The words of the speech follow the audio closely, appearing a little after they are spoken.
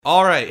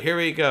All right, here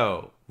we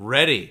go.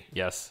 Ready?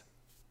 Yes.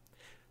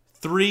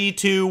 3,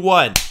 2,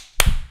 1.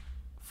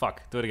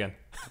 Fuck. Do it again.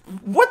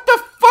 What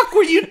the fuck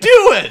were you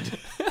doing?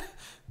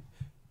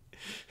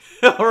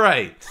 All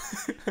right.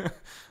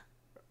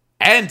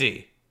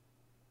 Andy,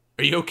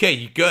 are you okay?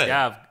 You good?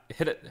 Yeah,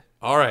 hit it.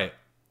 All right.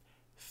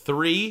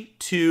 3,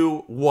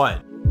 2,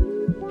 1.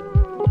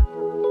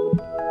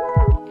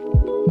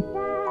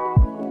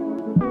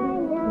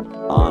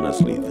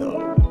 Honestly,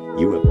 though,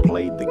 you have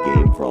played the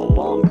game for a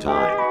long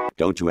time.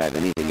 Don't you have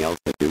anything else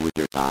to do with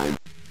your time?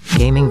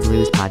 Gaming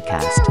Blues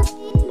Podcast.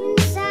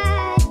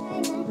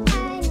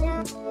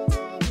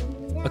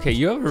 Okay,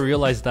 you ever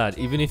realize that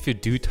even if you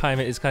do time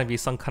it, it's going to be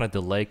some kind of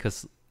delay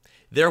because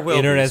There will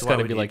Internet's be. This is why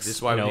gonna we be need- like, This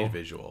is why we you know- need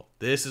visual.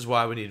 This is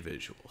why we need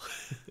visual.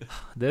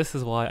 this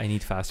is why I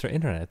need faster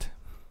internet.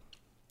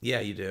 Yeah,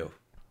 you do.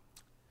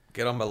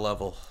 Get on my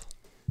level.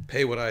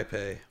 Pay what I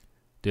pay.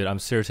 Dude, I'm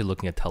seriously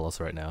looking at Telus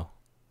right now.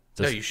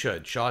 No, Just- you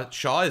should.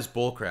 Shaw is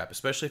bullcrap,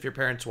 especially if your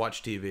parents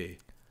watch TV.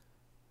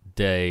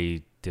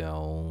 They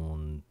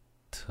don't.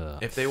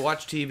 If they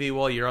watch TV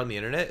while you're on the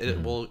internet,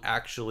 it will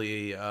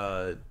actually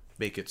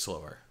make it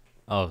slower.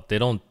 Oh, they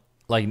don't.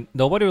 Like,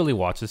 nobody really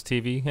watches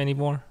TV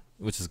anymore,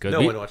 which is good.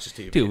 No one watches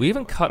TV. Dude, we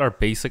even cut our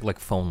basic, like,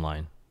 phone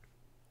line.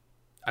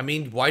 I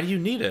mean, why do you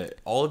need it?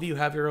 All of you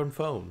have your own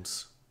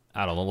phones.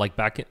 I don't know, like,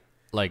 back in.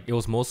 Like, it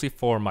was mostly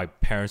for my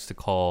parents to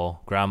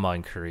call grandma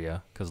in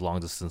Korea because long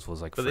distance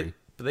was, like, free.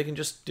 But they can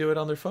just do it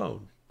on their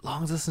phone.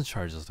 Long distance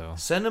charges, though.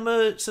 Send them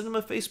a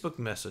Facebook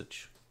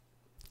message.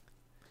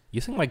 You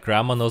think my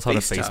grandma knows how to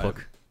FaceTime.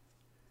 Facebook?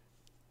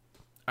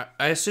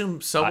 I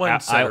assume someone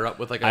set her up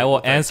with like a I will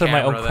with a answer my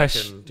camera own that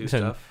question. can do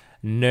stuff.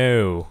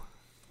 No.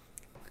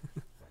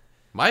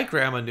 My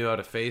grandma knew how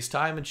to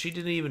FaceTime, and she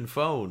didn't even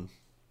phone.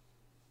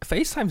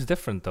 FaceTime's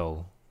different,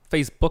 though.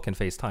 Facebook and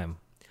FaceTime.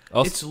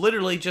 Also, It's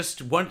literally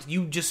just once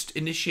you just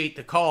initiate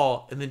the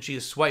call, and then she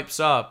just swipes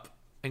up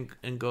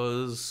and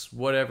goes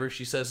whatever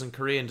she says in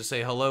Korean to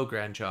say hello,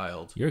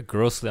 grandchild. you're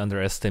grossly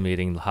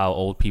underestimating how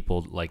old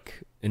people,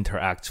 like,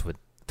 interact with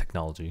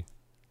technology.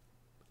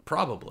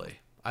 Probably.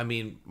 I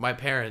mean, my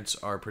parents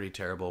are pretty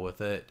terrible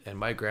with it, and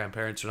my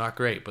grandparents are not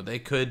great, but they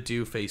could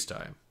do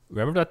FaceTime.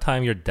 Remember that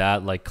time your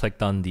dad, like,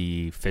 clicked on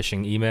the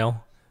phishing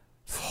email?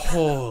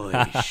 Holy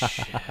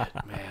shit,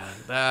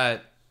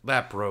 man.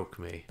 That broke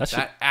me. That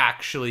That, shit-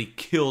 actually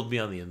killed me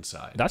on the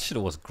inside. That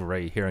shit was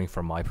great, hearing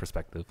from my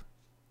perspective.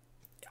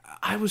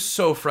 I was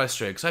so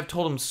frustrated because I've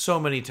told him so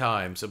many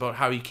times about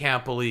how you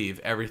can't believe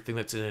everything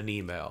that's in an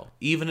email,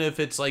 even if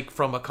it's like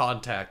from a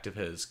contact of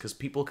his, because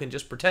people can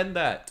just pretend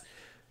that.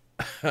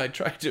 I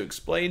tried to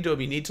explain to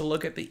him, you need to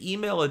look at the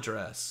email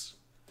address.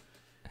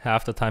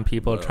 Half the time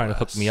people are trying to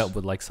hook me Less. up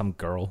with, like, some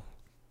girl.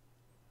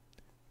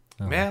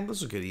 Man,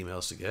 those are good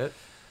emails to get.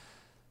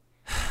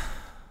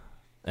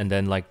 And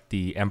then, like,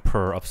 the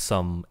emperor of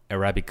some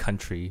Arabic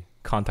country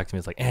contacts me.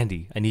 It's like,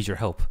 Andy, I need your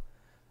help.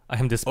 I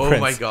am this Oh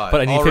prince, my God.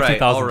 but I need All right,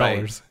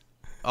 $50,000.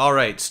 All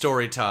right,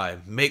 story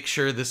time. Make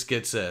sure this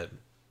gets in.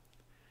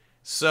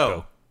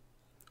 So,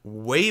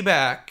 way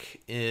back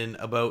in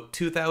about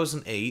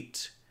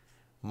 2008,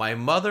 my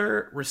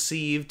mother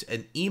received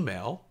an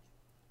email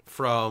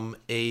from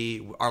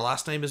our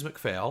last name is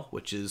MacPhail,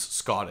 which is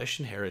Scottish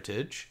in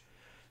heritage,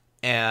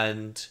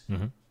 and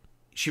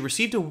she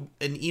received an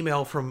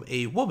email from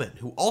a woman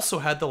who also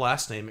had the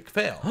last name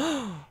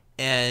MacPhail.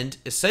 And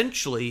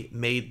essentially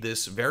made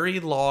this very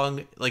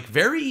long, like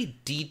very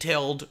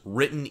detailed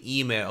written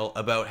email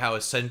about how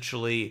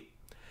essentially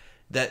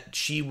that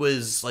she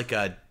was like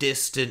a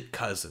distant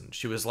cousin.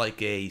 She was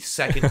like a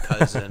second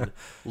cousin,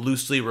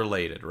 loosely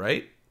related,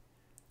 right?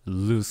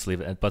 Loosely,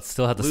 but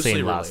still had the Loosely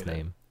same last related.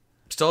 name.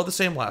 Still have the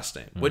same last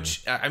name,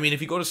 which, I mean,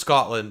 if you go to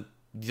Scotland,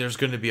 there's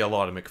going to be a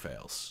lot of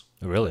MacPhails.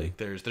 Really?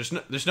 There's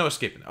no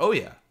escaping. Oh,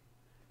 yeah.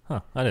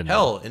 Huh, I didn't know.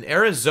 Hell, in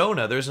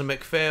Arizona, there's a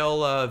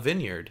MacPhail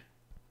vineyard.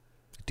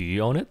 Do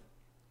you own it?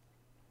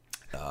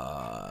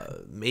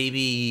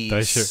 Maybe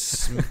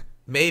That's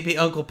maybe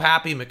Uncle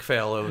Pappy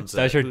MacPhail owns it.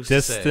 Does your Who's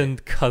to say?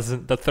 distant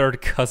cousin, the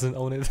third cousin,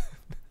 own it?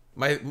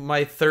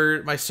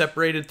 my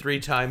separated 3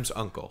 times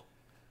uncle.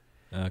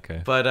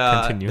 Okay. But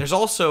Continue. there's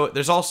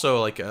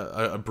also like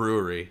a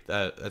brewery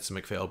that's a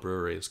MacPhail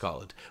brewery in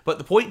Scotland. But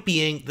the point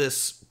being,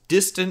 this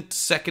distant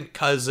second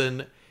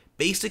cousin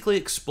basically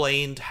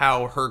explained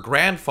how her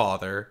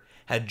grandfather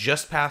had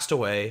just passed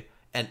away,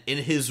 and in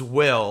his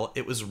will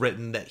it was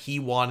written that he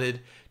wanted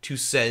to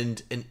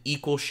send an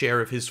equal share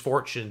of his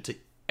fortune to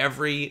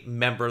every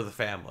member of the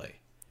family.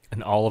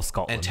 In all of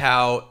Scotland. And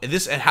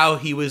how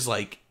he was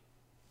like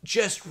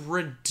just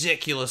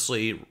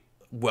ridiculously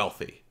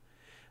wealthy.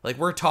 Like,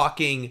 we're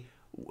talking,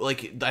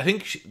 like, I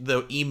think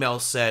the email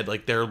said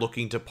like they're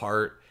looking to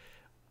part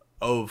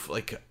of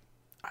like,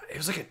 it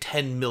was like a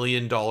 $10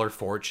 million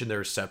fortune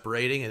they're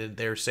separating, and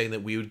they're saying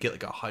that we would get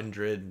like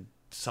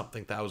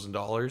 $100-something thousand.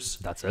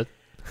 That's it?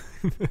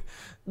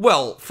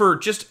 Well, for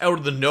just out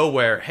of the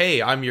nowhere,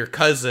 hey, I'm your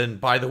cousin,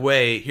 by the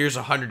way, here's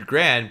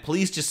 $100,000,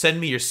 please just send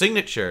me your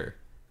signature.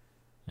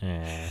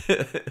 Eh.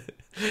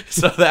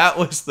 So that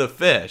was the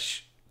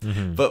fish.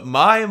 But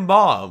my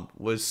mom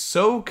was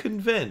so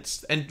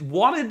convinced and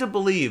wanted to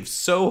believe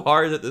so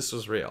hard that this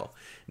was real.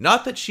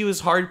 Not that she was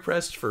hard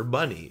pressed for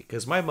money,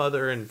 because my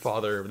mother and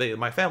father,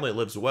 my family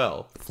lives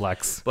well.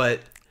 Flex.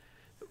 But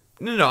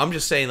no, I'm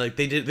just saying, like,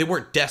 they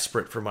weren't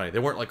desperate for money. They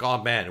weren't like,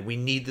 oh man, we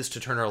need this to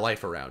turn our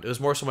life around. It was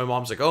more so my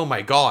mom's like, oh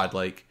my god,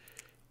 like,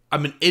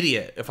 I'm an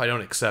idiot if I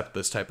don't accept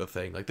this type of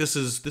thing. Like, this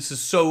is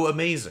so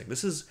amazing.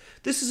 This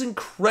is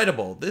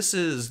incredible. This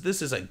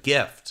is a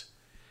gift.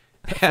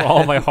 For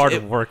all my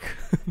hard work.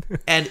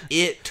 And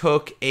it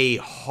took a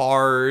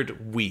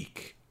hard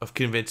week of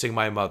convincing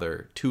my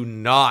mother to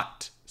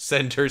not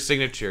send her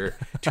signature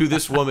to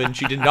this woman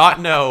she did not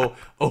know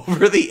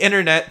over the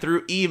internet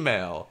through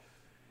email.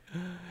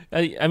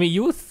 I mean,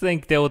 you would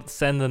think they would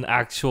send an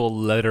actual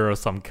letter of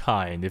some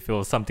kind if it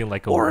was something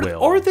like a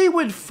will. Or they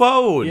would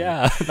phone.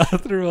 Yeah,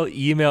 not through an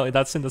email.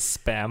 That's in the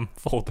spam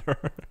folder.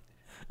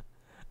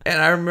 And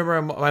I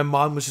remember my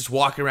mom was just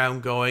walking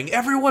around going,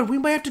 everyone, we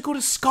might have to go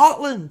to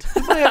Scotland.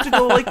 We might have to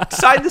go, like,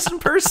 sign this in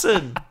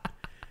person.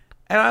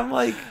 And I'm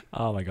like,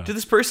 Oh my god. did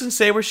this person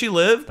say where she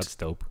lived? That's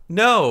dope.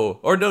 No.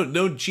 Or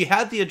no, she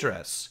had the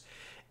address.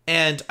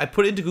 And I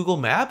put it into Google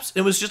Maps, and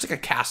it was just like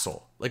a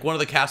castle. Like one of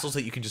the castles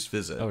that you can just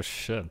visit. Oh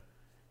shit.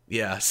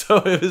 Yeah,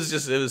 so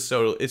it's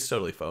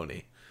totally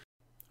phony.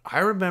 I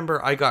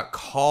remember I got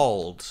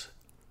called,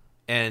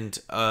 and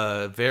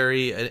a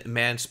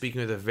man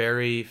speaking with a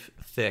very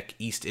thick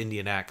East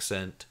Indian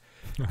accent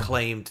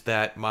claimed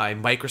that my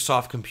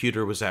Microsoft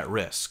computer was at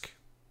risk.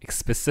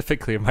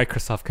 Specifically,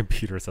 Microsoft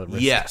computers at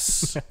risk.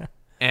 Yes.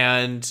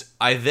 And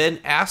I then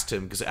asked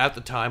him, because at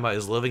the time I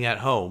was living at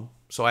home,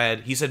 so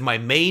he said my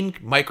main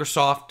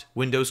Microsoft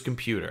Windows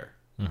computer.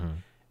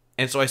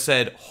 And so I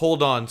said,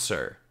 hold on,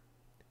 sir.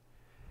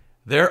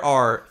 There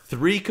are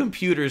 3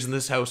 computers in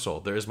this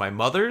household. There's my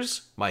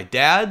mother's, my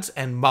dad's,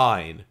 and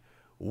mine.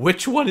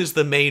 Which one is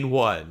the main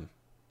one?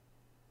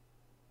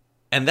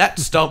 And that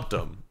stumped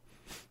him.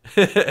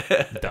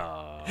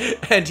 Duh.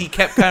 And he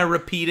kept kind of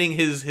repeating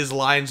his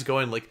lines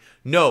going like,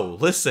 no,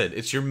 listen,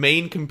 it's your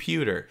main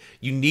computer.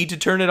 You need to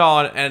turn it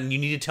on, and you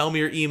need to tell me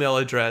your email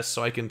address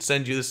so I can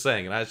send you this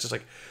thing. And I was just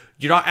like,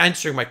 you're not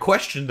answering my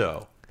question,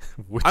 though.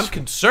 I'm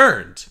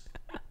concerned.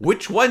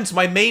 Which one's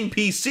my main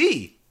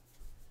PC?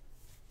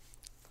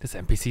 This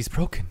NPC's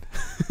broken.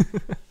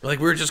 Like,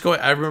 we were just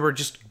going, I remember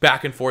just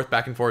back and forth,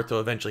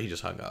 till eventually he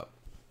just hung up.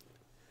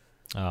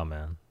 Oh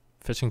man,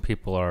 fishing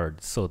people are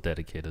so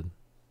dedicated.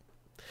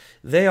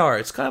 They are.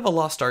 It's kind of a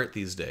lost art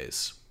these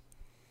days.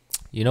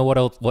 You know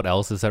what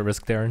else is at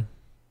risk, Darren?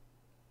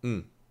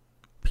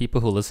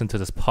 People who listen to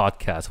this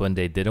podcast when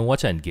they didn't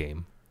watch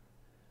Endgame.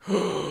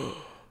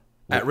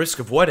 At risk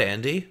of what,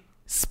 Andy?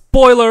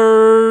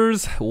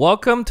 Spoilers!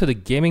 Welcome to the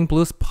Gaming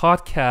Blues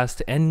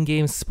Podcast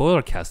Endgame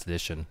Spoilercast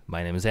Edition.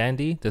 My name is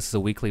Andy. This is a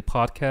weekly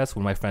podcast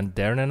where my friend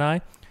Darren and I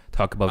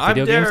talk about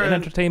video games and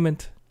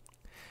entertainment.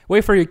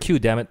 Wait for your cue,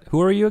 damn it.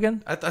 Who are you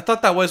again? I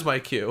thought that was my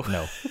cue.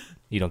 No,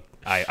 you don't.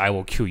 I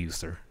will cue you,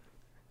 sir.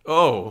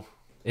 Oh.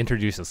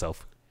 Introduce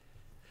yourself.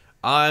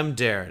 I'm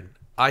Darren.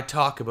 I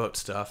talk about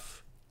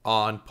stuff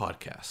on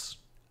podcasts.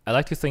 I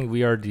like to think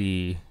we are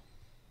the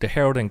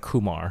Harold and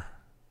Kumar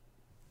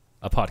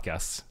of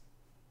podcasts,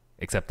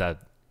 except that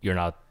you're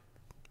not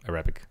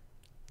Arabic.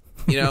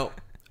 You know,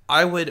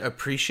 I would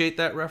appreciate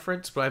that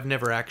reference, but I've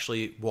never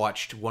actually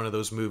watched one of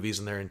those movies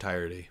in their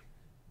entirety.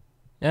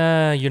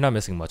 You're not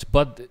missing much.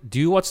 But do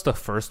you watch the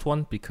first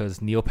one?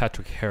 Because Neil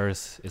Patrick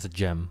Harris is a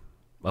gem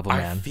of a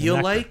man. I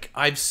feel like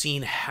I've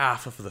seen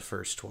half of the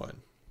first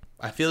one.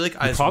 I feel like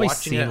I was probably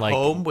watching it seen, at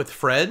home with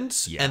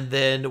friends, Yeah. and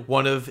then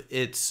one of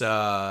its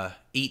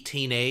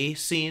 18A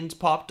scenes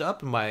popped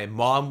up, and my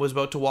mom was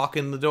about to walk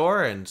in the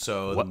door, and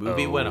so the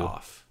movie went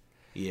off.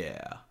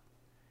 Yeah.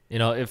 You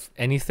know, if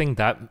anything,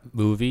 that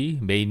movie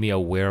made me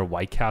aware of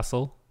White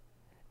Castle,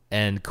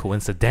 and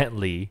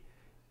coincidentally,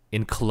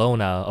 in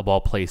Kelowna, of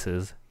all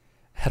places,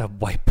 had a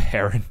white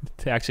parent.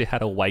 They actually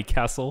had a White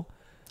Castle.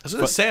 I was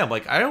gonna say, I'm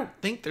like, I don't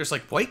think there's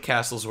like White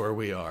Castles where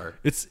we are.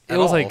 It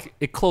was like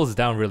it closed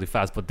down really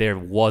fast, but there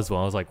was one.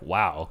 I was like,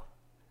 wow.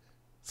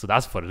 So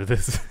that's what it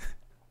is.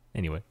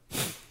 Anyway,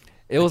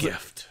 it was a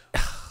gift.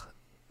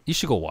 You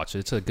should go watch it.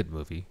 It's a good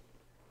movie.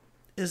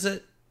 Is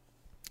it?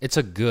 It's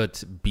a good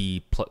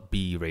B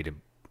rated.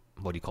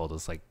 What do you call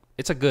this? Like,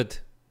 it's a good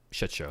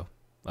shit show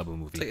of a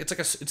movie. It's like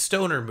a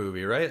stoner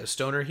movie, right? A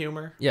stoner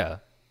humor. Yeah,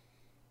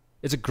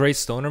 it's a great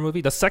stoner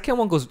movie. The second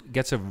one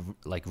gets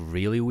like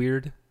really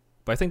weird.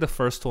 But I think the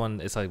first one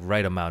is like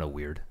right amount of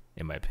weird,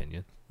 in my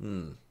opinion.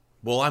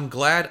 Well, I'm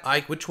glad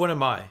which one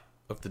am I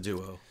of the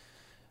duo?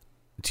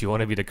 Do you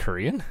want to be the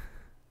Korean?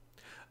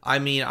 I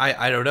mean,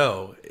 I don't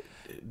know.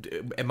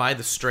 Am I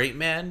the straight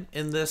man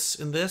in this?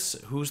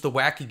 Who's the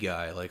wacky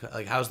guy?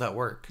 Like how's that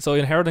work? So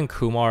in Harold and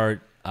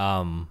Kumar,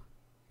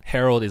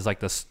 Harold is like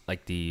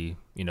the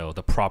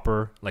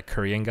proper like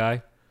Korean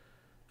guy.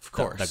 Of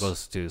course. That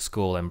goes to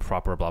school and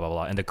proper blah blah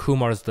blah. And the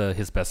Kumar is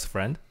his best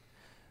friend.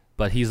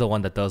 But he's the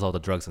one that does all the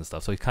drugs and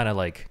stuff. So he kind of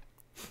like,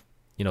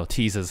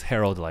 teases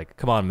Harold like,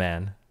 come on,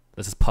 man.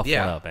 Let's just puff one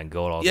up and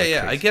go all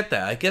Yeah, I get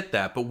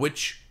that. But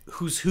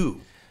who's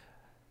who?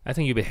 I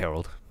think you'd be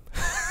Harold.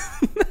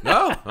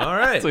 No, all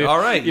right, So all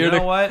right. You you're know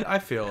the- what? I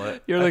feel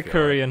it. You're I the feel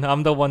Korean.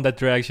 I'm the one that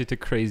drags you to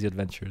crazy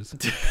adventures.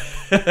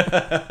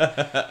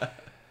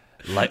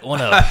 Light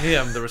one up. I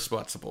am the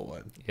responsible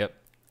one. Yep.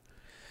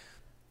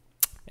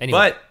 Anyway,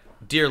 But,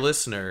 dear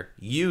listener,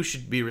 you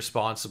should be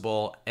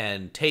responsible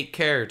and take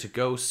care to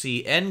go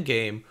see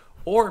Endgame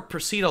or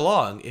proceed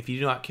along if you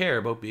do not care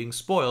about being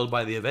spoiled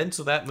by the events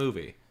of that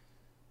movie.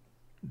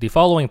 the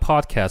following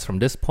podcast from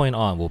this point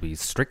on will be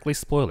strictly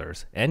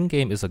spoilers.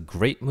 Endgame is a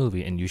great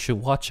movie and you should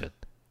watch it.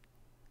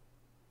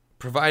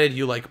 Provided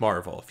you like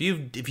Marvel. If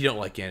you don't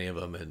like any of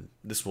them, and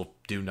this will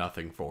do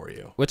nothing for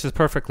you. Which is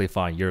perfectly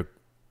fine. You're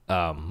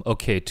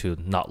okay to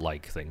not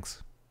like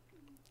things.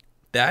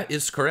 That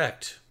is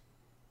correct.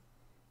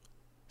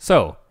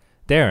 So,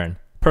 Darren,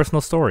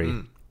 personal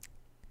story.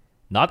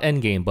 Not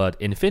Endgame, but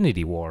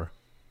Infinity War.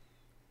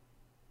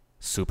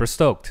 Super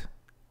stoked.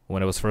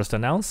 When it was first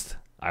announced,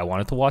 I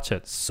wanted to watch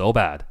it so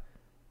bad.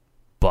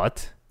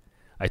 But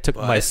I took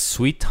my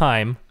sweet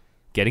time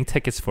getting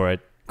tickets for it,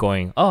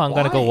 going, oh, I'm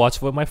going to go Why? watch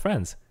it with my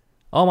friends.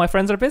 Oh, my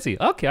friends are busy.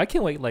 Okay, I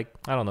can wait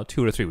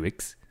 2 or 3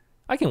 weeks.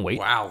 I can wait.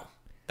 Wow.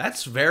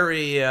 That's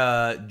very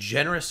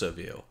generous of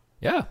you.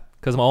 Yeah,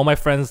 because all my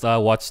friends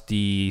watched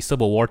the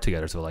Civil War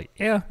together. So like,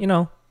 yeah,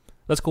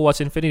 let's go watch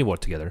Infinity War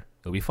together.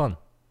 It'll be fun.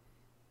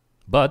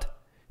 But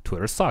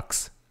Twitter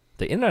sucks.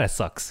 The internet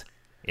sucks.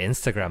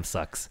 Instagram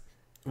sucks.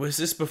 Was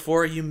this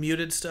before you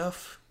muted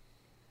stuff?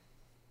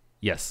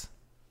 Yes.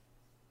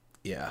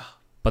 Yeah.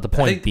 But the I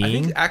point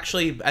think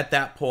actually at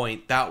that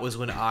point, that was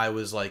when I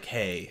was like,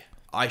 hey,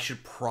 I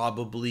should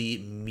probably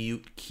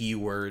mute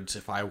keywords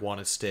if I want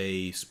to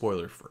stay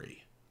spoiler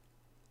free.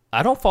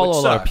 I don't follow which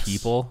a lot of sucks.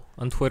 people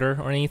on Twitter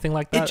or anything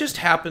like that. It just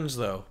happens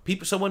though.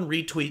 Someone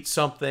retweets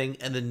something,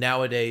 and then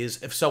nowadays,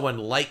 if someone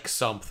likes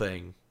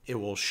something, it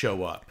will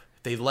show up.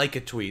 If they like a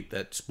tweet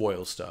that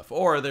spoils stuff,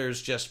 or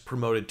there's just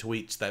promoted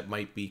tweets that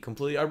might be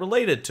completely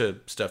unrelated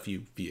to stuff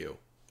you view.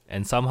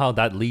 And somehow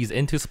that leads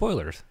into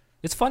spoilers.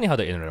 It's funny how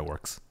the internet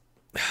works.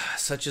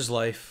 Such is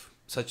life.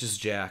 Such is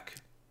Jack.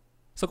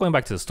 So going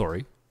back to the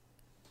story,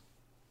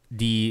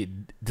 the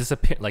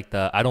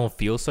I don't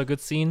feel so good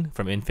scene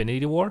from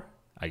Infinity War.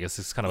 I guess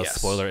it's kind of Yes. a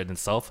spoiler in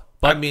itself.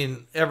 But I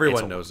mean, everyone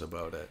it's- knows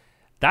about it.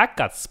 that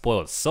got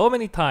spoiled so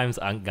many times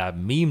and got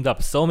memed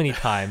up so many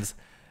times.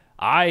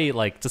 I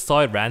just saw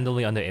it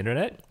randomly on the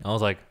internet. I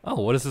was like, oh,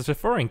 what is this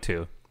referring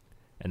to?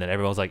 And then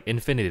everyone was like,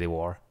 Infinity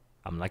War.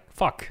 I'm like,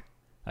 fuck.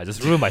 I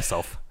just ruined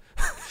myself.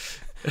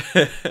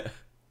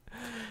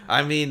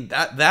 I mean,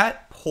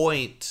 that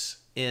point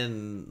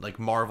in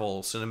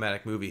Marvel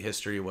cinematic movie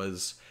history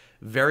was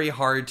very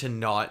hard to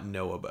not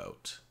know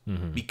about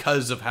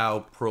because of how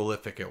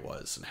prolific it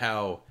was and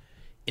how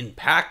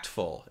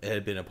impactful it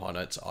had been upon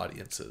its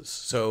audiences.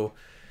 So,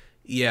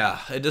 yeah,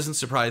 it doesn't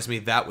surprise me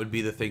that would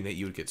be the thing that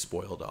you would get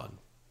spoiled on.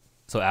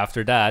 So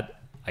after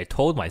that, I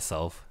told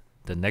myself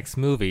the next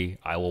movie,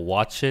 I will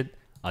watch it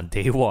on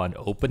day one,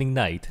 opening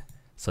night,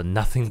 so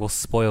nothing will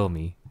spoil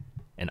me.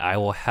 And I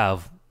will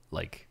have,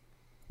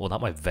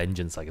 not my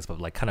vengeance, I guess,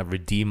 but kind of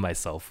redeem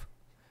myself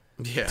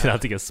Yeah. to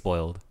not to get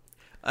spoiled.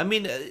 I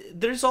mean,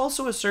 there's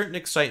also a certain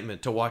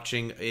excitement to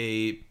watching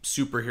a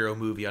superhero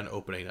movie on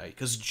opening night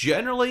because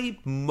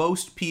generally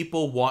most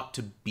people want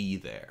to be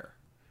there.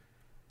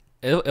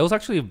 It was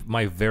actually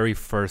my very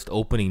first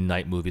opening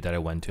night movie that I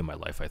went to in my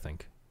life, I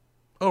think.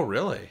 Oh,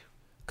 really?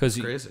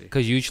 Crazy.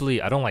 Because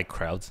usually I don't like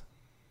crowds.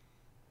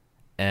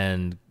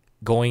 And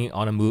going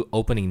on a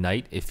opening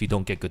night, if you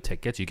don't get good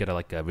tickets, you get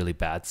a really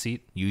bad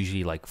seat.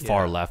 Usually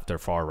far Yeah. left or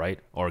far right.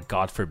 Or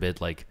God forbid,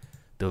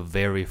 the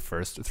very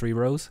first 3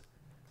 rows.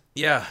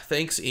 Yeah,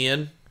 thanks,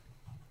 Ian.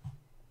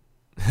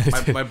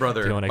 My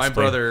brother, Do you wanna my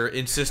explain? brother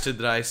insisted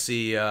that I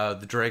see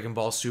the Dragon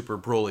Ball Super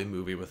Broly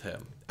movie with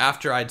him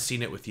after I'd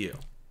seen it with you,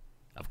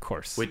 Of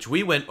course. which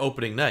we went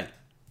opening night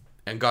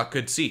and got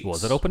good seats.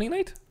 Was it opening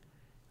night?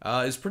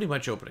 It's pretty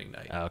much opening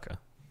night. Oh, okay.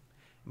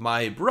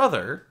 My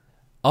brother,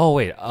 Oh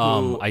wait,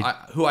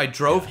 who I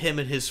drove him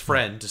and his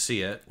friend to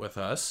see it with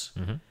us,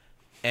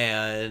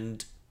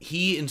 and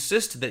he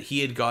insisted that he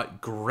had got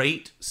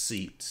great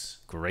seats.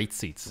 great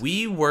seats.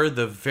 We were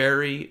the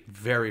very,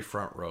 very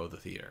front row of the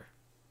theater.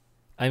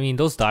 I mean,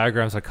 those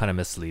diagrams are kind of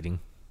misleading.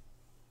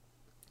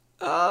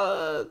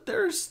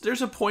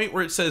 There's a point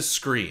where it says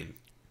screen.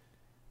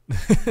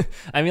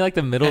 I mean,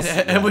 the middle.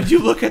 And when you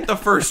look at the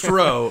first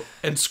row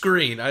and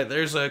screen,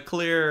 there's a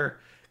clear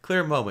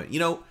moment.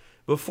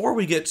 Before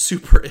we get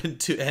super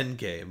into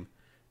Endgame,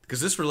 because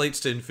this relates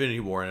to Infinity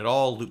War and it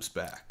all loops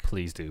back,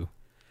 Please do.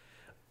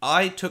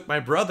 I took my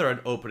brother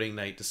on opening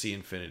night to see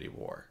Infinity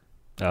War.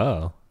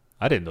 Oh,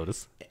 I didn't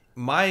notice.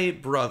 My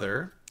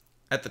brother,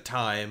 at the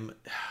time,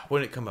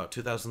 when did it come out?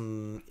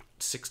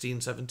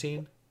 2016,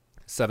 17?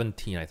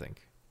 17, I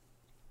think.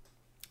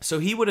 So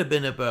he would have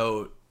been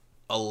about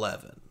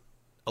 11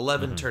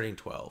 turning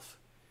 12.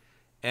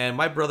 And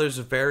my brother's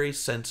a very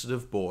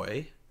sensitive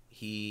boy.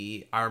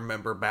 I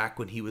remember back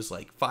when he was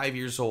 5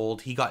 years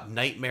old, he got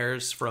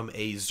nightmares from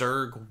a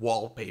Zerg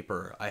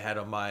wallpaper I had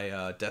on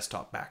my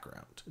desktop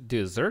background.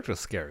 Dude, Zerg was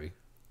scary.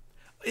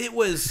 It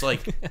was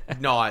like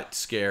not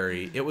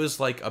scary. It was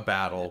like a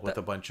battle with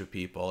a bunch of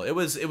people. It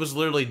was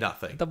literally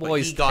nothing. The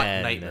boy's he got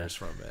 10. nightmares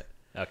from it.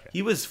 Okay.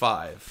 He was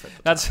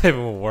 5. That's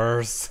even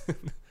worse.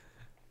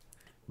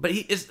 But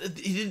he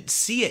didn't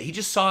see it. He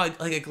just saw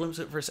like a glimpse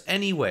of it first.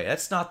 Anyway,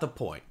 that's not the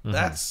point.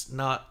 That's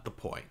not the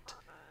point.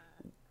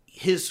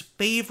 His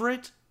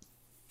favorite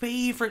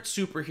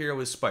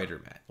superhero is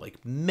Spider-Man.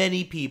 Like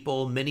many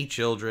people, many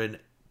children,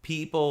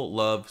 people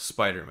love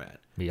Spider-Man.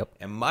 Yep.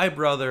 And my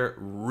brother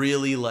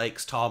really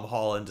likes Tom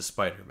Holland as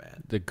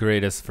Spider-Man. The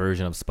greatest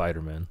version of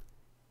Spider-Man.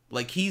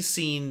 Like, he's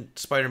seen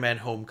Spider-Man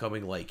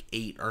Homecoming like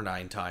 8 or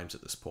 9 times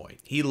at this point.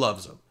 He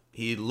loves him.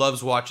 He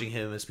loves watching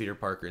him as Peter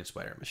Parker and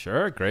Spider-Man.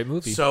 Sure, great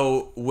movie.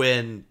 So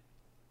when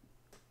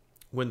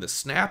the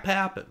snap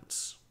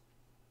happens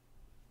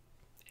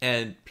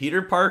and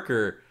Peter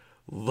Parker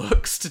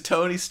looks to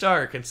Tony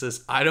Stark and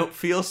says, "I don't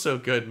feel so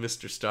good,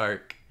 Mr.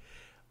 Stark,"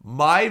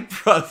 my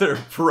brother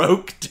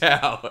broke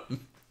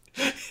down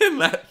in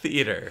that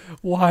theater.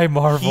 Why,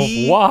 Marvel?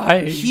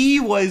 Why? He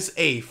was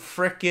a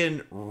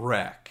frickin'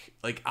 wreck.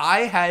 Like,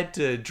 I had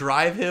to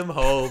drive him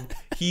home.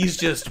 He's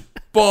just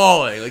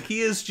bawling. Like, he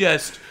is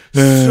just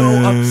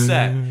so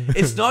upset.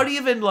 It's not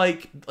even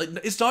like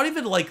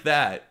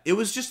that. It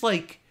was just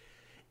like,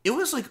 it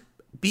was like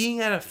being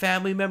at a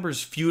family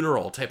member's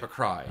funeral type of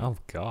cry. Oh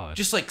God.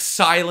 Just like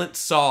silent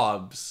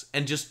sobs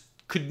and just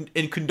could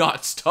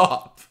not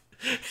stop.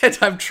 And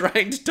I'm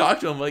trying to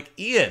talk to him like,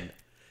 Ian,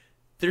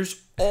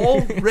 there's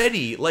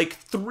already like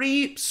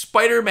 3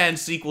 Spider-Man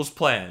sequels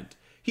planned.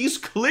 He's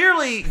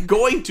clearly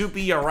going to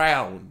be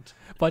around.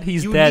 But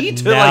he's You dead need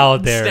to now,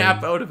 like Darren.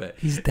 snap out of it.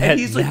 He's dead And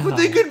he's like, now. but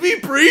they could be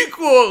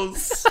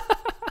prequels.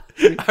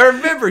 I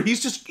remember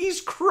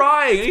he's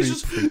crying. And he's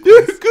just,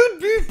 there could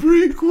be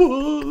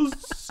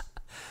prequels.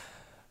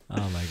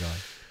 Oh my God.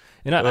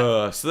 You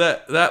know, So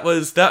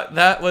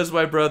that was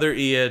my brother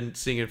Ian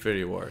seeing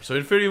Infinity War. So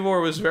Infinity War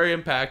was very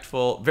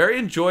impactful, very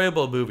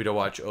enjoyable movie to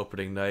watch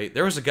opening night.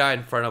 There was a guy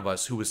in front of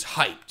us who was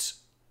hyped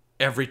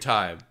every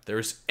time there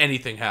was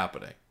anything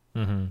happening.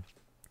 Mm-hmm.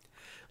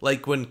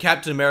 Like when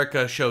Captain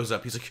America shows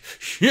up, he's like,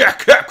 "Yeah,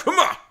 Cap, come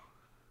on!"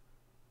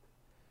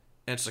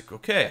 And it's like,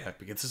 okay, I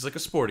think this is like a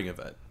sporting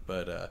event,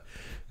 but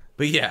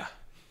yeah,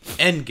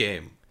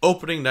 Endgame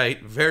opening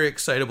night, very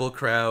excitable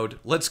crowd.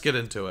 Let's get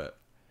into it.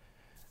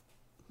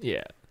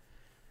 yeah.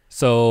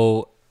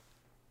 So,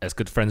 as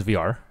good friends we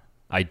are,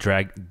 I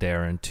dragged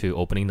Darren to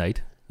opening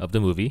night of the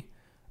movie.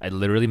 I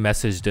literally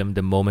messaged him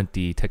the moment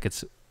the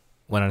tickets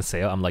went on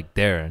sale. I'm like,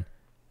 Darren,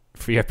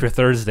 free up your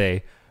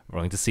Thursday. We're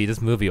going to see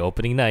this movie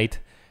opening night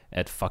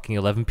at fucking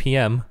 11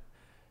 p.m.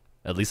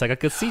 At least I got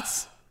good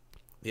seats.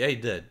 Yeah, you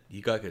did.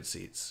 You got good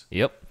seats.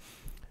 Yep.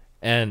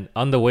 And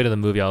on the way to the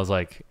movie, I was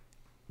like,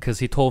 because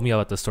he told me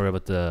about the story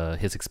about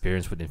his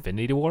experience with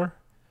Infinity War.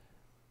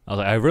 I was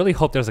like, I really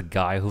hope there's a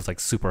guy who's like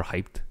super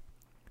hyped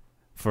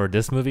for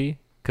this movie,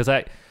 because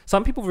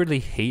some people really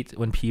hate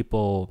when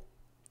people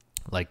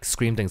like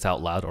scream things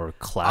out loud or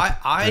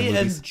clap. I in am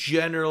movies.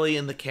 generally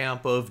in the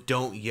camp of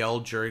don't yell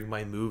during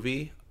my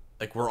movie.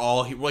 Like we're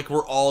all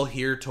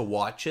here to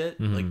watch it.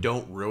 Mm-hmm. Like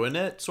don't ruin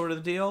it, sort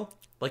of deal.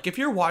 Like if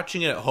you're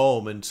watching it at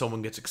home and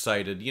someone gets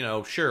excited,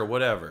 sure,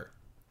 whatever.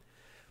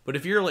 But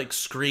if you're like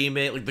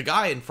screaming, like the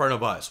guy in front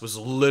of us was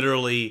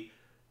literally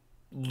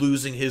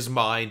losing his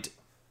mind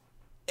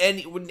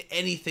when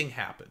anything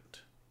happened.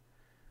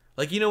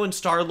 Like when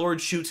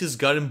Star-Lord shoots his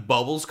gun and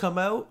bubbles come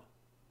out?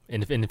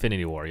 In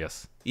Infinity War,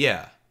 yes.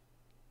 Yeah.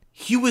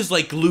 He was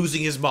like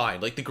losing his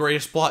mind, like the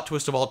greatest plot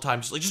twist of all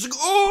time. Just like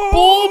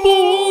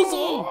oh,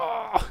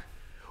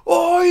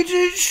 he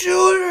didn't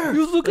shoot her.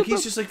 You look Like, at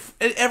he's just like,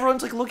 and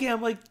everyone's like looking at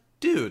him like,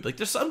 dude. Like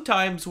there's some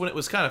times when it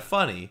was kind of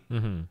funny,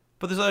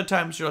 but there's other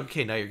times you're like,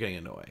 okay, now you're getting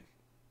annoying.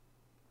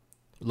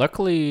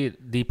 Luckily,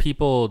 the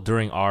people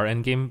during our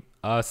Endgame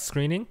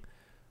screening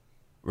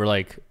were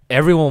like,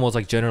 everyone was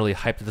like generally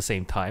hyped at the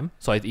same time.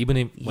 So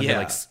even when they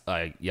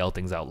like yell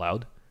things out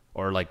loud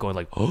or like going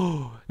like,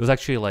 oh, it was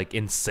actually like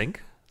in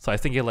sync. So I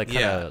think it like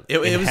kind of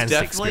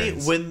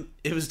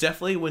it was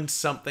definitely when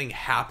something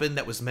happened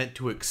that was meant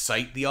to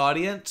excite the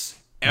audience,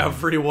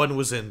 everyone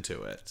was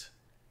into it,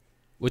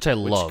 which I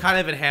love. Which kind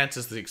of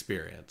enhances the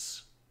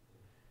experience.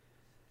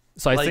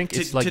 So I think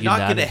it's like to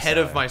not get ahead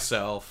of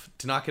myself.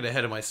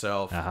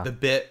 The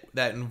bit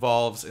that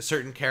involves a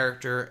certain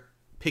character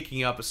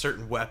picking up a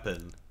certain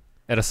weapon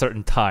at a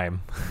certain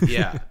time.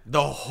 Yeah,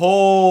 the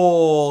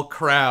whole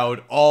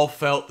crowd all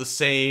felt the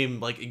same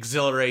like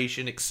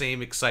exhilaration,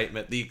 same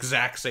excitement, the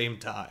exact same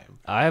time.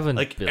 I haven't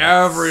like been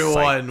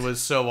everyone psyched.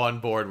 was so on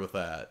board with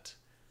that.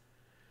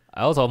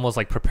 I was almost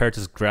like prepared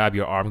to just grab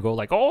your arm and go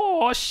like,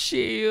 oh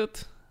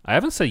shit. I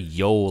haven't said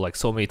yo like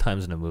so many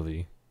times in a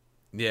movie.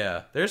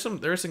 Yeah, there's some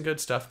good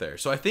stuff there.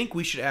 So I think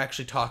we should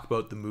actually talk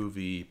about the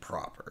movie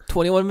proper.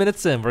 21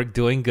 minutes in, we're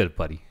doing good,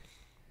 buddy.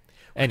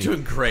 We're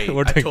doing great.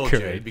 We're I doing told you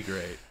great. it'd be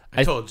great.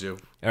 I told you.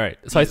 All right.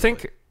 So I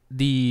think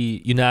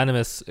the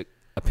unanimous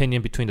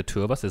opinion between the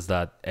two of us is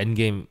that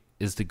Endgame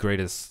is the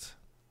greatest.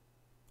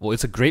 Well,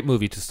 it's a great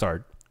movie to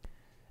start.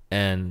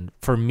 And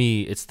for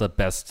me, it's the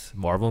best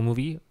Marvel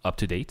movie up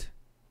to date.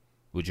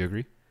 Would you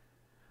agree?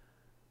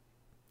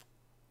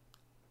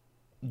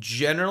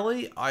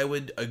 Generally, I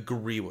would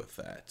agree with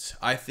that.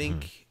 I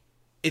think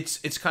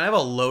it's kind of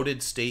a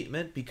loaded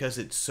statement because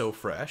it's so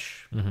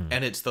fresh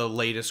and it's the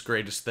latest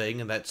greatest thing,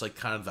 and that's like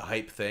kind of the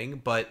hype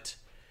thing, but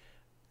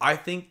I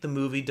think the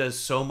movie does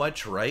so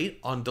much right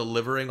on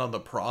delivering on the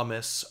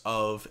promise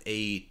of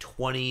a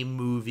 20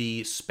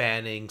 movie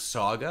spanning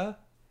saga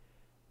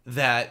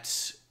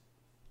that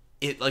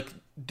it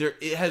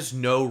has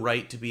no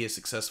right to be as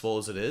successful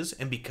as it is,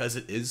 and because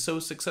it is so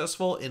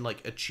successful in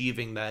like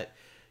achieving that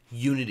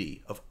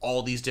unity of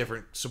all these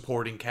different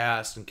supporting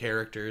cast and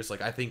characters,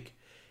 like I think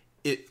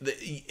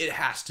it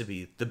has to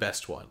be the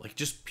best one, like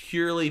just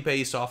purely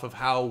based off of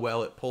how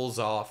well it pulls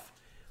off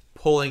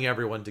pulling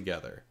everyone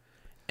together,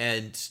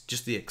 and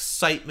just the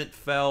excitement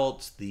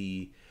felt,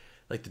 the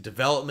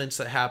developments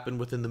that happen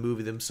within the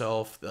movie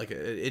themselves, like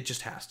it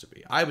just has to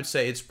be. I would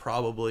say it's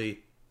probably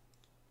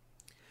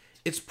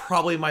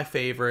my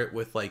favorite,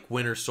 with like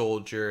Winter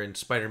Soldier and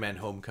Spider-Man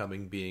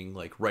Homecoming being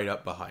like right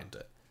up behind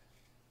it.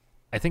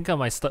 I think I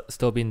might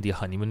still be in the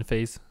honeymoon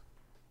phase.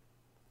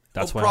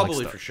 That's why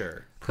probably for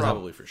sure.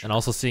 Probably for sure. And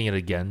also seeing it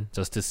again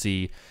just to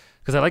see,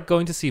 because I like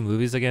going to see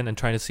movies again and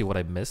trying to see what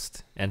I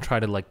missed and try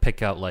to like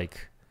pick out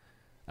like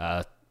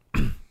 3D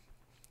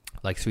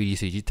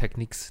CG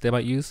techniques they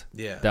might use.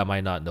 Yeah. That I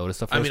might not notice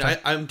the first time.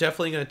 I'm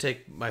definitely going to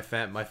take my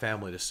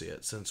family to see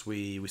it, since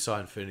we saw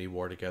Infinity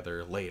War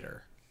together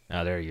later.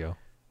 Ah, there you go.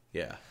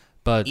 Yeah.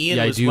 But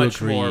Ian was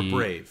much more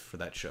brave for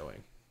that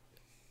showing.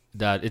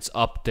 That it's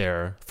up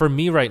there for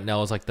me right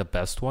now is like the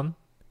best one,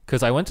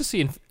 because I went to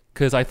see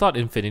because I thought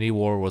Infinity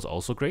War was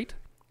also great,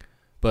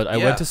 but I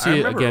went to see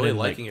it again. Really in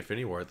liking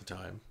Infinity War at the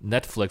time.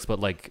 Netflix, but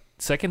like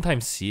second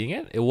time seeing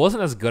it, it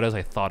wasn't as good as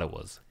I thought it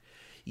was.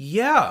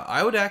 Yeah,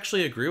 I would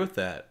actually agree with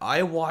that.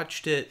 I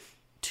watched it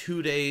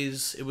 2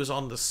 days. It was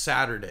on the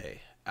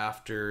Saturday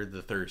after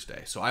the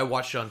Thursday, so I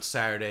watched it on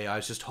Saturday. I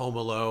was just home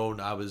alone.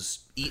 I was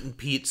eating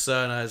pizza,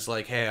 and I was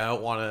like, "Hey, I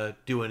don't want to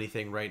do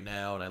anything right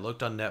now." And I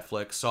looked on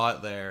Netflix, saw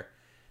it there,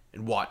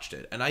 and watched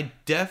it. And I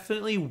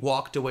definitely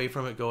walked away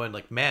from it going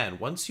like, man,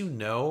 once you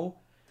know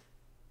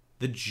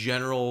the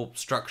general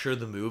structure of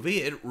the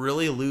movie, it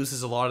really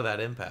loses a lot of that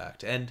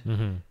impact.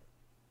 And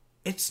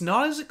it's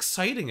not as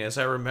exciting as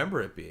I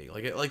remember it being.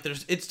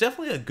 It's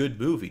definitely a good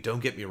movie,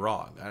 don't get me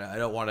wrong. I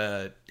don't want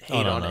to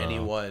hate on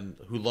anyone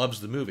who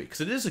loves the movie,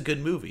 because it is a good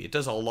movie. It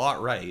does a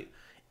lot right,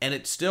 and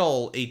it's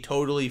still a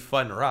totally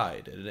fun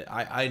ride. And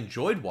I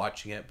enjoyed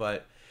watching it,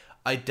 but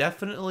I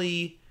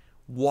definitely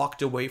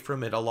walked away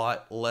from it a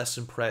lot less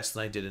impressed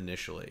than I did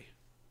initially.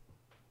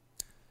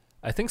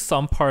 I think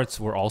some parts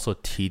were also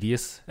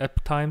tedious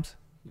at times,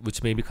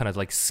 which made me kind of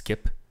like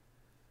skip,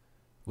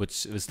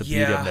 which is the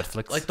beauty of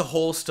Netflix. Like the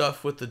whole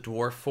stuff with the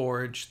Dwarf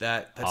Forge,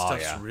 that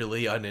stuff's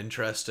really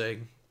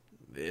uninteresting.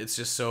 It's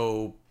just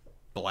so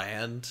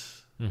bland.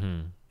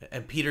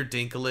 And Peter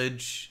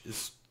Dinklage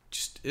it's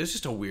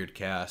just a weird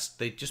cast.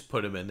 They just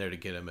put him in there to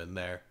get him in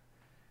there.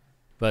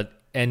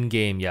 But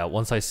Endgame, yeah,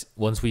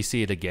 once we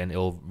see it again,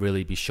 it'll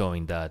really be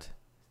showing that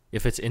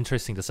if it's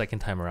interesting the second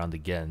time around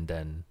again,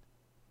 then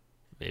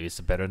maybe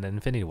it's better than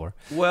Infinity War.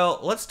 Well,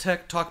 let's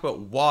talk about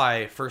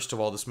why, first of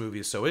all, this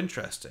movie is so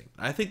interesting.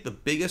 I think the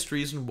biggest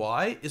reason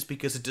why is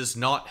because it does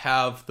not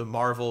have the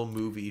Marvel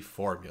movie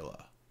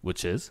formula.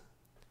 Which is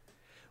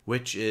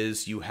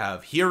you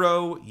have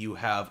hero, you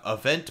have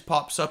event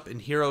pops up in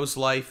hero's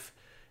life,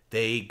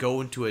 they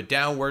go into a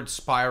downward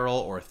spiral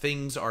or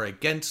things are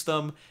against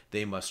them,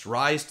 they must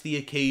rise to the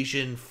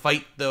occasion,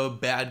 fight the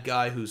bad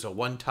guy who's a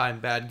one-time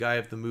bad guy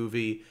of the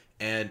movie,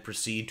 and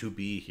proceed to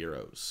be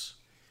heroes.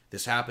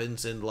 This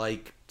happens in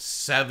like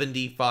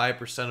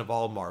 75% of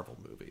all Marvel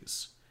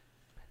movies.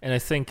 And I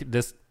think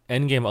this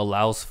Endgame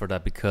allows for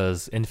that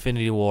because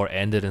Infinity War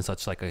ended in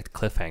such like a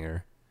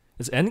cliffhanger.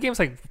 This Endgame's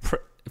like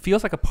it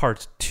feels like a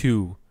part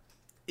 2.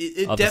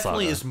 It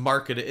definitely is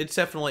marketed. It's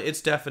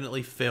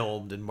definitely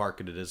filmed and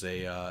marketed as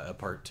a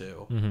part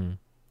 2.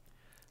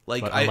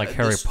 Like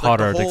Harry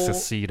Potter, they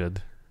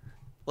succeeded.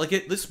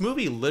 This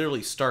movie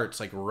literally starts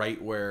like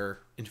right where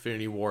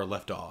Infinity War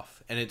left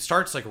off, and it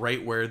starts like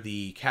right where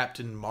the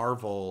Captain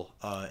Marvel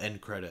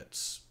end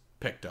credits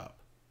picked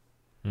up.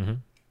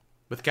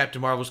 With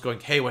Captain Marvel's going,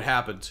 "Hey, what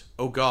happened?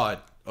 Oh God!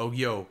 Oh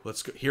yo,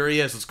 let's go. Here he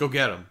is. Let's go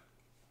get him."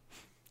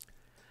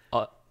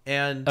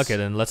 And okay,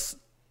 then let's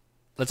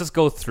just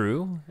go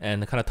through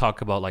and kind of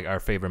talk about like our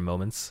favorite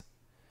moments,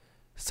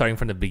 starting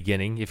from the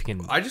beginning. If you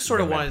can, I just sort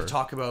of wanted to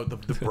talk about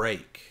the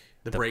break,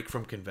 the break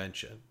from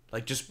convention.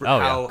 Like just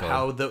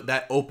how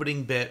that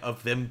opening bit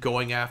of them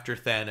going after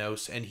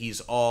Thanos, and he's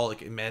all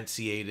like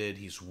emaciated,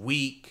 he's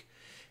weak,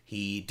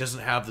 he doesn't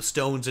have the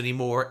stones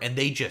anymore, and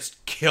they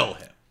just kill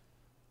him.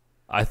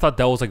 I thought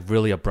that was like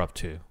really abrupt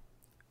too.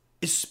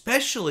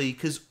 Especially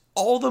because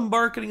all the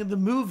marketing of the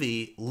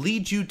movie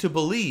leads you to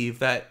believe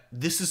that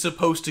this is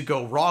supposed to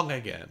go wrong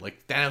again.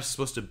 Like Thanos is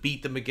supposed to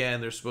beat them again,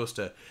 they're supposed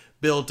to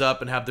build up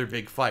and have their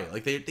big fight.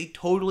 Like they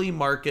totally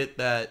market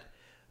that.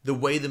 The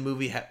way the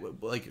movie,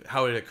 like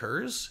how it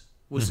occurs,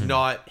 was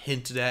not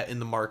hinted at in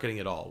the marketing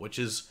at all, which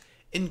is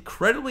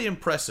incredibly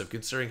impressive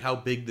considering how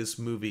big this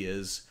movie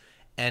is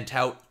and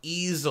how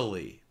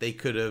easily they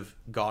could have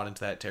gone into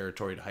that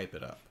territory to hype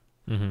it up.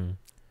 Mm-hmm.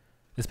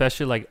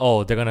 Especially like,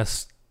 oh, they're gonna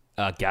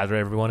gather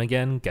everyone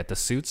again, get the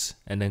suits,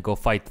 and then go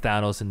fight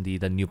Thanos in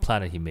the new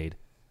planet he made.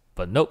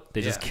 But nope,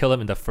 they just kill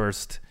him in the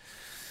first.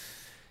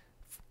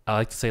 I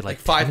like to say like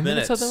 5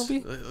 minutes of the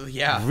movie.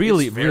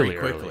 Really quickly.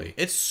 Early.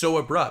 It's so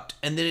abrupt,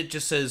 and then it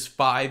just says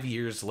 5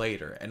 years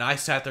later, and I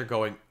sat there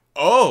going,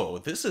 "Oh,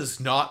 this is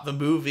not the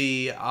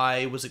movie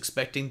I was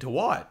expecting to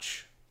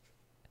watch,"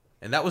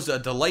 and that was a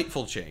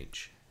delightful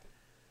change.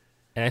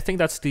 And I think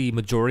that's the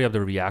majority of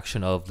the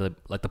reaction of the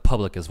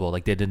public as well.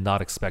 Like they did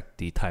not expect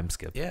the time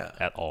skip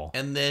at all.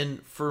 And then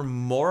for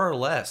more or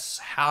less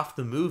half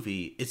the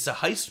movie, it's a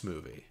heist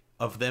movie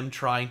of them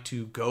trying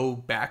to go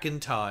back in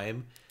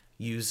time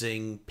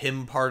using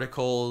Pym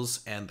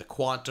particles and the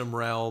quantum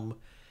realm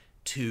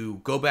to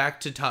go back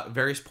to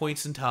various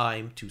points in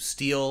time to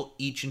steal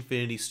each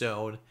Infinity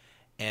Stone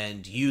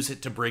and use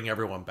it to bring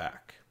everyone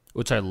back.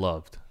 Which I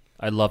loved.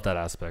 I love that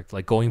aspect.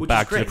 Like going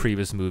back to the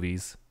previous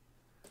movies.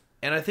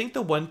 And I think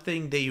the one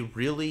thing they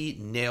really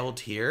nailed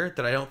here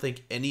that I don't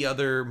think any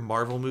other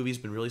Marvel movie's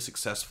been really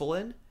successful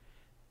in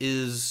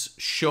is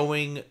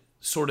showing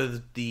sort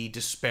of the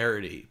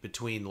disparity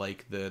between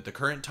like the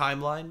current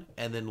timeline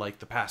and then like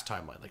the past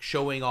timeline, like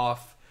showing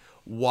off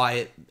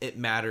why it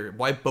mattered,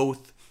 why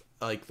both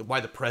like why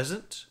the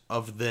present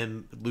of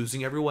them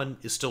losing everyone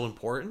is still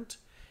important,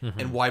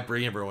 and why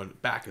bringing everyone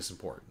back is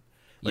important.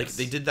 Like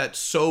they did that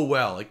so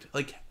well.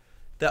 Like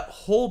that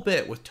whole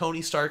bit with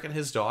Tony Stark and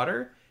his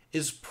daughter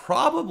is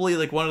probably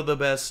like one of the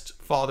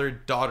best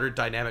father-daughter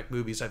dynamic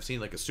movies I've seen,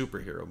 like a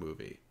superhero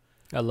movie.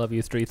 I love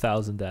you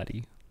 3000,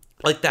 Daddy.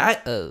 Like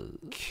that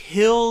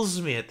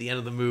kills me at the end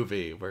of the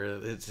movie where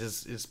it's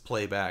his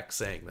playback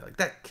saying that. Like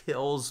that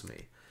kills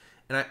me.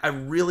 And I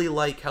really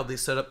like how they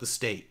set up the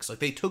stakes. Like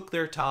they took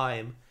their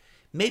time,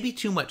 maybe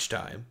too much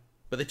time,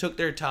 but they took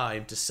their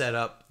time to set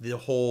up the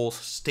whole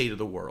state of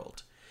the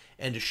world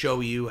and to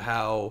show you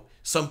how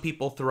some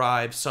people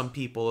thrive, some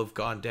people have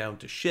gone down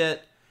to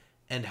shit,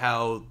 and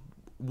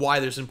why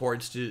there's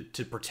importance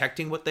to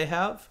protecting what they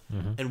have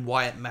and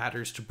why it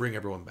matters to bring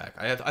everyone back.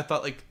 I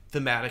thought like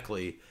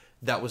thematically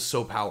that was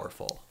so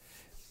powerful.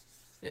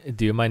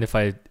 Do you mind if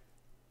I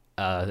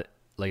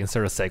like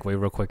insert a segue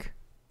real quick?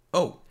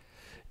 Oh,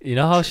 you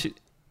know how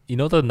you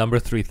know the number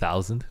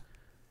 3000?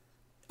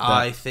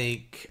 I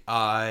think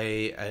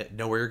I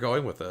know where you're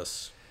going with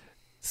this.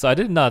 So I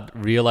did not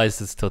realize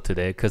this till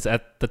today because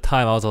at the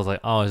time I was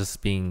like, oh, it's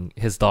just being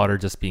his daughter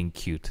just being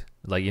cute.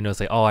 Like, you know, it's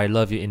like, oh, I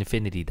love you,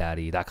 Infinity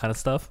Daddy, that kind of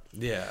stuff.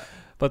 Yeah.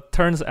 But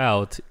turns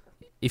out,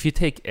 if you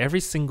take every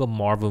single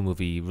Marvel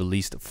movie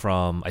released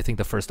from, I think,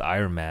 the first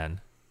Iron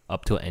Man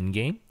up to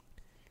Endgame,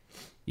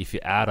 if you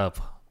add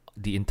up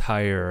the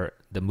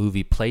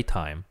movie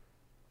playtime,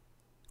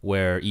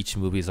 where each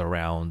movie is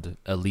around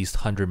at least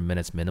 100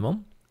 minutes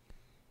minimum,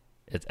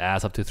 it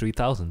adds up to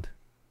 3000.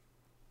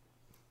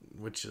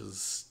 Which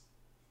is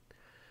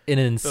an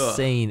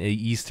insane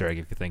Easter egg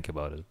if you think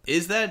about it.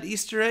 Is that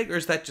Easter egg or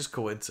is that just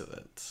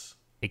coincidence?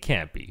 It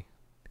can't be.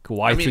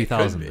 Why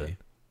 3000 then?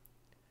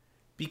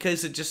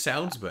 Because it just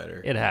sounds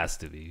better. It has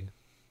to be.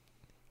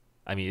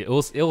 I mean, it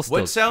will still.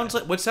 What sounds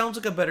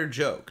like a better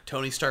joke?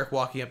 Tony Stark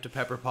walking up to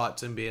Pepper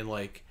Potts and being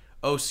like,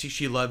 "Oh, see,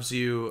 she loves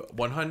you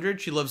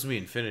 100. She loves me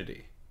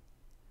infinity.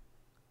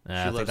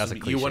 I think that's a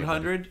cliche, you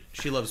 100.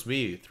 She loves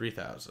me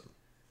 3000."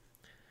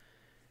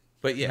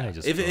 But yeah,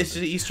 if it's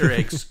an Easter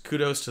eggs,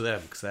 kudos to them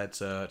because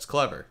that's it's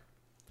clever.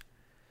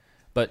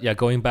 But yeah,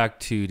 going back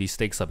to the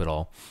stakes of it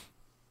all,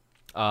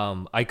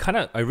 I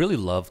really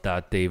love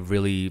that they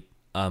really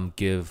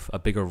give a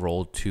bigger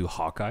role to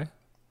Hawkeye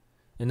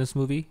in this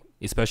movie,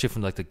 especially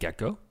from like the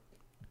get-go.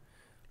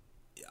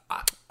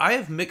 I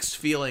have mixed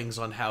feelings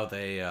on how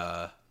they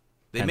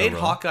made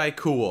Hawkeye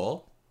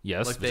cool.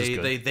 Yes, like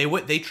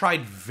they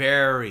tried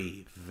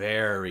very,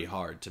 very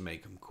hard to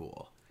make him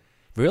cool.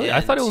 Really? And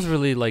I thought it was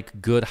really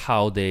like good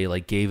how they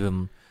like gave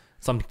him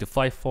something to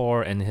fight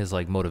for and his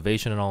like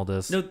motivation and all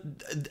this. No,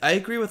 I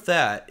agree with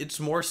that. It's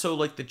more so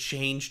like the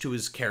change to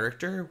his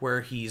character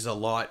where he's a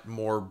lot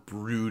more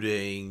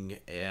brooding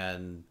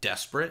and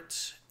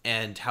desperate,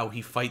 and how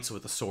he fights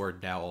with a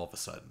sword now all of a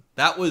sudden.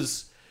 That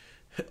was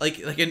like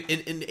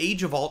in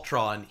Age of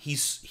Ultron,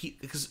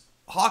 because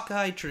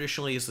Hawkeye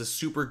traditionally is this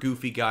super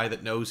goofy guy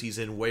that knows he's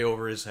in way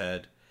over his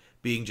head,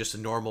 being just a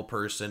normal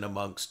person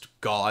amongst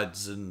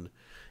gods and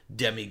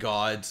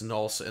demigods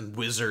and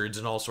wizards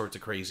and all sorts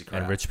of crazy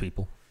crap. And rich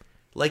people.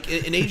 Like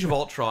in Age of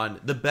Ultron,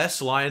 the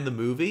best line in the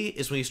movie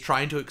is when he's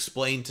trying to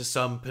explain to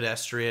some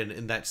pedestrian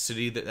in that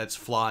city that's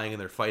flying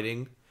and they're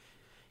fighting.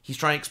 He's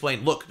trying to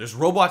explain, look, there's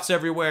robots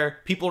everywhere,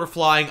 people are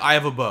flying, I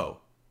have a bow.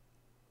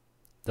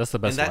 That's the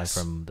best line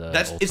from the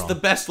Ultron. It's the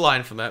best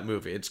line from that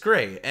movie. It's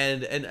great.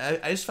 And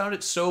I just found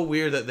it so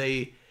weird that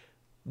they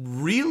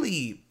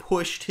really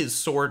pushed his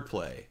sword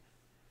play.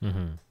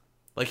 Mm-hmm.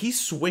 Like, he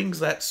swings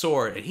that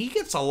sword, and he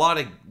gets a lot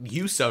of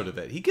use out of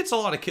it. He gets a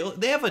lot of kill.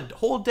 They have a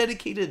whole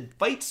dedicated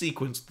fight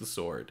sequence with the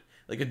sword.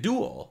 Like a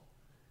duel.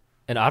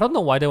 And I don't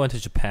know why they went to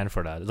Japan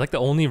for that. It's like the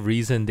only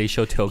reason they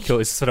show Tokyo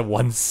is sort of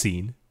one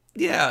scene.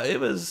 Yeah, it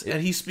was,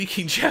 and he's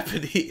speaking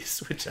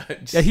Japanese, which I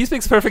just, Yeah, he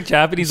speaks perfect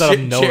Japanese out of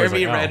nowhere.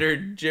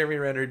 Jeremy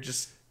Renner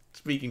just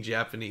speaking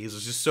Japanese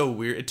was just so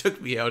weird. It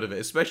took me out of it,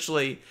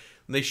 especially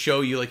when they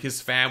show you like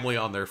his family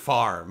on their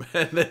farm,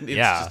 and then it's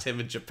just him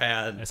in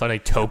Japan. It's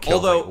like Tokyo.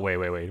 Although, like, wait,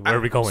 where are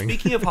we going?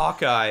 Speaking of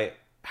Hawkeye,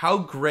 how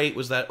great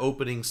was that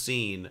opening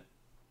scene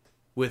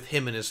with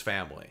him and his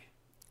family?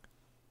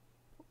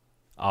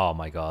 Oh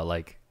my god!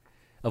 Like,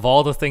 of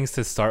all the things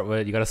to start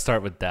with, you got to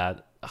start with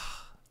that.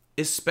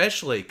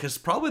 Especially because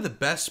probably the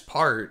best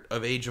part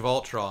of Age of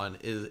Ultron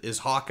is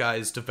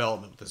Hawkeye's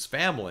development with his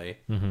family,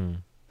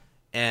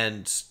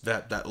 and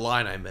that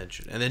line I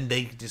mentioned, and then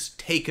they just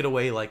take it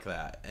away like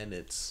that, and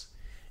it's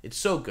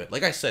so good.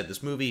 Like I said,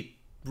 this movie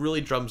really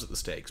drums at the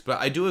stakes. But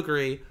I do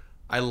agree,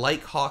 I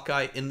like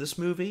Hawkeye in this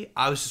movie.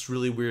 I was just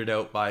really weirded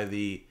out by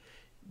the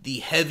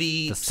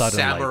heavy sudden,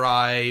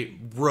 samurai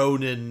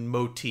Ronin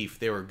motif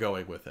they were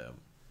going with him.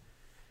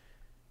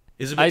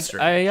 Is a bit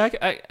strange.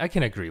 I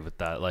can agree with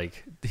that.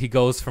 Like, he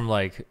goes from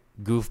like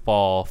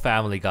goofball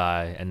family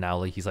guy, and now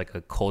like he's like a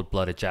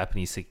cold-blooded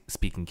Japanese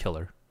speaking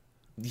killer.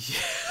 Yeah.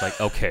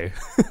 Like, okay.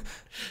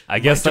 I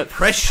guess that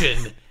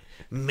depression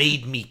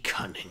made me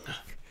cunning.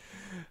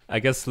 I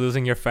guess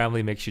losing your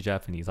family makes you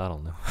Japanese. I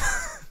don't know.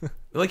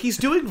 Like, he's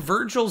doing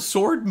Virgil's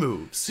sword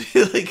moves.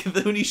 Like,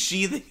 when he's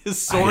sheathing his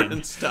sword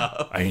and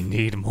stuff. I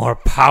need more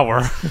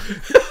power.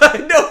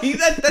 No,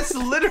 that's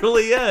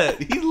literally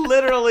it. He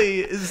literally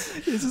is.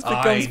 He just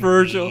becomes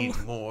Virgil. I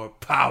need more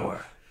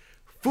power.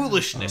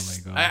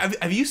 Foolishness. Oh my God.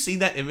 Have you seen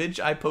that image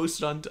I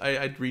posted on?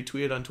 I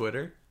retweeted on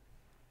Twitter.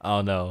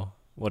 Oh no!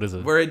 What is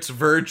it? Where it's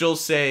Virgil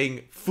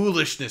saying,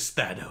 "Foolishness,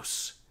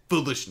 Thanos.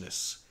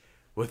 Foolishness.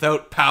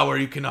 Without power,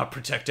 you cannot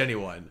protect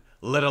anyone,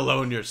 let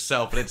alone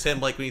yourself." And it's him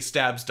like when he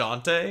stabs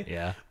Dante.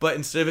 Yeah. But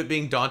instead of it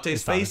being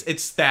Dante's face,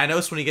 it's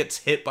Thanos when he gets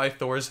hit by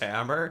Thor's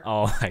hammer.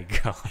 Oh my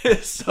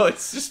God. So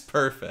it's just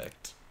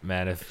perfect.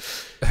 Man,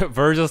 if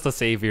Virgil's the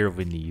savior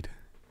we need.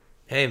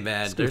 Hey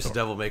man, there's a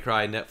Devil May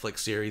Cry Netflix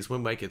series. We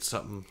might get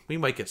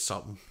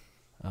something.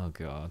 Oh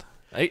God.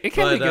 It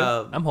can be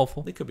good. I'm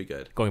hopeful. It could be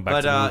good. Going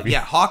back to the movie.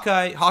 Yeah,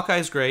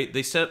 Hawkeye's great.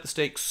 They set up the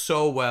stakes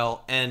so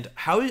well. And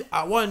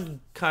I want to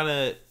kind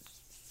of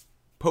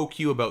poke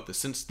you about this,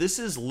 since this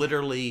is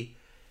literally,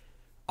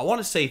 I want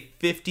to say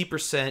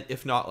 50%,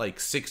 if not like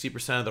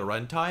 60% of the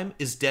runtime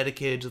is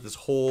dedicated to this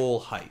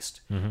whole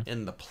heist.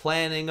 In the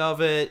planning of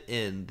it,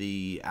 in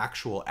the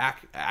actual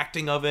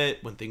acting of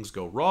it, when things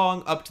go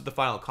wrong, up to the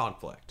final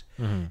conflict.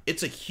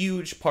 It's a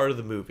huge part of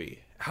the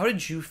movie. How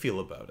did you feel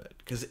about it?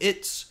 Because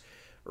it's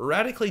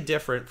radically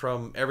different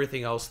from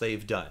everything else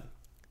they've done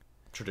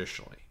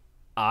traditionally.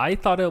 I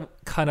thought it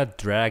kind of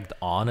dragged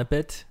on a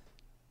bit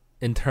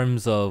in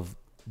terms of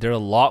they're a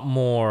lot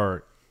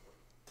more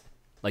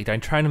like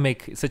I'm trying to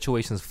make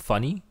situations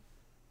funny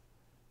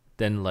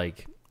than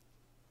like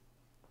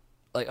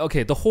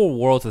okay, the whole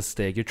world's at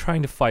stake. You're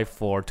trying to fight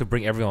to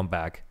bring everyone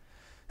back.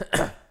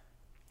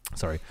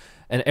 Sorry.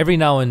 And every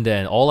now and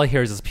then all I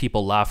hear is just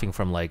people laughing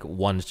from like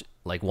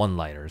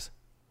one-liners.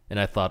 And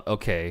I thought,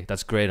 okay,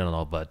 that's great and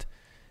all, but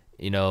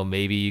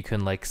maybe you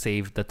can like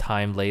save the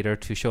time later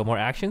to show more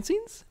action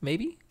scenes,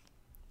 maybe?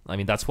 I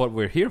mean, that's what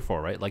we're here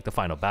for, right? Like the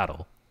final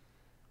battle.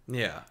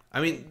 Yeah.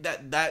 I mean,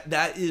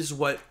 that is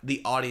what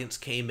the audience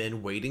came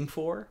in waiting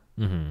for,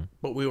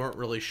 but we weren't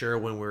really sure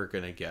when we were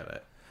going to get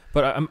it.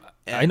 But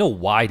I know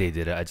why they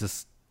did it.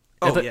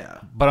 Yeah.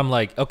 But I'm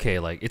like, okay,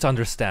 like it's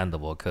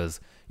understandable because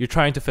you're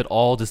trying to fit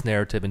all this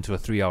narrative into a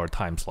 3-hour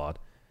time slot.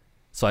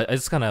 So I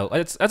just kind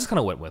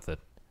of went with it.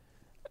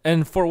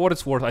 And for what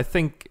it's worth, I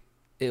think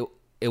it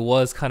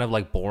was kind of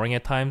like boring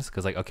at times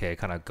because like, okay,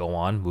 kind of go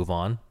on, move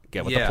on,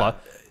 get with the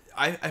plot.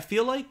 I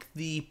feel like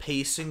the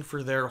pacing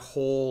for their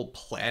whole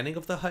planning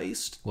of the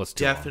heist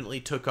definitely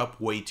took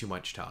up way too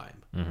much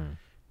time.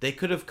 They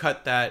could have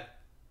cut that.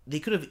 They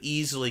could have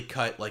easily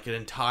cut like an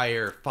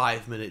entire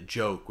 5-minute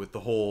joke with the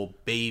whole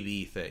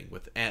baby thing,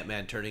 with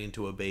Ant-Man turning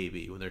into a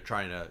baby when they're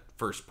trying to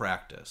first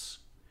practice.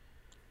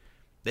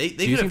 They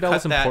could have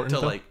cut that to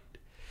like.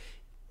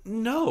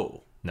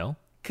 No.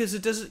 Because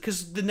it doesn't.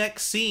 Because the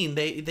next scene,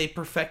 they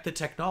perfect the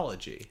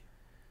technology.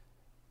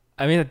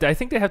 I mean, I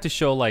think they have to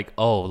show like,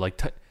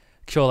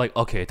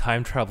 okay,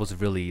 time travel is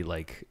really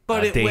like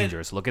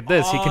dangerous. Look at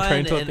this; he can turn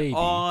into a baby.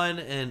 On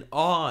and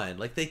on,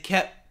 like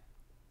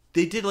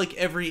they did like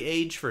every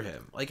age for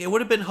him. Like it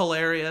would have been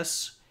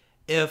hilarious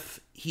if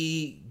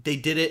they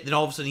did it, then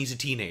all of a sudden he's a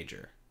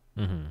teenager,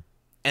 and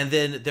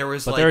then there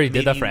was. But they already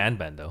did that for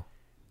Ant-Man though.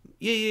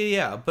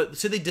 Yeah. But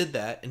so they did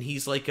that, and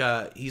he's like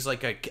a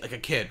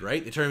kid,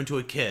 right? They turn him into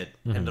a kid,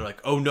 and they're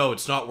like, "Oh no,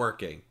 it's not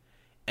working."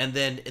 And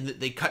then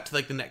they cut to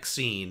like the next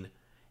scene,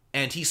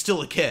 and he's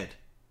still a kid,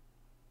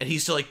 and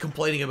he's still like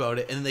complaining about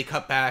it. And then they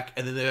cut back,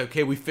 and then they're like,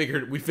 okay, we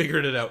figured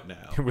it out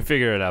now. We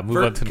figured it out. Move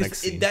on to the next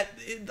scene.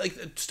 Like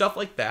stuff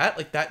like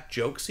that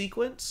joke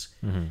sequence,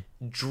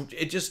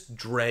 it just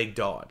dragged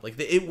on. Like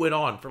it went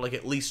on for like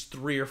at least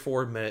 3 or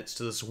 4 minutes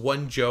to this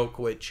one joke,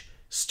 which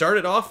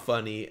started off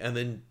funny and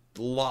then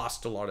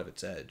lost a lot of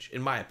its edge,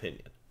 in my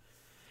opinion.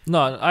 No,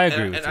 I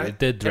agree with you. It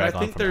did drag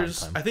on from time to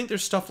time. I think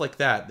there's stuff like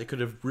that they could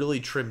have really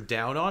trimmed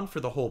down on for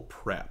the whole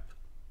prep.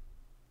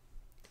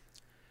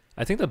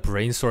 I think the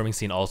brainstorming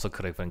scene also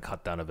could have been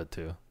cut down a bit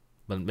too.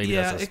 But maybe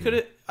yeah, that's just it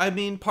could. I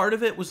mean, part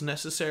of it was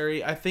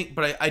necessary, I think,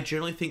 but I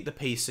generally think the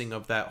pacing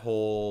of that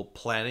whole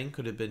planning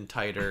could have been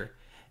tighter,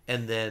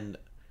 and then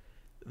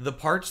the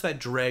parts that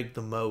dragged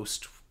the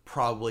most,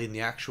 probably in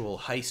the actual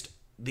heist,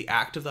 the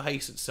act of the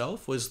heist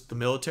itself, was the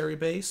military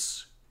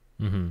base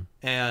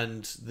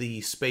and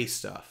the space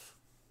stuff.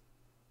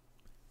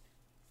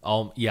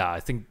 Yeah, I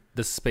think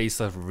the space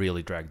stuff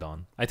really dragged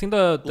on. I think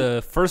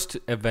the first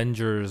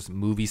Avengers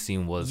movie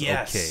scene was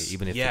okay,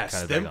 even if it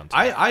kind of dragged on.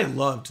 I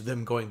loved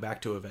them going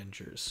back to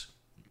Avengers.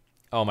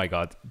 Oh my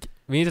god,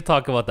 we need to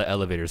talk about the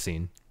elevator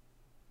scene.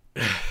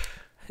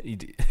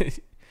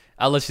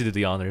 I'll let you do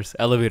the honors.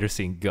 Elevator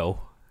scene, go.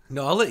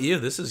 No, I'll let you.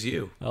 This is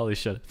you. Holy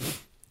shit.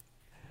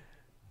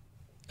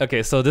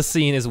 Okay, so this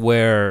scene is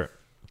where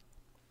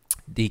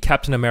the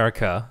Captain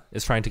America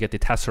is trying to get the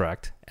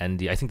Tesseract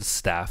and I think the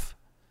staff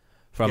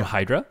from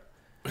Hydra,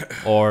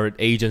 or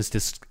agents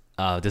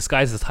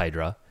disguised as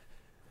Hydra.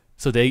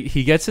 So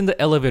he gets in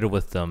the elevator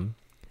with them,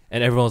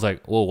 and everyone's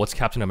like, "Whoa, what's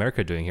Captain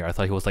America doing here? I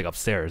thought he was like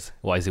upstairs.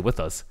 Why is he with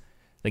us?"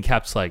 Then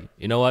Cap's like,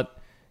 "You know what?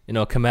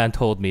 Command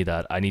told me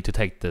that I need to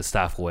take the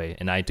staff away,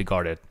 and I need to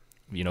guard it,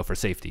 for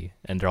safety."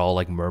 And they're all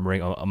like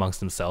murmuring amongst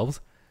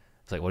themselves.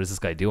 It's like, what is this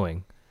guy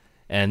doing?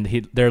 And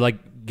they're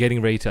like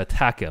getting ready to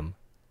attack him.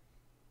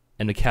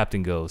 And the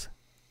captain goes,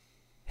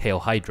 "Hail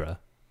Hydra."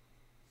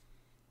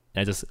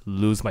 And I just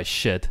lose my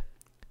shit.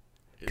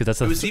 It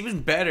was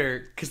even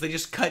better because they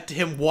just cut to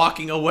him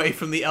walking away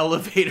from the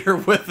elevator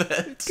with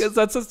it. Because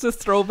that's just a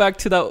throwback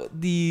to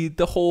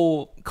the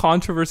whole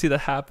controversy that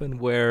happened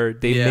where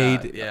they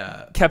made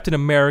Captain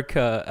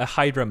America a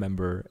Hydra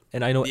member,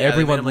 and I know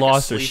everyone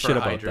lost their shit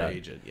about Hydra that.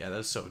 Agent. Yeah,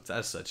 that's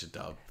such a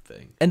dumb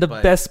thing. And the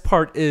best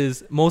part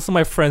is most of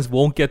my friends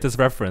won't get this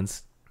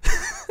reference.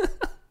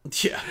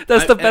 Yeah,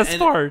 that's the best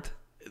part.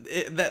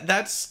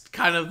 That's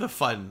kind of the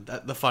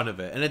fun of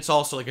it, and it's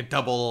also like a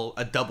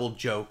double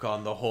joke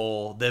on the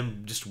whole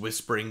them just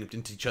whispering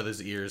into each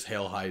other's ears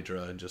 "Hail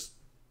Hydra" and just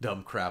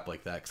dumb crap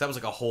like that, because that was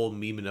like a whole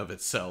meme in of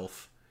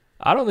itself.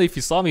 I don't know if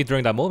you saw me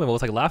during that moment, but I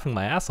was like laughing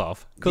my ass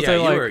off.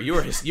 Yeah, you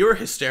were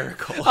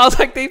hysterical. I was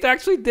like, they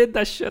actually did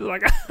that shit.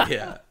 Like,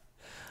 yeah.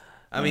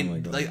 I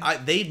mean,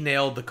 they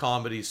nailed the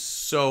comedy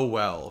so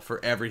well for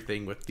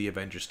everything with the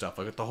Avengers stuff,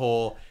 like with the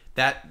whole.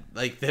 That,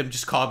 like, them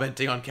just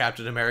commenting on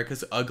Captain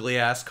America's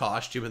ugly-ass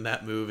costume in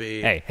that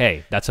movie.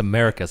 Hey, that's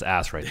America's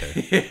ass right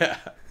there. Yeah.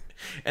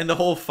 And the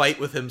whole fight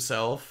with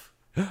himself.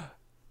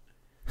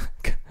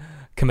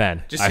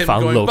 Command, just I him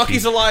found going, Loki.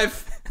 Bucky's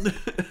alive!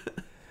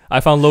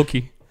 I found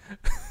Loki.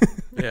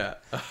 Yeah.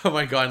 Oh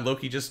my god,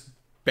 Loki just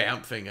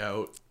bamfing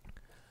out.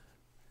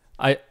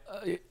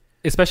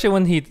 Especially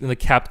when the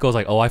Cap goes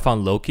like, "Oh, I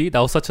found Loki."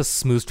 That was such a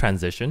smooth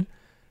transition.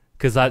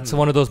 Because that's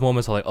one of those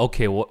moments where like,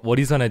 okay, what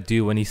he's going to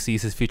do when he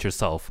sees his future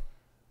self.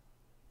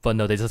 But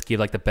no, they just give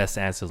like the best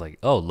answers like,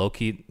 oh,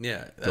 Loki Loki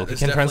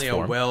can definitely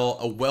transform.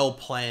 a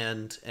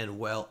well-planned and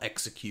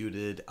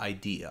well-executed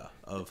idea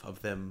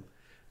of them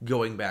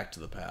going back to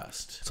the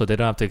past. So they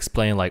don't have to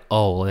explain like,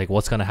 oh, like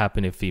what's going to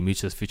happen if he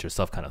meets his future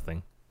self kind of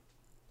thing.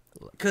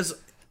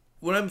 Because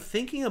when I'm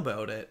thinking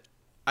about it,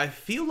 I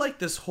feel like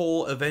this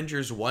whole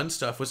Avengers 1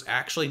 stuff was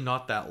actually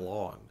not that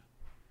long.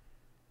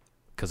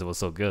 Because it was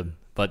so good.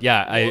 But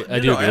yeah, I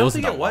do agree. I don't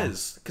think it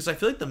was, because I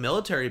feel like the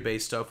military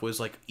base stuff was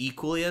like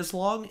equally as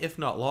long, if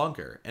not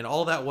longer. And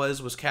all that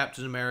was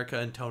Captain America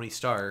and Tony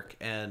Stark,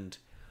 and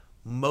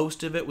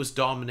most of it was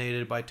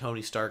dominated by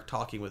Tony Stark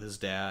talking with his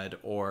dad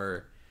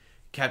or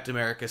Captain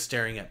America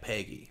staring at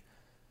Peggy.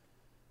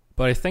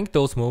 But I think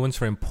those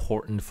moments were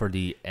important for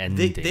the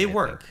ending. They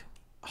were.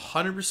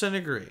 100%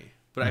 agree.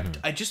 But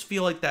I just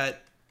feel like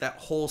that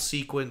whole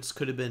sequence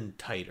could have been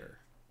tighter.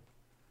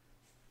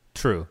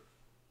 True.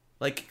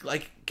 Like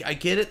I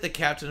get it that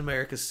Captain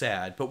America's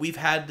sad, but we've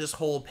had this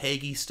whole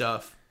Peggy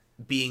stuff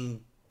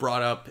being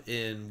brought up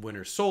in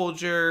Winter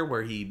Soldier,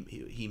 where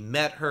he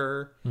met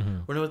her.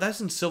 Or no, that's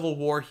in Civil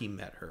War he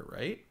met her,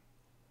 right?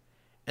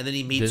 And then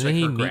he meets her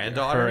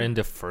granddaughter. Her in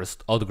the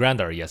the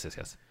granddaughter,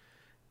 yes.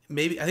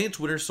 Maybe, I think it's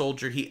Winter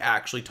Soldier, he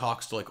actually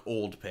talks to like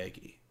old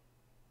Peggy.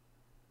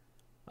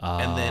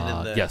 And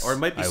then or it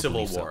might be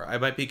Civil War. I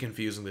might be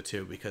confusing the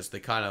two because they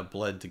kind of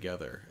bled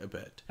together a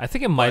bit. I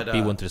think it might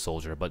be Winter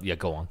Soldier, but yeah,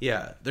 go on.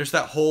 Yeah, there's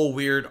that whole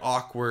weird,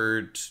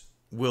 awkward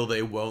will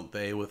they, won't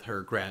they with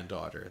her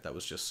granddaughter. That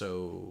was just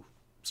so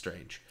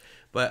strange.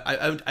 But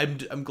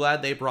I'm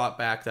glad they brought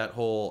back that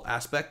whole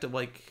aspect of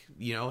like,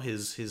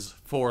 his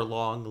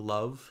forlong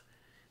love.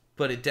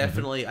 But it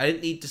definitely, I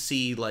didn't need to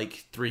see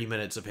like 3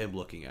 minutes of him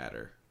looking at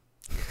her.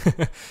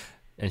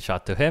 And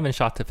shot to him, and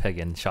shot to Peggy,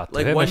 and shot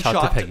to him, and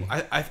shot to Peggy.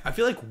 I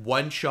feel like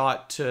one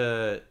shot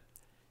to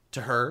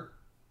her,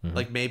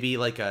 like maybe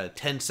like a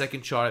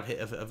 10-second shot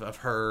of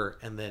her,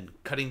 and then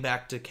cutting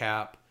back to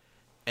Cap,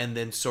 and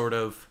then sort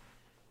of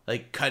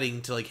like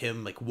cutting to like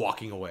him like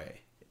walking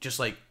away, just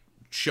like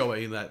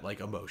showing that like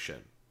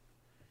emotion.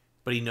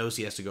 but he knows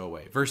he has to go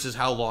away, versus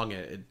how long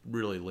it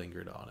really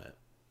lingered on it.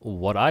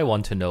 What I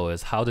want to know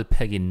is, how did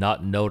Peggy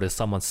not notice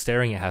someone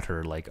staring at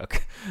her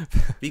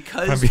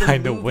because from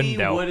behind the the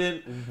window?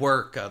 Wouldn't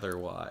work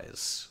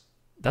otherwise.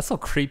 That's so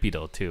creepy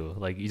though too.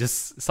 Like, you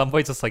just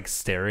somebody just like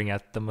staring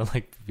at them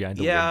like behind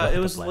the window. Yeah, it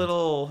was a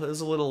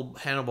little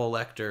Hannibal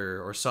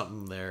Lecter or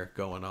something there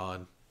going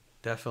on.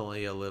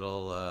 Definitely a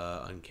little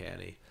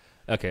uncanny.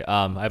 Okay,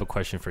 I have a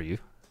question for you.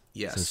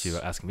 Yes. Since you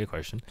were asking me a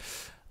question.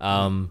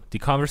 The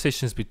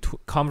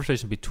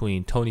conversation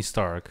between Tony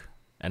Stark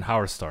and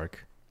Howard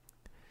Stark.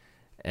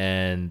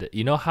 And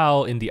you know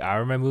how in the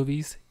Iron Man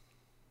movies,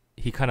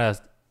 he kind of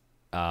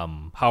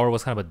Howard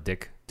was kind of a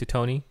dick to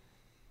Tony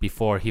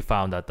before he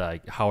found out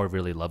that Howard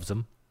really loves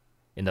him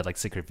in that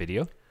secret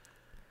video.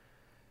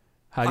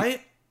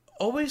 I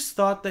always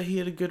thought that he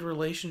had a good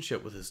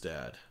relationship with his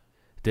dad.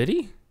 Did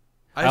he?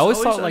 I always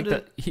thought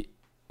that he.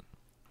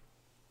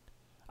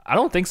 I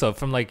don't think so.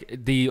 From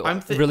the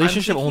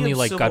relationship only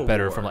got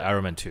better War. from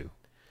Iron Man 2.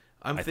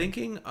 I'm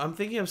thinking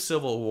of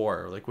Civil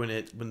War, like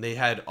when they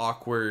had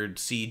awkward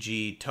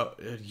CG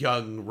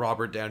young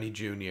Robert Downey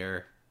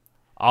Jr.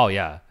 Oh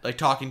yeah, like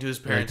talking to his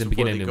parents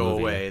before they go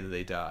away and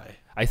they die.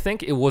 I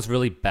think it was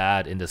really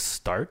bad in the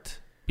start.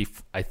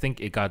 I think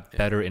it got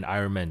better in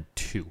Iron Man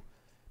 2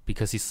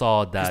 because he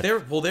saw that they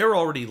were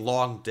already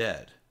long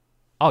dead.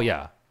 Oh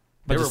yeah,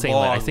 but just saying,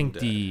 I think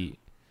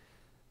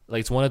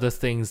it's one of the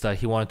things that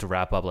he wanted to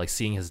wrap up, like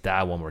seeing his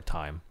dad one more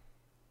time,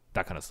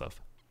 that kind of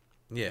stuff.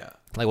 Yeah.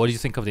 What do you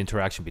think of the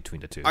interaction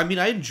between the two? I mean,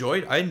 I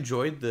enjoyed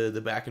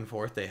the back and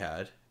forth they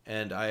had,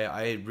 and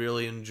I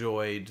really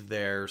enjoyed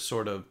their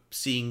sort of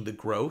seeing the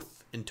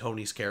growth in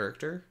Tony's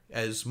character,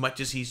 as much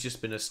as he's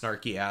just been a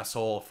snarky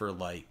asshole for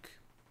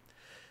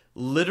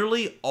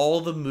literally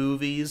all the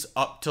movies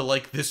up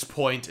to this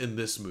point in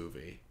this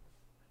movie.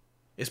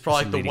 It's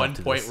probably the one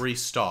point where he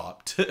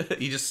stopped.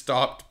 He just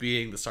stopped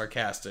being the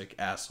sarcastic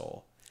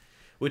asshole,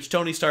 which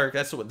Tony Stark,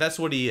 that's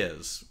what he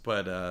is.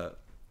 But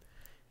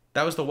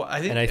that was the one. I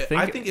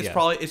think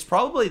it's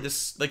probably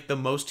this the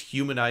most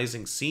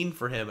humanizing scene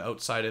for him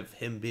outside of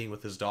him being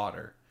with his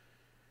daughter.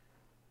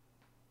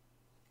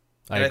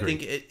 I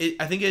agree.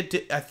 I think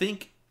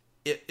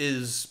it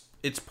is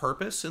its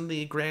purpose in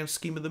the grand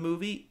scheme of the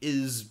movie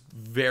is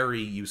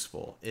very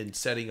useful in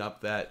setting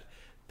up that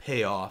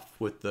payoff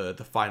with the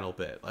final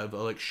bit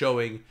of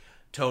showing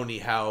Tony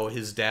how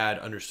his dad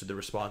understood the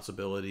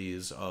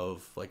responsibilities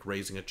of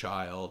raising a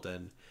child,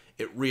 and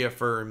it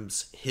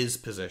reaffirms his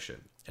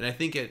position. And I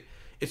think it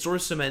sort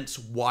of cements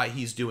why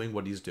he's doing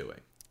what he's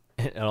doing.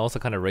 And also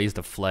kind of raised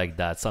the flag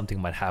that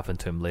something might happen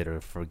to him later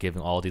for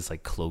giving all these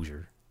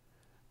closure.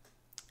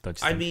 Don't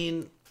you think? I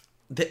mean,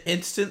 the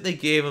instant they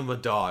gave him a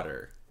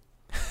daughter.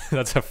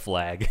 That's a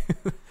flag.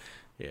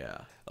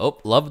 Yeah. Oh,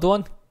 loved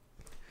one?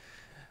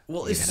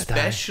 Well,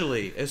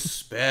 especially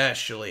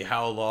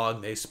how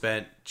long they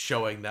spent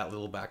showing that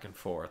little back and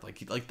forth.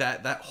 Like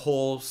that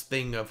whole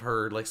thing of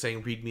her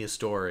saying, "Read me a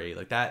story."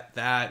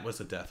 That was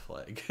a death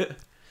flag.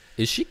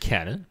 Is she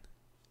canon?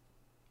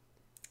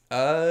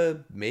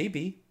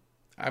 Maybe.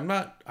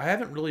 I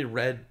haven't really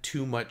read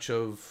too much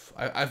of.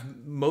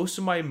 Most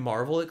of my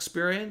Marvel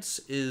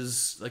experience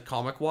is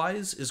comic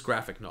wise is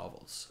graphic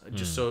novels,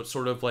 just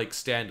sort of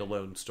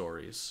standalone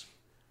stories.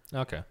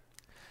 Okay.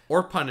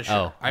 Or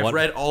Punisher. I've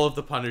read all of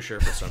the Punisher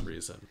for some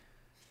reason.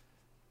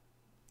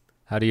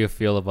 How do you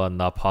feel about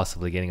not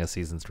possibly getting a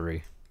season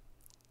 3?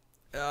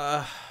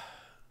 I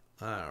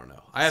don't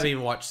know. I haven't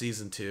even watched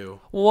season 2.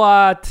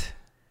 What?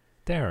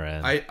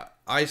 Darren.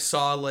 I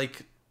saw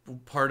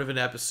part of an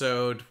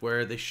episode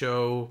where they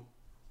show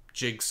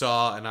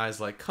Jigsaw, and I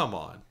was like, come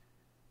on.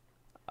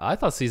 I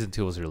thought season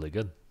 2 was really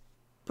good.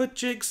 But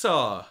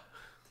Jigsaw.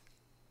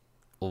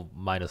 Well,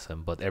 minus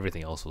him, but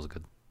everything else was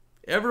good.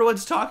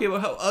 Everyone's talking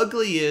about how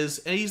ugly he is,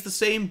 and he's the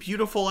same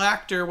beautiful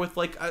actor with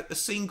a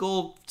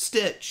single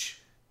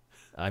stitch.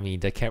 I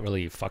mean, they can't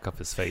really fuck up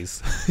his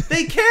face.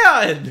 They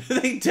can!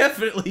 They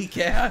definitely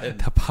can.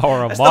 The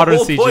power of modern CG.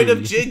 That's the whole point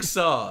of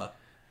Jigsaw.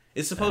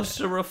 It's supposed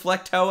to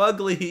reflect how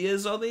ugly he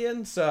is on the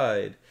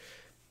inside.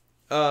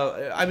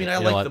 I mean, I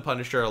like the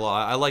Punisher a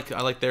lot. I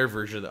like their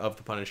version of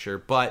the Punisher,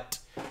 but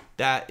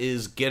that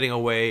is getting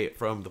away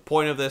from the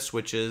point of this,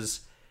 which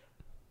is,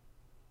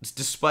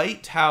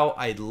 despite how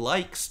I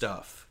like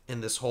stuff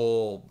in this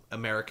whole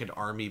American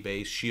Army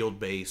base, SHIELD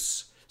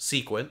base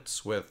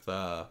sequence with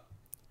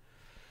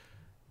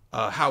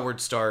Howard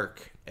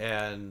Stark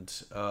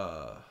and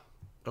oh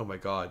my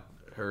god,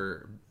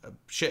 her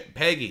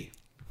Peggy.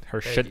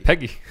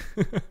 Peggy.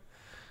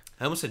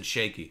 I almost said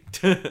shaky.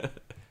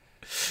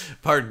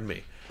 Pardon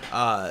me.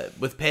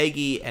 With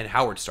Peggy and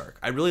Howard Stark.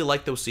 I really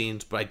like those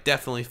scenes, but I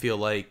definitely feel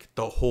like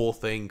the whole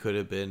thing could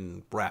have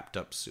been wrapped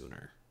up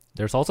sooner.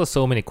 There's also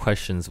so many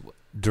questions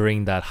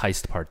during that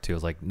heist part too.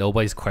 It's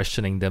nobody's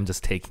questioning them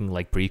just taking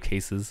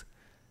briefcases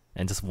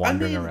and just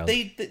wandering around.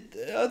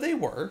 They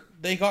were.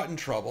 They got in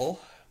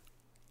trouble.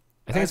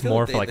 I think it's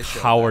more for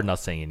Howard not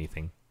saying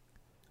anything.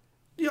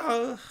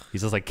 Yeah.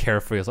 He's just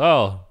carefree.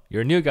 Oh,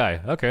 you're a new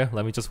guy. Okay,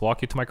 let me just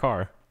walk you to my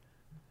car.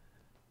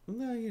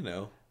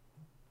 No,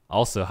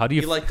 Also, how do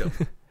you He liked him.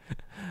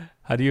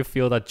 how do you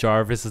feel that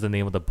Jarvis is the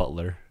name of the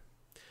butler?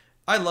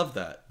 I love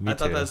that. Me I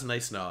thought too. that was a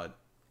nice nod.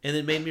 And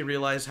it made me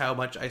realize how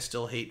much I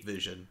still hate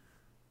Vision.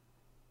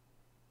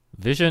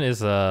 Vision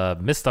is a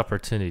missed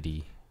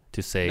opportunity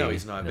to say. No,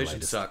 he's not. in the Vision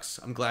latest. sucks.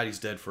 I'm glad he's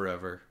dead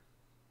forever.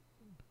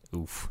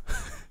 Oof.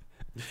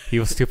 He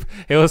was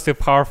too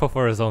powerful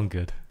for his own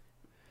good.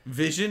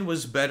 Vision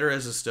was better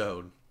as a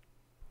stone.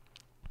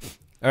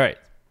 All right.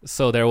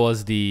 So there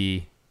was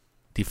the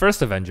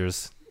first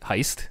Avengers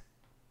heist,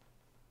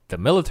 the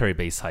military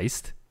base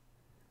heist,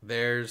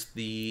 There's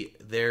the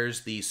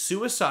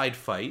suicide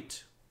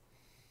fight.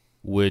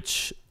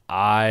 which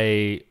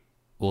I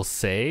will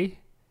say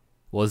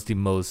was the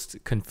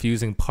most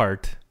confusing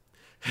part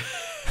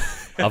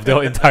of the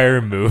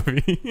entire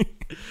movie.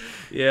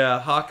 Yeah,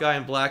 Hawkeye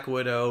and Black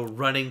Widow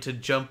running to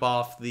jump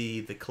off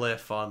the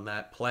cliff on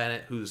that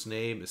planet whose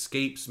name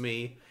escapes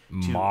me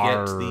to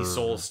get the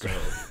Soul Stone.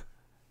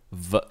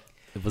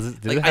 Was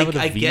it? Did Like, it have a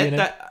I V get in it?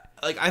 that.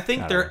 Like, I think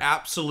I don't they're know.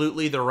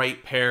 absolutely the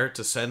right pair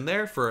to send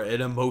there for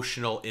an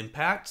emotional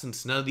impact,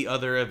 since none of the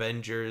other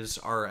Avengers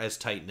are as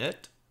tight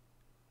knit.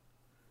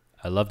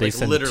 I love they Like,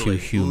 sent the two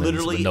humans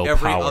literally with no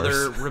every powers.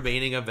 other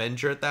remaining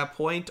Avenger at that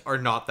point are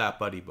not that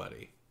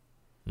buddy.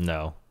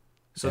 No.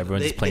 So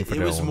Everyone's just playing for it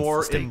their was own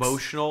more stakes.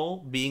 emotional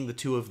being the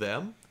two of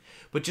them,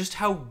 but just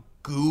how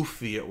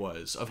goofy it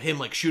was of him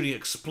like shooting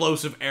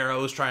explosive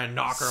arrows trying to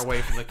knock her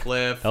away from the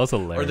cliff. That was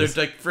hilarious. Or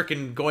they're like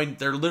freaking going,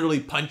 they're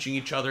literally punching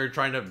each other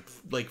trying to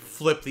like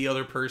flip the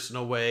other person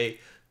away.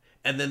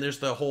 And then there's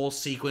the whole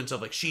sequence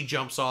of like she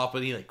jumps off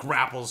and he like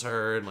grapples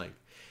her and like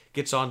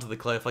gets onto the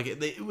cliff. Like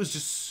it was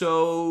just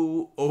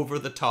so over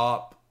the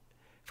top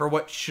for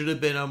what should have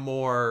been a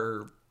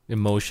more.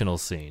 Emotional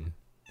scene.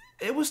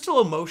 It was still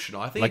emotional.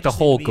 I think Like it the just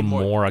whole needed to be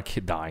more- Gamora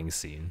kid dying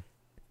scene.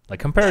 Like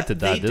compared to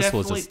that, this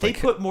was just like they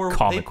put more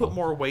comical. they put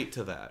more weight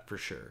to that for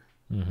sure.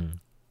 Mm-hmm.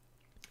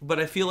 But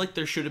I feel like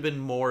there should have been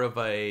more of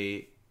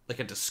a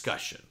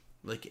discussion,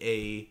 like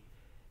a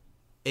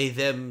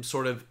them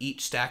sort of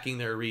each stacking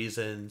their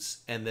reasons,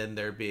 and then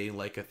there being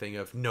like a thing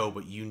of no,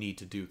 but you need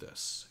to do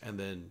this, and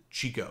then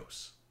she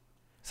goes.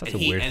 Such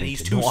and a weird and thing he's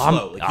to too do.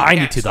 slow. Like, he I need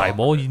can't to die. stop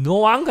Well, her. you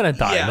know I'm gonna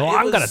die. Yeah, no, it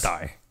I'm gonna was-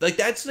 die. Like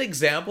that's an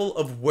example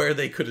of where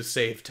they could have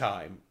saved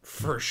time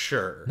for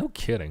sure. No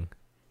kidding.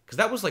 Because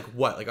that was like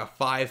what, like a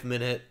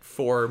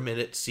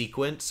 4-minute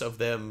sequence of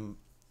them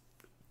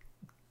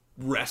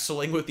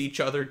wrestling with each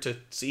other to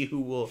see who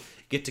will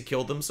get to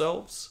kill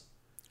themselves.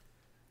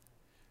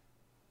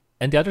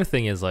 And the other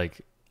thing is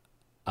like,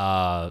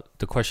 the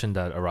question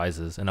that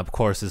arises, and of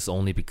course, this is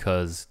only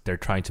because they're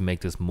trying to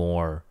make this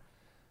more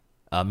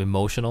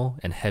emotional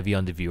and heavy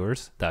on the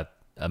viewers that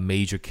a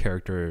major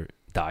character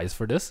dies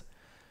for this.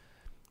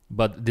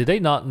 But did they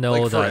not know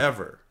Like that?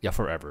 forever. Yeah,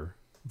 forever.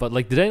 But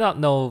like, did they not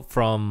know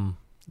from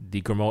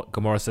the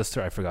Gamora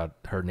sister? I forgot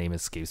her name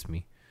escapes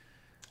me.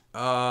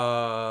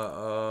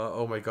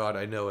 Oh my god,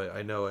 I know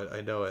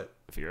it.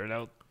 Figure it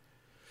out.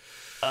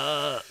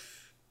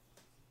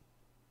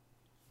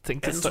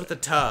 Think It ends with a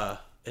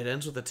ta. It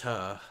ends with a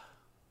ta.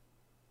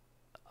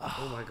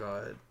 Oh my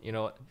god. you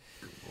know what?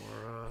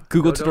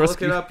 Google to the Don't look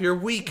rescue. it up. You're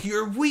weak.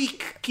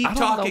 Keep I don't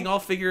talking. know. I'll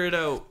figure it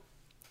out.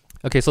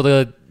 Okay,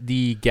 so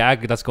the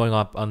gag that's going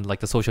up on like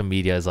the social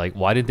media is like,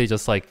 why didn't they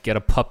just like get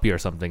a puppy or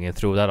something and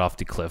throw that off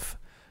the cliff?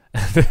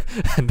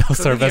 And they'll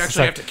So serve you as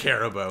actually have to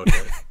care about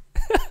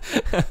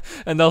it.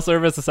 and they'll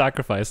serve as a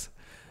sacrifice.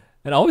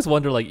 And I always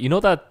wonder, like, you know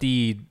that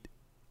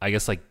I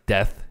guess like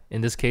death in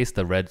this case,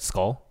 the Red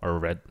Skull or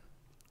Red.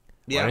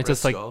 Yeah, why Red don't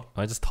Skull.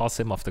 I just toss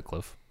him off the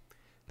cliff?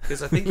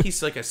 Because I think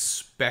he's like a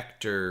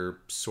specter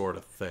sort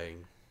of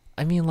thing.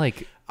 I mean,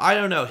 like, I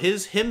don't know.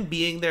 Him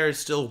being there is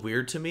still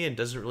weird to me and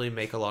doesn't really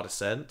make a lot of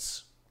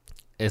sense.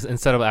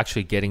 instead of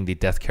actually getting the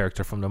death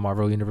character from the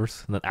Marvel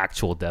universe, an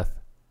actual death.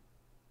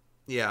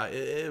 Yeah,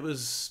 it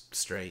was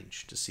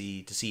strange to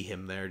see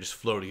him there, just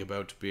floating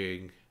about,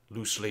 being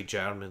loosely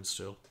German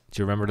still.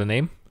 Do you remember the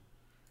name?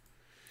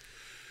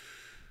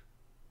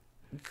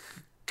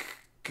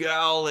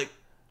 Galacta.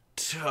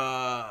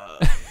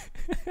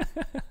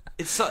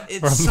 It's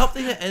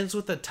something that ends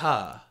with a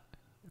ta.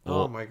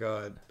 Oh my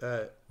god,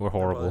 We're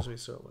horrible. bothers me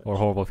so much. We're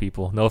horrible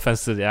people. No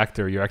offense to the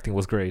actor, your acting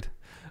was great.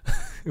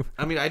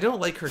 I mean, I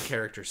don't like her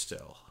character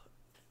still.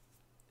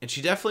 And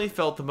she definitely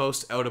felt the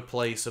most out of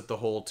place of the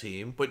whole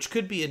team, which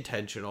could be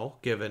intentional,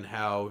 given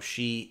how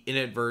she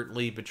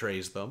inadvertently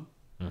betrays them.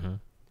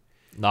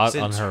 Not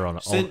on her own.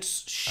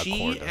 Since she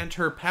accord, though. and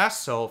her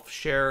past self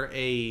share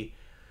a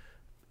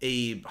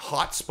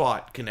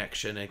hotspot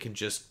connection and can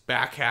just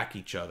backhack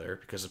each other,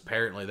 because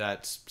apparently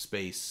that's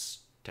space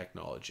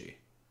technology.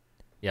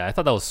 Yeah, I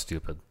thought that was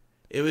stupid.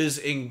 It was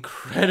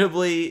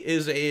incredibly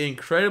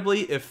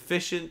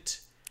efficient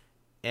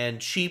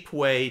and cheap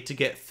way to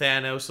get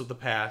Thanos of the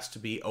past to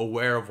be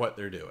aware of what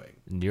they're doing.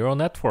 Neural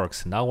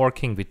networks now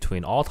working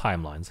between all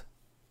timelines.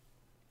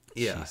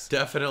 Yeah, Jeez.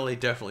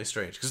 definitely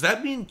strange. Because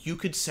that means you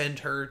could send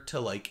her to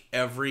like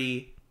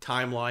every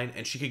timeline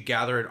and she could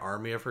gather an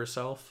army of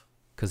herself.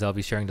 Because they'll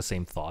be sharing the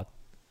same thought.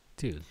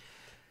 Dude,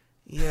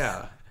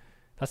 Yeah.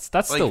 that's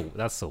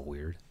Like- so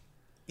weird.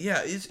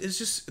 Yeah, it's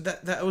just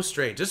that was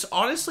strange. It's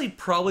honestly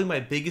probably my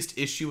biggest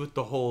issue with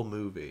the whole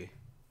movie.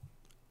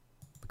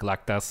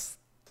 Galactus.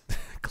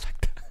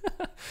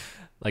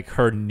 Like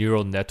her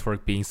neural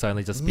network being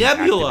suddenly just being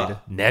Nebula.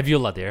 activated.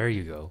 Nebula, there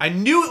you go. I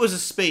knew it was a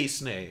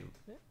space name.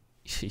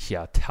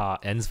 Yeah, Ta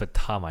ends with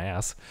Ta, my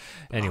ass.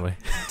 Anyway.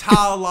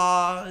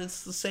 Tala,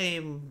 it's the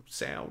same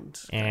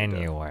sound.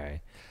 Anyway.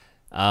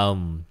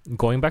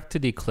 Going back to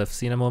the cliff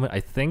scene a moment,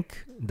 I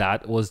think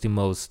that was the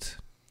most,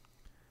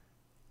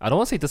 I don't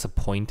want to say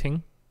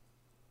disappointing,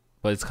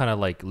 but it's kind of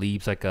like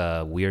leaves like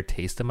a weird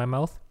taste in my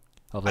mouth.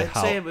 Of like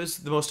I'd say it was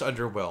the most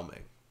underwhelming.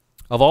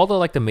 Of all the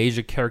like the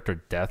major character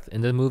death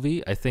in the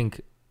movie, I think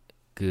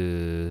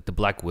the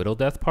Black Widow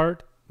death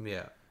part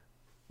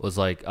was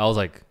like, I was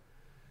like,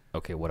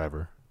 okay,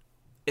 whatever.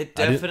 It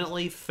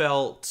definitely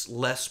felt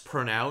less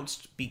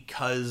pronounced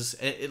because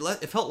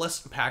it felt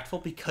less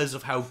impactful because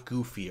of how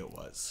goofy it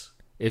was.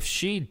 If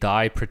she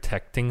died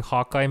protecting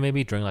Hawkeye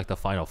maybe during like the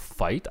final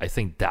fight, I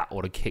think that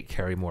would have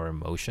carried more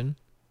emotion.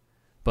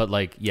 But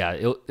like, yeah,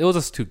 it was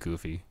just too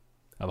goofy.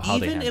 Of how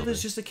Even if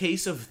it's just a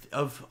case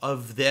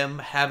of them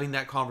having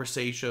that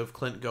conversation of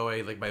Clint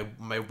going like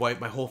my wife,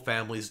 my whole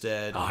family's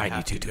dead. I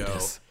need to do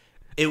this.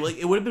 It would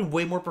have been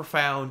way more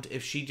profound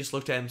if she just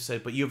looked at him and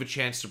said, "But you have a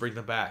chance to bring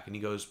them back." And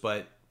he goes,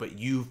 "But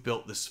you've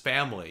built this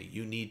family.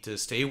 You need to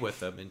stay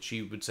with them." And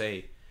she would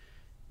say,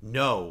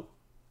 "No,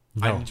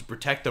 I need to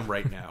protect them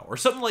right now," or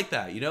something like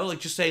that. You know, like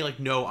just saying like,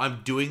 "No,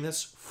 I'm doing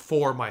this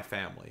for my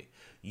family.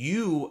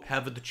 You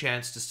have the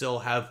chance to still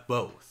have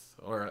both,"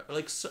 or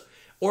like.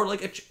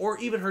 Or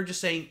even her just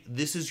saying,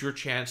 "This is your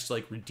chance to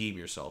like redeem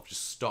yourself.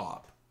 Just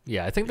stop."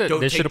 Yeah, I think that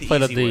they should have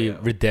played up the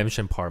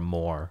redemption part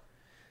more.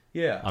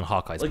 Yeah, on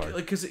Hawkeye's part,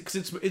 because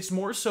it's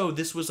more so.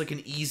 This was like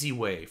an easy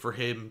way for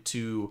him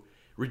to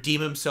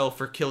redeem himself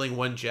for killing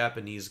one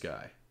Japanese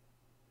guy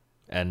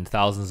and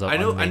thousands of. I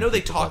know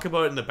they talk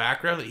about it in the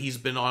background that he's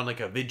been on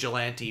like a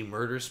vigilante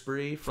murder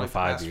spree for like the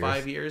past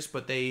 5 years,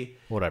 but they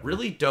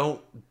really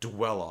don't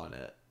dwell on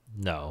it.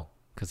 No,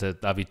 because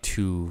that'd be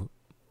too.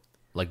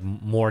 Like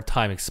more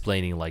time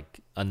explaining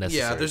like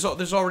unnecessary. Yeah,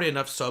 there's already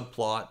enough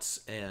subplots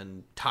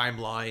and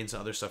timelines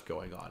and other stuff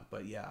going on.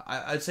 But yeah,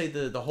 I'd say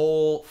the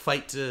whole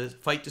fight to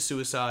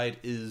suicide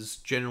is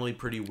generally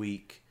pretty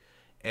weak,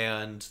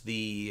 and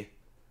the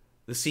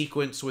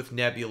sequence with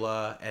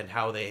Nebula and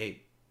how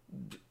they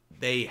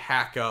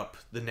hack up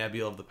the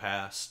Nebula of the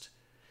past,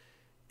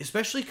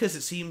 especially because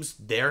it seems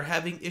they're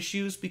having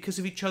issues because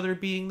of each other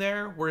being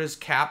there, whereas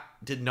Cap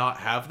did not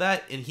have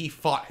that and he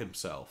fought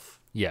himself.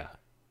 Yeah.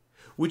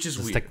 Which is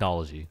weird.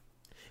 Technology.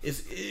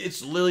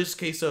 It's literally just a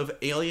case of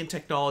alien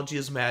technology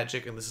is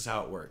magic, and this is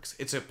how it works.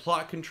 It's a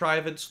plot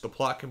contrivance. The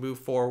plot can move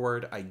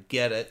forward. I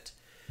get it.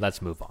 Let's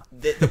move on.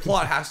 The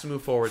plot has to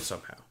move forward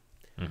somehow.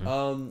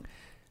 Mm-hmm.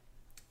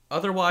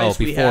 Otherwise,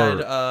 we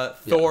had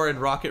Thor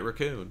and Rocket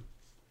Raccoon.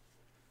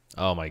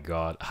 Oh my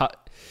god!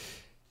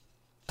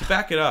 To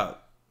back it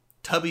up,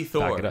 Tubby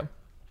Thor. Back it up.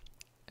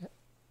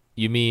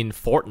 You mean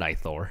Fortnite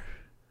Thor?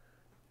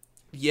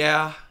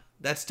 Yeah.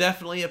 That's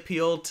definitely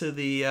appealed to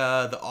the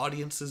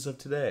audiences of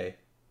today.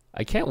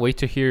 I can't wait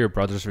to hear your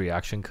brother's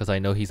reaction because I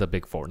know he's a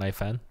big Fortnite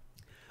fan.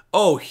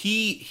 Oh,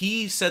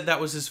 he said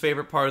that was his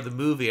favorite part of the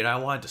movie, and I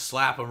wanted to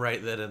slap him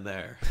right then and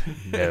there.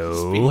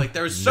 No, like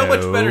there was so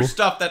much better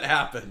stuff that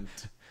happened.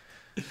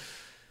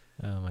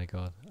 Oh my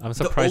god, I'm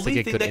surprised they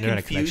get good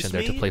internet connection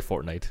there to play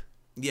Fortnite.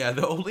 Yeah,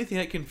 the only thing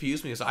that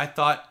confused me is I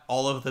thought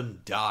all of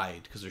them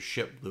died because their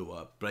ship blew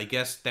up, but I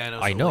guess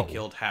Thanos only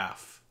killed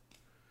half.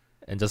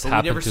 And just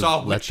happened to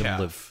let them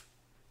live.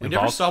 We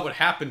never saw what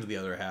happened to the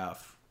other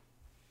half.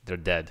 They're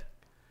dead.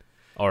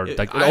 Or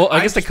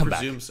I guess they come back.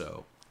 I presume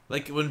so.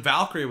 Like when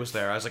Valkyrie was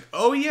there, I was like,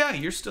 "Oh yeah,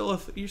 you're still a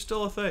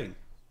thing."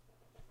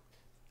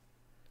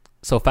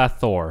 So Fat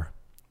Thor.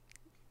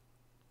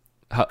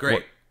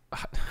 Great.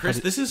 Chris,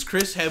 this is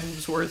Chris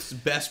Hemsworth's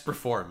best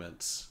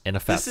performance. In a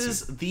fat This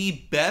is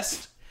the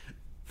best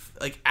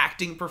like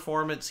acting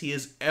performance he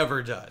has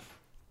ever done.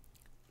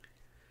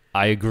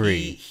 I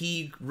agree.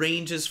 He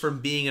ranges from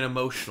being an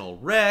emotional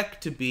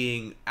wreck to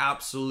being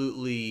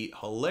absolutely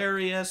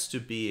hilarious to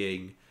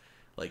being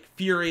like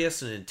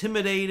furious and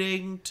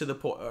intimidating to the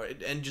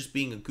point, and just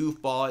being a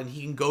goofball. And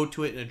he can go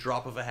to it in a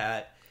drop of a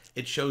hat.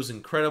 It shows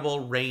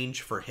incredible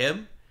range for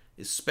him,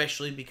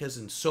 especially because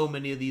in so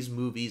many of these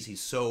movies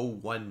he's so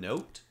one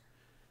note.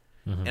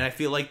 Mm-hmm. And I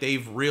feel like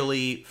they've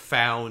really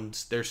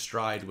found their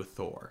stride with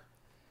Thor.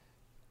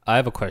 I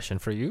have a question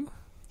for you.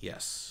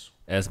 Yes.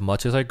 As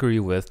much as I agree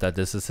with that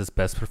this is his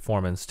best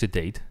performance to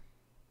date,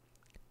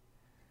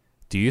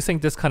 do you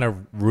think this kind of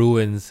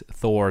ruins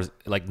Thor's,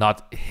 like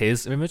not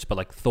his image, but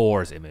like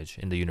Thor's image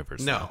in the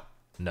universe? No.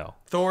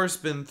 Thor's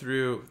been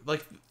through,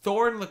 like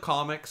Thor in the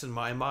comics in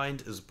my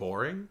mind is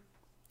boring.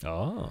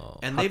 Oh.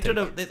 And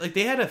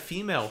they had a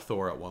female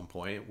Thor at one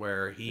point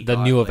where he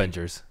the new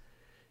Avengers.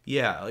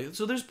 Yeah,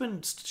 so there's been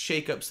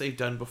shakeups they've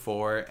done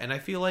before, and I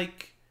feel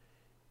like,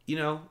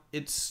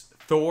 it's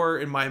Thor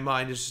in my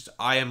mind is just,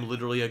 I am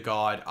literally a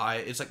god.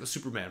 It's like the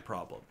Superman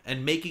problem,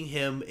 and making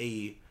him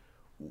a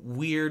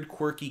weird,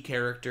 quirky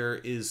character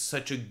is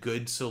such a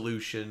good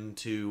solution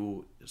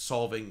to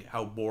solving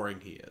how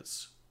boring he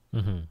is.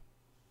 Mm-hmm.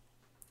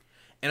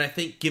 And I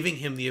think giving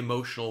him the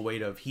emotional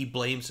weight of he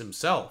blames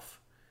himself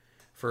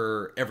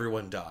for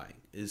everyone dying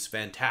is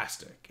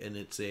fantastic. And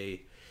it's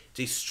a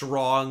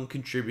strong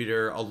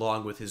contributor,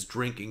 along with his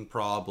drinking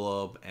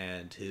problem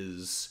and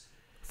his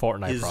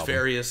Fortnite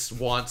various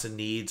wants and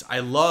needs. I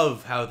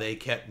love how they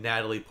kept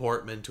Natalie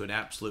Portman to an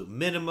absolute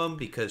minimum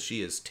because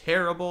she is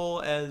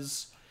terrible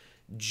as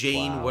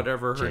Jane,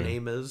 whatever her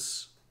name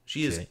is.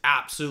 She is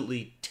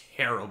absolutely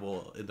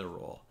terrible in the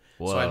role.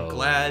 Whoa. So I'm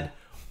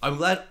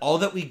glad all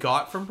that we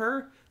got from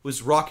her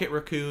was Rocket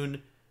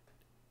Raccoon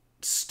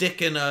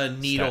sticking a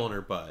needle in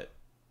her butt.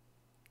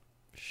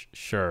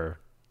 Sure.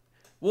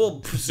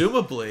 Well,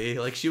 presumably,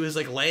 like, she was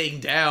like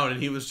laying down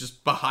and he was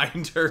just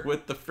behind her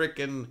with the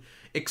frickin'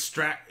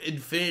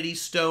 Infinity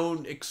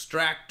Stone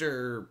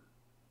extractor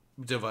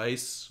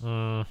device.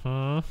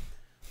 Mm-hmm.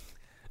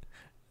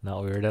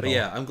 Not weird at all.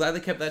 Yeah, I'm glad they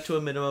kept that to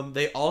a minimum.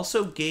 They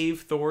also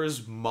gave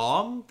Thor's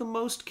mom the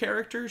most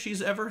character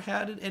she's ever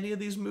had in any of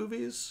these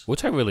movies,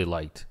 which I really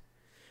liked.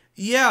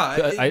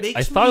 Yeah,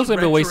 I thought it was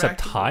gonna be a waste of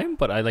time,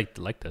 but I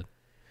liked it.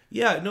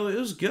 Yeah, no, it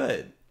was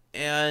good,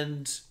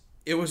 and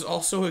it was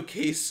also a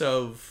case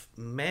of,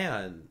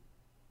 man,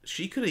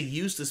 she could have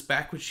used this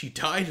back when she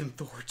died in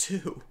Thor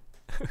 2.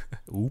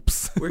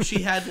 Oops. Where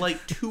she had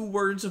like 2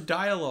 words of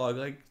dialogue,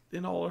 like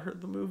in all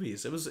of the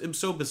movies. It was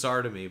so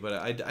bizarre to me, but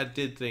I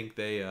did think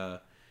they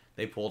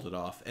pulled it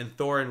off. And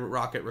Thor and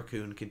Rocket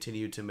Raccoon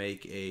continued to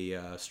make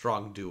a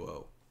strong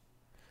duo.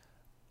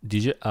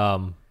 Did you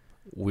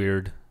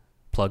weird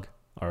plug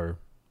or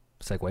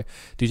segue?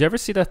 Did you ever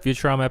see that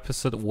Futurama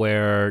episode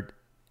where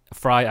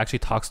Fry actually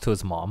talks to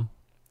his mom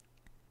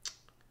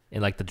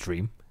in like the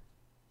dream?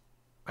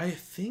 I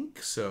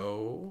think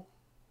so.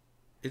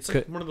 It's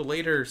like one of the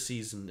later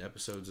season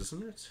episodes,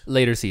 isn't it?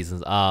 Later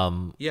seasons.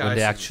 Yeah, when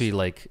they actually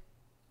like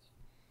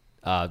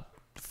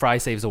Fry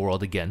saves the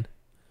world again,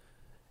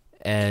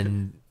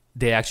 and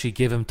they actually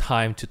give him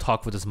time to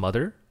talk with his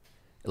mother,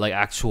 like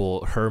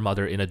her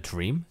mother in a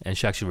dream, and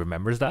she actually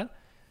remembers that.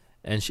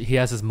 And he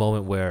has this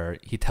moment where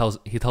he tells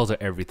her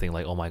everything,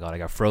 like, "Oh my God, I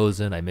got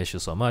frozen. I miss you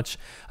so much."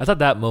 I thought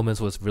that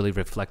moment was really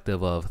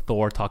reflective of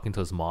Thor talking to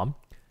his mom,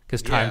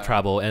 because time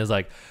travel, and it's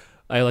like,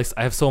 I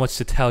have so much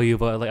to tell you,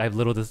 but like I have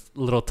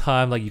little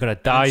time. Like, you're gonna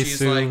die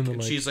soon.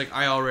 She's like,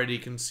 I already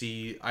can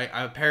see.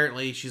 I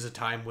apparently she's a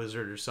time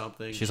wizard or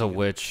something. She's a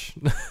witch.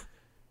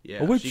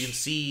 Yeah, a witch. She can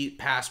see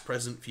past,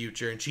 present,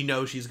 future, and she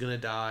knows she's gonna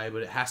die,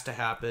 but it has to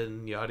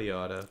happen. Yada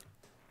yada.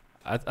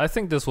 I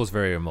think this was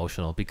very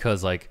emotional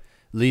because like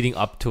leading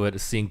up to it,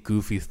 seeing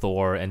Goofy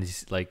Thor and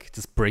he's like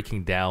just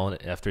breaking down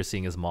after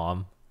seeing his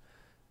mom.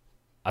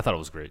 I thought it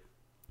was great.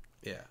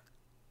 Yeah.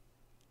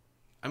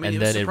 I mean, and it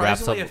was then it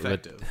wraps up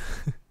effective.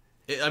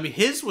 I mean,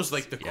 his was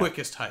like the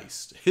quickest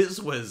heist.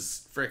 His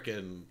was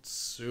freaking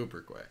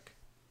super quick.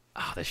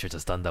 Oh, they should have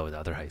just done that with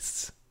other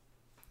heists.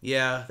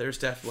 Yeah, there's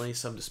definitely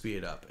some to speed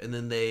it up. And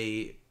then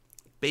they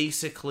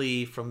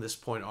basically, from this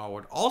point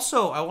onward...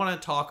 Also, I want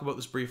to talk about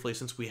this briefly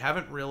since we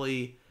haven't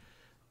really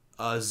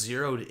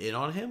zeroed in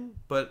on him.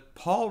 But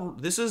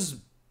this is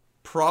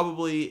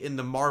probably, in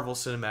the Marvel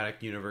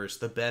Cinematic Universe,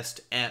 the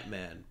best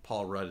Ant-Man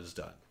Paul Rudd has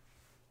done.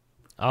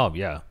 Oh,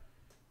 yeah.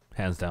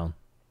 Hands down.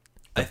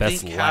 I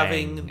think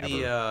having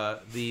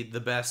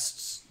the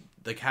best,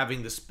 like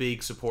having this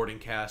big supporting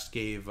cast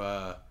gave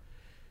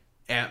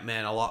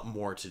Ant-Man a lot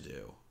more to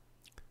do.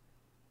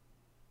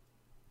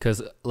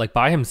 Because like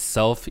by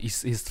himself,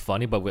 he's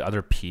funny, but with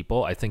other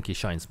people, I think he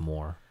shines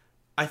more.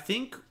 I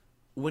think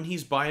when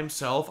he's by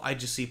himself, I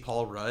just see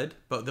Paul Rudd,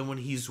 but then when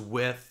he's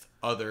with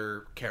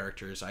other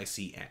characters, I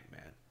see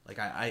Ant-Man. Like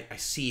I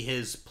see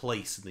his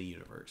place in the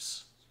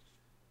universe.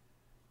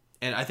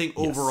 And I think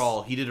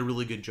overall, he did a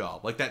really good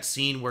job. Like that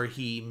scene where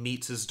he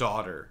meets his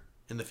daughter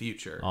in the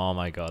future. Oh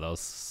my God, that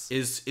was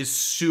is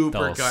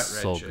super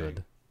gut-wrenching. So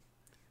good.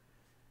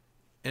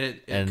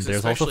 And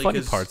there's also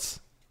funny parts,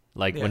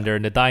 like when they're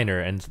in the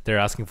diner and they're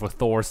asking for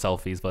Thor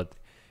selfies, but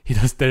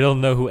they don't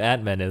know who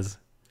Ant-Man is.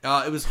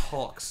 It was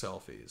Hulk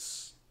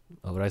selfies.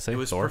 What did I say? It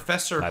was Thor?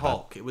 Professor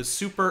Hulk. It was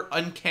super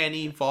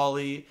Uncanny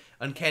Valley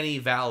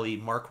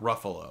Mark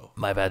Ruffalo.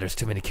 My bad. There's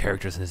too many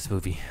characters in this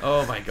movie.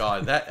 Oh my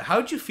God!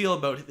 How'd you feel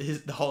about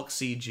the Hulk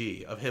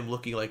CG of him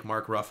looking like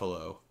Mark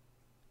Ruffalo?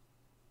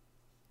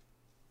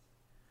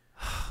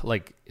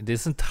 Like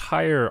this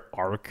entire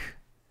arc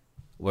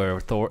where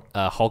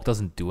Hulk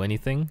doesn't do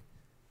anything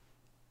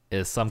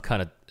is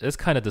kind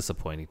of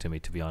disappointing to me,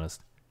 to be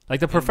honest.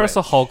 Like the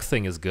Professor Hulk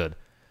thing is good.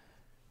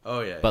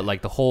 Oh yeah. But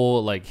like the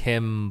whole like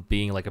him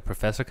being like a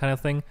professor kind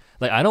of thing,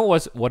 like I know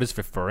what it's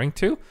referring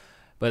to,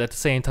 but at the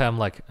same time,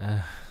 like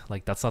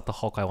that's not the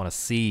Hulk I want to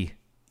see.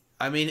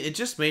 I mean, it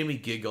just made me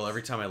giggle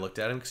every time I looked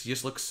at him because he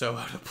just looks so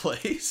out of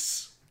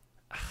place.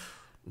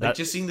 Like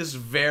just seeing this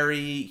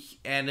very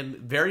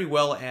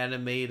well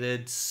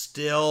animated,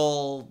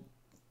 still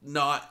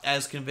not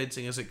as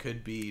convincing as it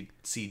could be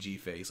CG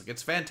face. Like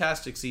it's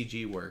fantastic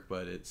CG work,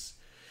 but it's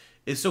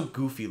so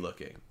goofy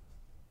looking.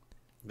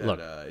 that, Look,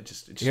 it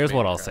just here's made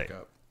what me I'll crack say.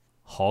 up.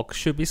 Hulk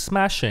should be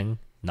smashing,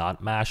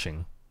 not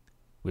mashing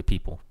with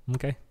people.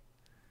 Okay?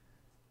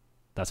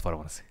 That's what I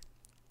want to say.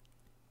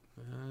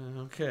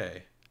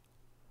 Okay.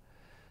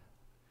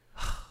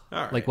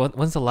 All right. Like,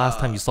 when's the last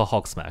time you saw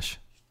Hulk smash?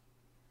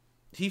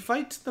 He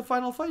fights the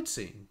final fight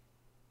scene.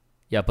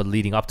 Yeah, but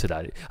leading up to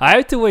that, I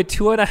had to wait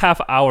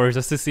 2.5 hours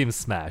just to see him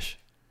smash.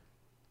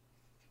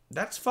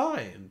 That's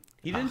fine.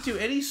 He didn't do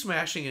any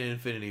smashing in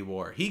Infinity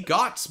War. He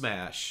got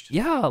smashed.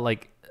 Yeah,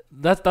 like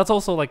that's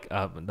also like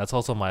that's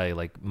also my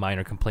like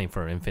minor complaint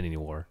for Infinity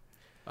War.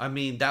 I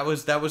mean, that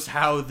was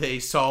how they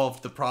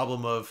solved the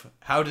problem of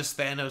how does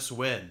Thanos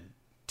win?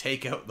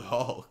 Take out the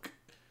Hulk.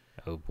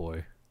 Oh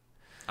boy.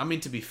 I mean,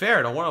 to be fair,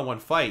 in a one-on-one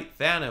fight,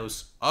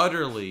 Thanos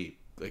utterly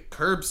like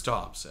curb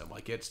stomps him.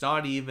 Like it's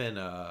not even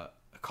a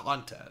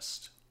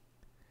contest.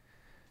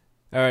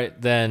 All right,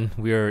 then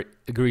we're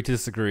agree to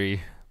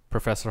disagree.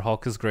 Professor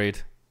Hulk is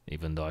great,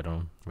 even though I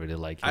don't really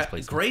like his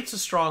placement. Great's a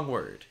strong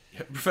word.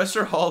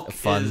 Professor Hulk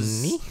Funny?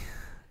 is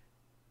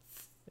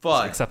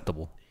fun. It's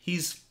acceptable.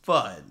 He's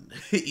fun.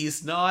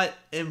 He's not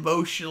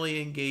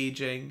emotionally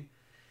engaging.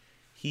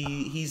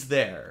 He's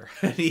there.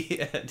 and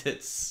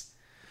it's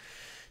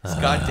his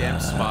goddamn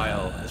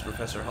smile as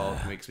Professor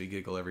Hulk makes me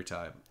giggle every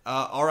time.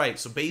 All right,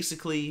 so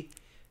basically,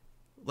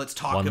 let's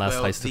talk One about last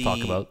place to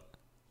talk about.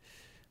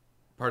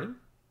 Pardon?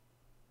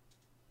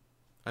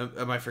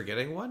 Am I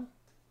forgetting one?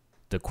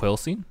 The Quill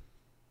scene?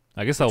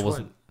 I guess that Which was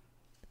one?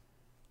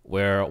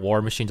 where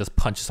War Machine just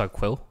punches out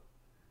Quill.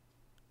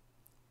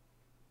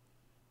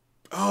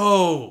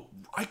 Oh,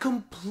 I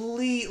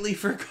completely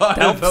forgot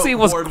That about scene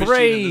was War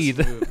Machine in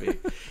this great. movie.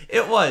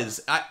 It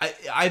was.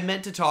 I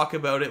meant to talk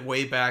about it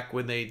way back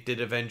when they did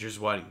Avengers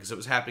 1 because it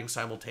was happening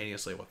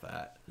simultaneously with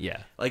that.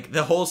 Yeah. Like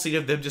the whole scene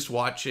of them just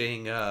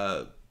watching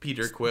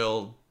Peter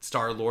Quill,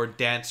 Star-Lord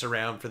dance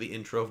around for the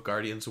intro of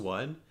Guardians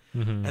 1.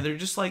 And they're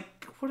just like,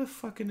 what a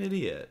fucking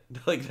idiot.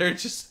 Like they're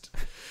just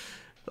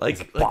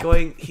like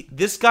going,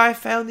 this guy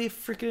found the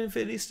freaking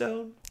Infinity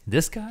Stone?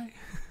 This guy?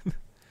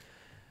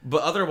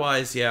 But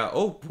otherwise, yeah,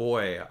 oh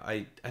boy,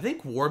 I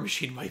think War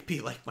Machine might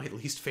be like my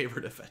least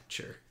favorite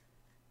Avenger.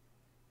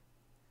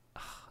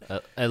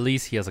 At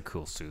least he has a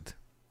cool suit.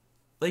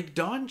 Like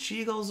Don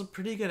Cheadle's a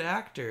pretty good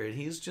actor and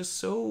he's just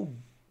so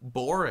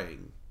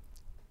boring.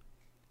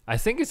 I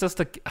think it's just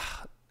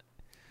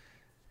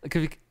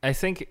I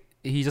think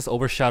he's just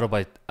overshadowed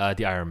by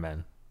the Iron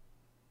Man.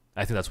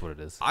 I think that's what it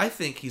is. I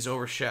think he's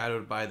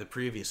overshadowed by the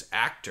previous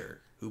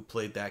actor who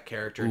played that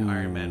character in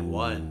Iron Man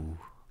 1.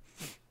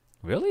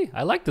 Really?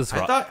 I like this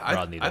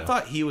Rodney, I though.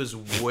 thought he was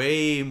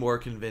way more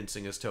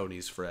convincing as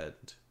Tony's friend.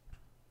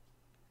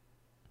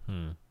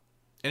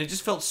 And it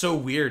just felt so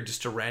weird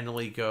just to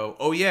randomly go,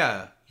 oh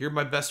yeah, you're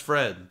my best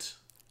friend.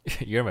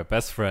 You're my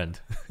best friend.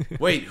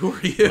 Wait, who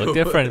are you? Look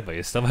different, but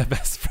you're still my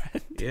best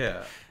friend.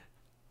 Yeah.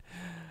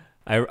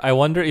 I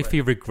wonder if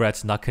he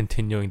regrets not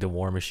continuing the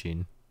War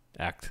Machine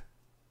act.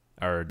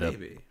 Or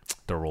Maybe.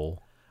 the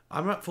role.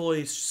 I'm not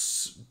fully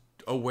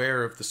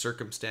aware of the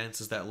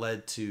circumstances that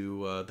led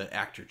to the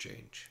actor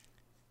change.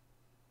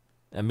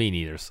 Me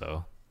neither,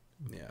 so.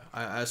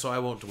 Yeah, so I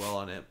won't dwell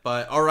on it.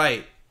 But all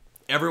right,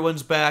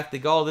 everyone's back. They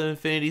got all the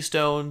Infinity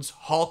Stones.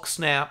 Hulk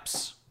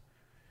snaps,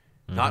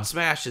 not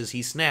smashes.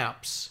 He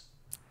snaps.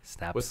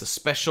 Snaps. With the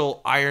special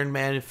Iron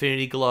Man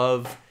Infinity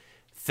Glove.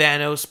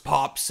 Thanos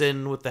pops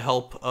in with the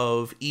help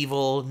of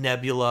evil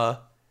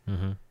Nebula.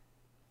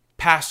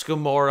 Past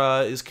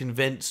Gamora is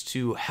convinced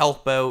to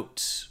help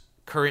out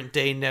current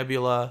day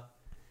Nebula.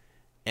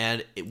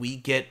 And we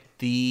get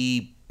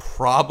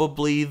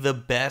probably the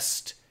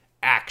best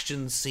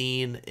action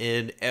scene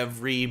in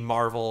every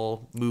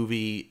Marvel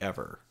movie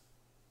ever.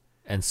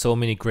 And so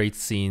many great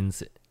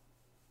scenes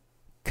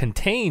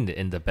contained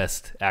in the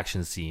best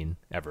action scene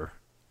ever.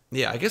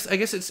 Yeah, I guess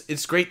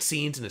it's great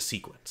scenes in a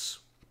sequence.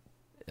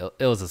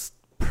 It was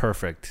a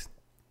perfect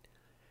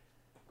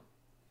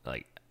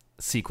like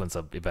sequence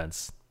of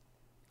events.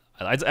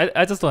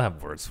 I just don't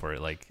have words for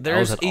it. Like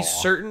there's a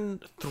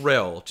certain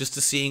thrill just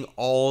to seeing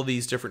all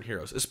these different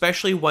heroes,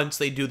 especially once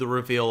they do the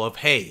reveal of,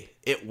 hey,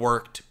 it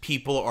worked.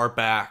 People are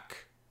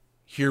back.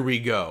 Here we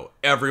go.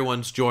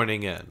 Everyone's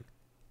joining in.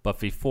 But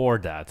before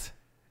that,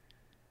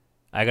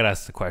 I gotta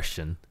ask the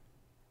question.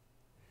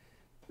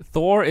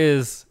 Thor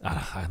is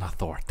not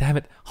Thor. Damn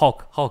it,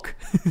 Hulk.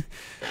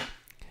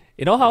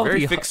 You know how I'm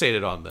very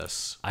fixated on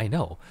this. I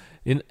know.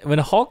 When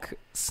Hulk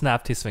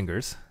snapped his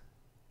fingers,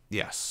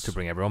 yes, to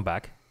bring everyone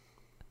back,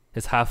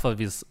 his half of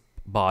his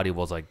body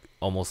was like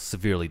almost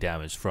severely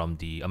damaged from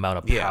the amount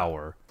of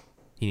power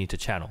he needed to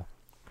channel.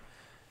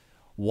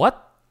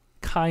 What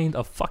kind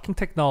of fucking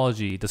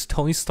technology does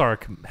Tony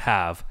Stark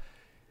have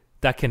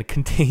that can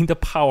contain the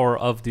power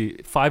of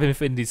the 5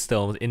 Infinity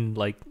Stones in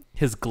like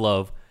his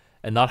glove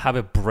and not have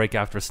it break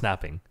after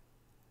snapping?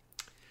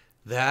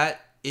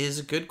 That is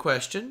a good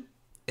question.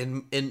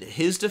 In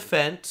his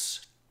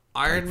defense,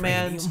 Iron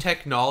Man's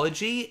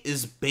technology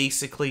is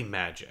basically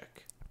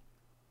magic.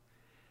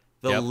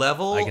 The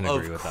level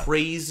of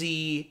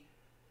crazy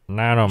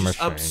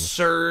Nanomachines.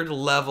 Absurd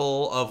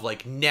level of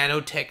like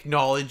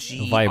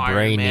nanotechnology, Vibranium.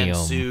 Iron Man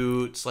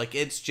suits. Like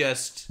it's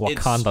just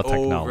Wakanda it's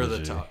technology. over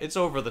the top. It's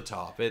over the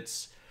top.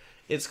 It's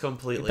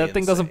completely That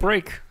thing doesn't insane.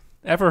 break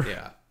ever.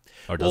 Yeah.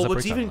 Or does it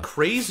What's break? I even don't know.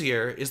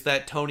 crazier is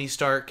that Tony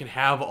Stark can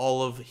have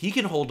he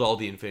can hold all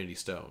the Infinity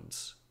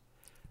Stones.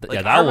 Like,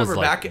 Yeah, that was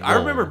like I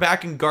remember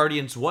back in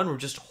Guardians 1 where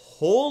just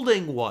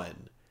holding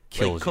one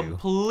Kills you.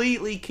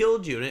 completely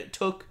killed you, and it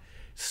took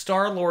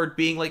Star-Lord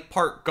being like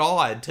part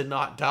god to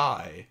not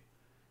die.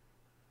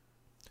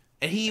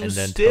 And he was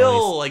then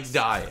still like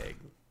dying.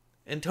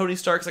 And Tony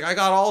Stark's like, I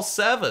got all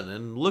 7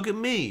 and look at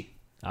me.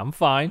 I'm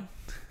fine.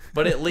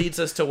 But it leads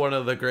us to one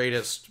of the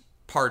greatest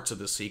parts of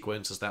the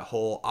sequence is that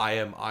whole I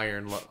am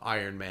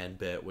Iron Man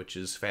bit, which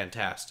is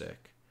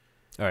fantastic.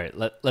 All right,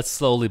 let's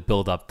slowly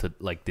build up to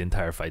like the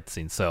entire fight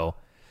scene. So,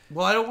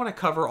 Well, I don't want to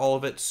cover all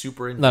of it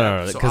super in depth.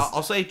 No, So 'cause-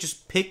 I'll say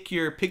just pick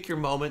your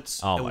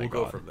moments Oh and my we'll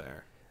go God. from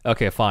there.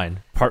 okay,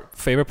 fine.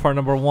 Favorite part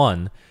number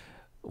 1,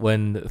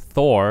 when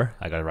Thor,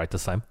 I got it right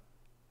this time,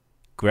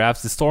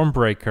 grabs the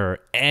Stormbreaker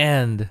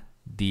and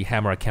the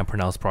hammer I can't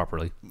pronounce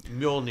properly.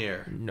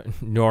 Mjolnir.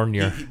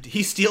 Mjolnir.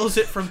 He steals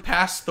it from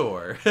past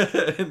Thor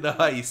in the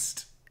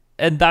heist.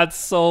 And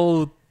that's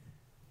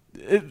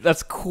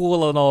that's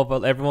cool and all,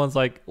 but everyone's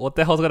like, what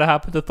the hell's gonna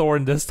happen to Thor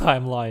in this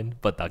timeline?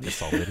 But that gets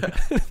solved later.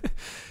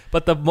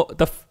 But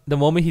the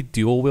moment he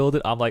dual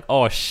wielded, I'm like,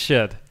 oh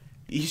shit.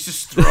 He's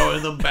just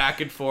throwing them back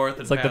and forth.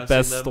 And It's like the bouncing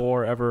best them.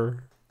 Thor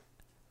ever.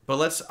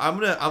 But I'm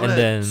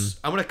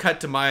gonna cut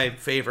to my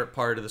favorite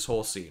part of this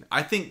whole scene.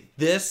 I think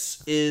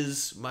this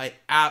is my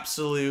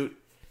absolute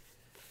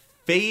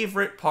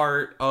favorite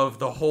part of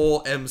the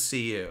whole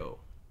MCU,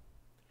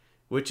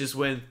 which is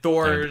when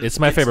Thor. And it's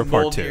my gets favorite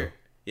part, Mjolnir- too.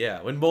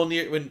 Yeah, when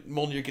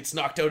Mjolnir gets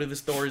knocked out of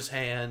his Thor's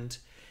hand,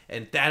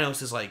 and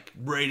Thanos is like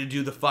ready to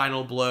do the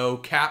final blow.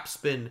 Cap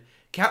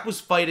was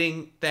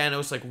fighting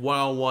Thanos like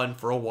 1-on-1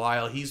 for a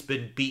while. He's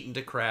been beaten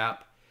to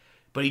crap,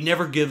 but he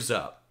never gives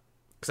up.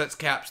 Because that's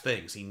Cap's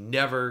things. He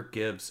never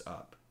gives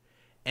up.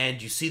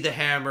 And you see the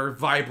hammer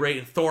vibrate,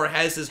 and Thor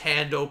has his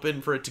hand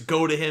open for it to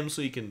go to him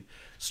so he can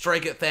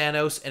strike at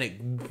Thanos, and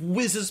it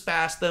whizzes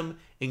past them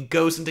and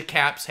goes into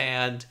Cap's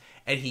hand,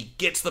 and he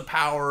gets the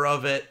power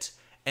of it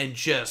and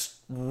just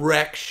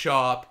wrecks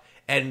shop,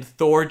 and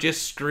Thor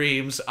just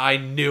screams, I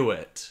knew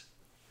it.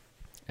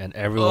 And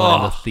everyone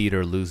in the Ugh.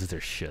 theater loses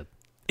their shit.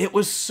 It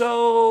was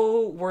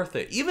so worth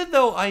it. Even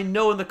though I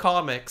know in the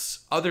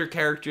comics other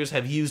characters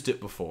have used it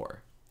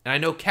before. And I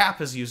know Cap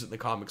has used it in the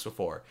comics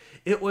before.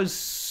 It was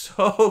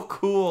so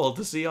cool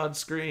to see on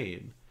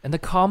screen. And the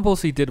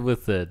combos he did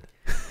with it.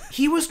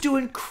 He was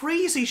doing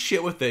crazy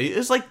shit with it.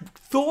 It's like,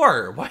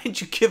 Thor, why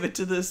didn't you give it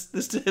to this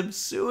to him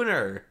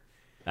sooner?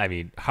 I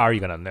mean, how are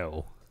you gonna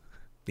know?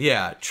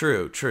 Yeah,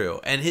 true.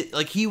 And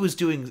he was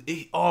doing.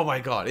 Oh my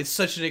god, it's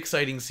such an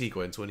exciting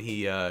sequence when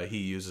he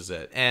uses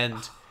it. And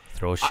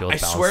Throw a shield. I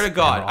bounce, swear to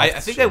God, hammer I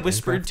off think the I shield,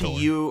 whispered and to grab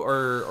Thor. you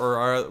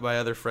or my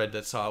other friend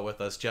that saw it with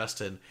us,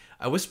 Justin.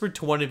 I whispered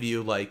to one of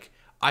you, like,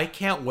 I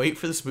can't wait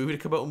for this movie to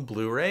come out on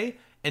Blu-ray,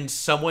 and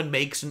someone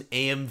makes an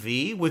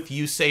AMV with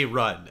 "You Say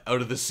Run"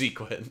 out of the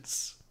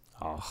sequence.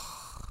 Oh.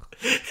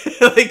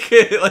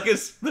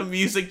 The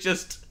music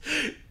just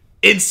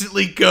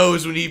instantly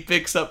goes when he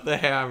picks up the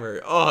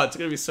hammer. Oh, it's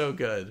gonna be so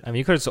good. I mean,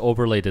 you could have just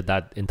overlaid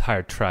that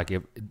entire track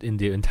in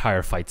the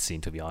entire fight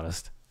scene, to be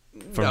honest.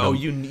 No,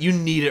 you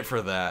need it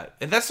for that,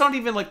 and that's not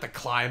even like the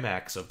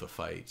climax of the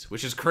fight,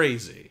 which is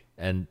crazy.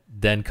 And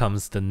then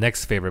comes the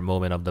next favorite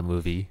moment of the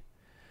movie.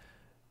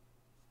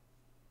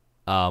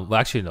 Well,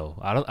 actually, no.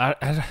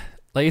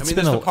 Like it's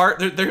been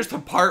There's the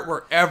part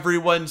where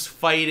everyone's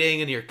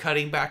fighting and you're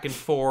cutting back and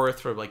forth.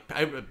 From like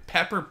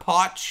Pepper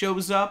Potts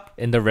shows up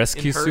in the in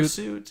rescue her suit.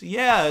 suit.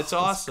 Yeah, it's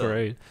awesome.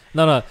 Great.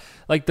 No.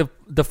 Like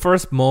the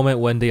first moment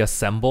when they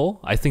assemble,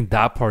 I think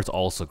that part's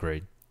also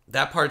great.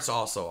 That part's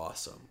also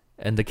awesome.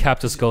 And the Cap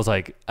just goes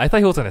like, I thought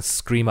he was gonna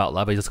scream out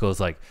loud, but he just goes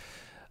like,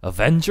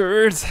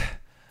 "Avengers,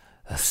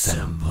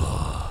 assemble."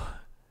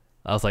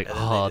 I was like, And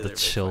then they oh, do the their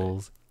big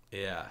chills.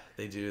 Yeah,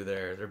 they do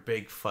their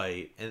big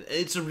fight, and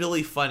it's a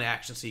really fun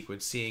action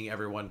sequence. Seeing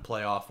everyone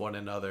play off one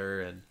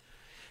another and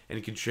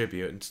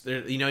contribute. And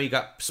there, you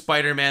got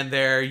Spider-Man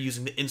there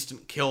using the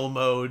instant kill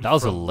mode. That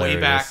was from way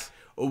hilarious.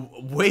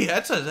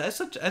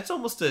 back. That's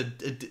almost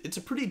it's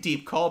a pretty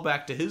deep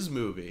callback to his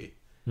movie.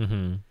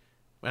 Mm-hmm.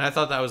 And I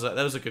thought that was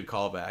a good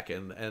callback,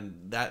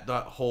 and that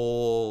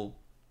whole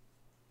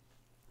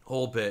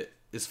bit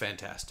is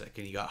fantastic.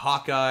 And you got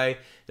Hawkeye.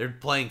 They're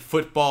playing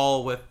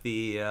football with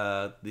the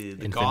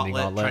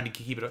gauntlet, trying to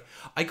keep it up.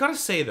 I gotta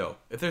say though,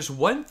 if there's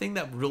one thing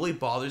that really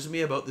bothers me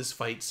about this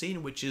fight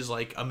scene, which is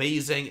like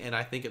amazing, and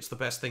I think it's the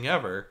best thing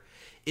ever,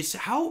 it's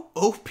how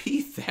OP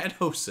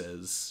Thanos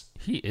is.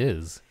 He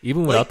is,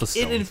 even without the In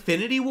stones.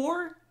 Infinity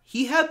War,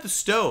 he had the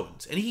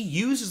stones, and he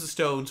uses the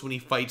stones when he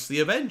fights the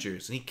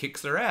Avengers, and he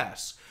kicks their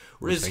ass.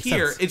 Whereas makes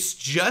here, sense. it's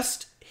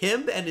just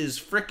him and his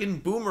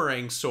frickin'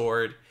 boomerang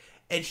sword,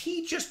 and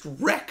he just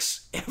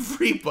wrecks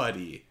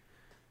everybody.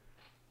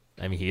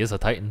 I mean, he is a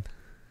Titan.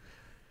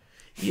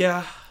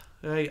 Yeah,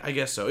 I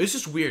guess so. It's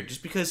just weird,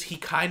 just because he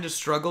kind of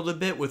struggled a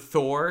bit with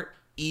Thor,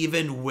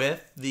 even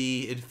with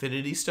the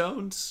Infinity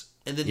Stones.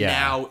 And then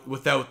now,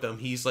 without them,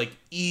 he's like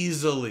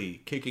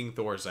easily kicking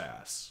Thor's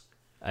ass.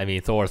 I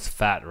mean, Thor's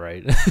fat,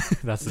 right?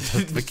 That's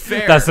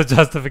Fair. That's the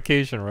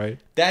justification, right?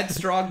 That's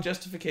strong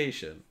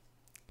justification.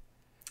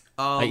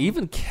 I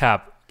even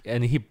Cap,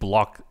 and he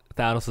blocked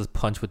Thanos'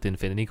 punch with the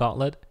Infinity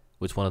Gauntlet,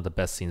 which is one of the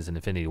best scenes in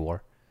Infinity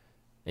War.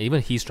 And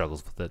even he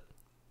struggles with it.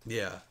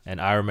 Yeah.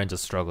 And Iron Man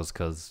just struggles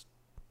because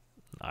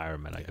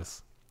Iron Man, I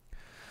guess.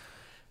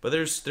 But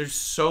there's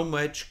so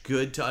much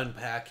good to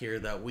unpack here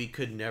that we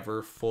could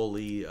never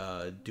fully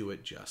do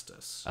it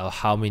justice.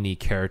 How many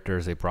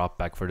characters they brought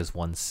back for this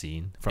one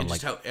scene? From And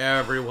like just how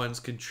everyone's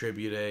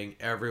contributing,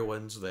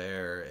 everyone's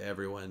there,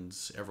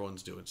 everyone's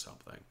doing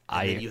something.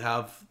 And then you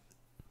have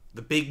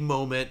the big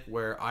moment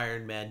where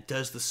Iron Man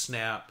does the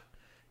snap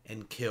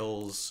and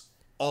kills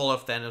all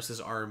of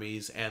Thanos'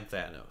 armies and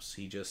Thanos.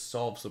 He just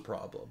solves the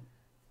problem.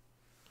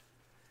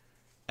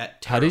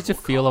 How did you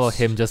feel about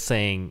him just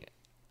saying,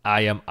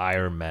 "I am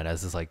Iron Man"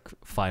 as his like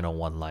final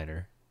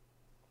one-liner?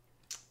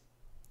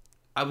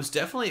 I was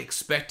definitely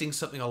expecting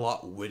something a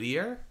lot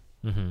wittier.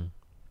 Mm-hmm.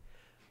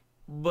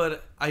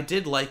 But I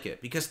did like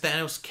it because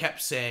Thanos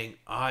kept saying,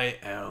 "I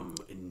am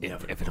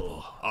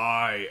inevitable.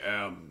 I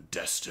am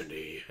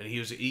destiny," and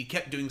he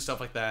kept doing stuff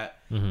like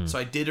that. Mm-hmm. So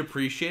I did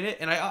appreciate it,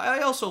 and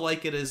I also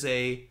like it as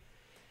a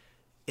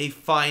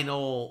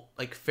final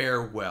like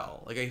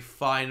farewell, like a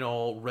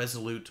final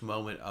resolute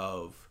moment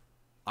of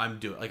I'm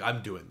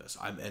doing this.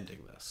 I'm ending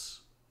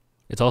this.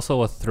 It's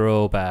also a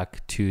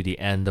throwback to the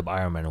end of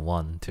Iron Man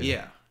 1 too.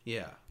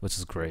 Yeah, which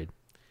is great.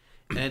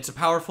 and it's a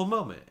powerful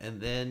moment.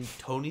 And then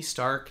Tony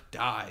Stark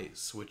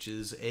dies, which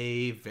is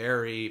a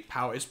very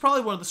It's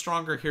probably one of the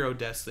stronger hero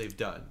deaths they've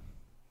done.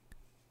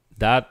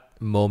 That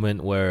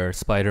moment where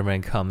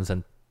Spider-Man comes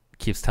and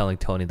keeps telling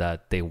Tony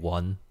that they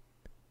won,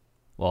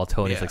 while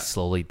Tony's like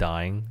slowly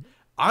dying.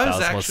 I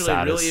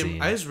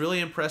was really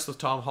impressed with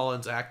Tom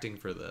Holland's acting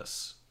for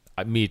this.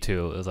 Me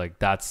too. It was like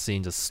that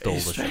scene just stole the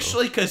show.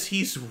 Especially because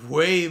he's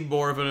way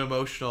more of an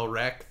emotional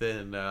wreck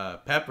than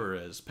Pepper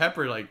is.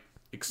 Pepper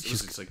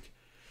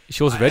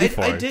she was ready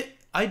for it.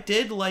 I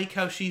did like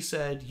how she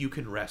said, "You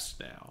can rest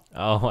now."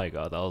 Oh my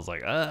god, that was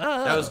like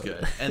that was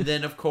good. And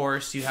then of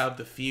course you have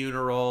the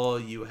funeral.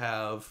 You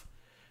have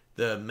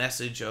the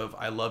message of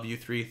 "I love you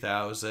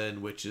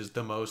 3000," which is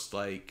the most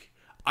like.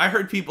 I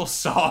heard people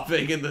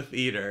sobbing in the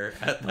theater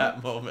at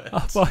that moment.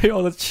 I'll buy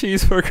all the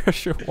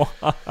cheeseburgers you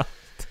want.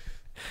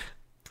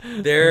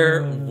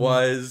 There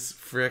was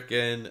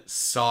frickin'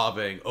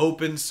 sobbing,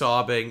 open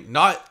sobbing.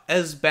 Not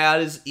as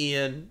bad as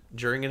Ian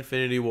during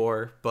Infinity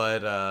War,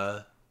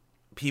 but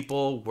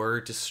people were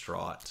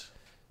distraught.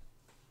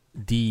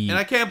 And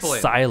I can't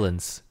blame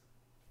silence.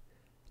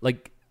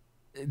 Like,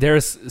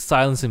 there's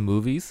silence in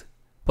movies,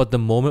 but the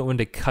moment when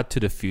they cut to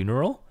the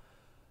funeral,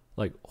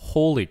 like,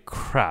 holy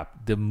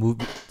crap, the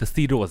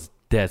theater was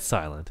dead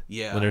silent.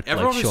 Yeah, when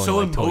everyone like, was so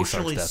like,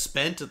 emotionally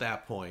spent at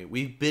that point.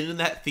 We've been in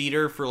that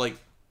theater for like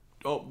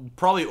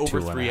probably over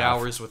 3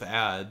 hours with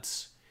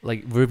ads.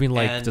 Like we've been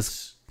like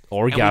just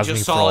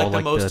orgasming for all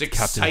like the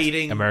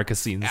Captain America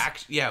scenes.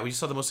 We just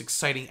saw the most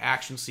exciting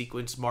action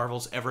sequence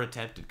Marvel's ever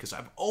attempted. Because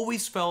I've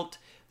always felt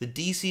the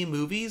DC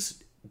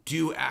movies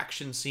do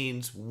action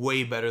scenes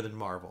way better than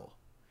Marvel,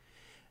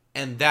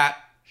 and that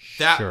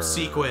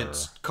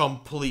sequence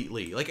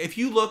completely. Like if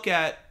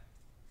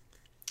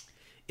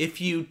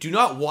you do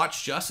not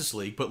watch Justice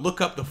League, but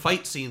look up the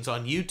fight scenes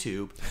on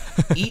YouTube,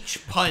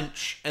 each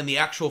punch and the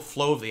actual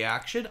flow of the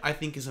action, I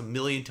think is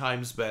 1,000,000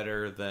 times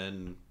better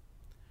than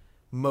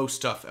most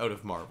stuff out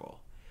of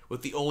Marvel.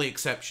 With the only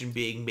exception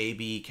being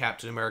maybe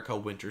Captain America,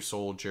 Winter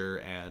Soldier,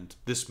 and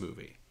this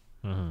movie.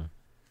 Mm-hmm.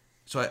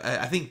 So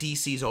I think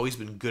DC's always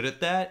been good at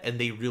that, and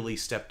they really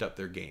stepped up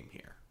their game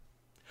here.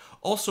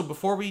 Also,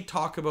 before we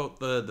talk about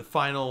the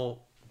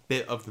final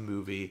bit of the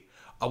movie,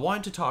 I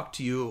wanted to talk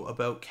to you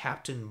about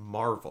Captain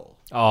Marvel.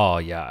 Oh,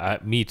 yeah.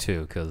 Me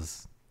too,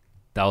 because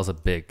that was a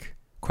big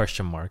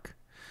question mark.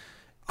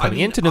 Coming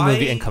into the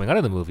movie and coming out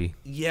of the movie.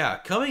 Yeah,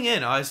 coming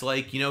in, I was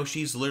like,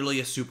 she's literally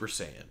a Super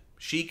Saiyan.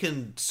 She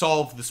can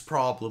solve this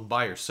problem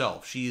by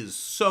herself. She is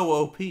so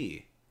OP.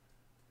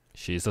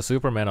 She's the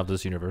Superman of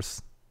this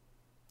universe.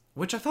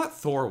 Which I thought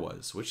Thor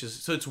was,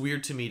 so it's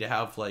weird to me to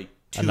have like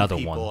two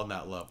people on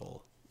that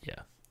level.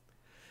 Yeah.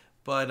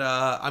 But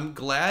I'm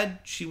glad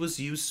she was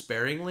used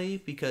sparingly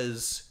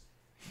because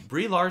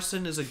Brie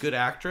Larson is a good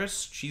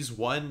actress. She's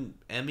won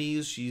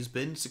Emmys. She's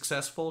been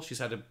successful. She's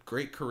had a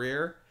great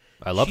career.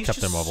 I love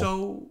Captain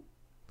Marvel.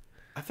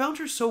 I found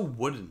her so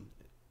wooden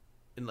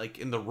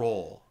in the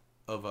role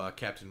of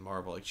Captain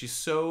Marvel. Like she's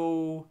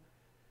so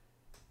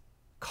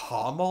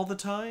calm all the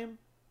time,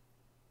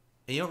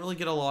 and you don't really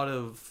get a lot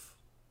of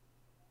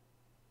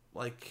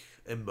like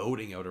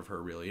emoting out of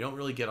her. Really, you don't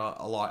really get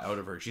a lot out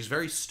of her. She's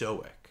very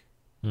stoic.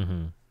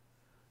 Mm-hmm.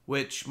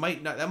 Which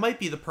might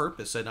be the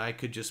purpose, and it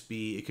could just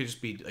be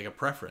like a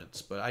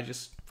preference, but I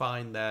just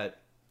find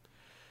that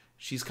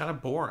she's kind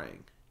of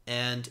boring.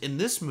 And in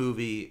this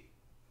movie,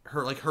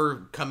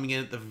 her coming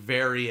in at the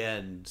very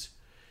end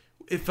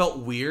It felt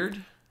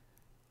weird.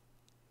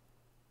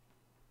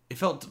 It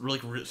felt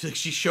like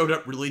she showed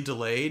up really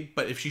delayed,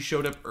 but if she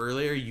showed up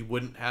earlier, you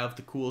wouldn't have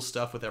the cool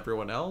stuff with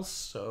everyone else.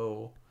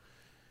 So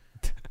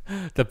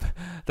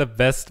the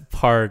best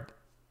part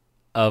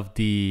of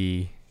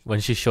when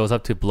she shows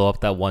up to blow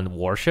up that one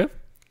warship,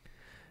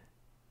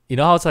 you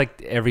know how it's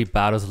like every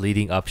battle's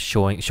leading up,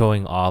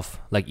 showing off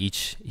like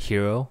each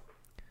hero,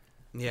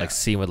 like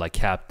scene with like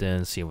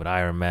Captain, scene with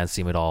Iron Man,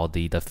 scene with all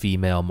the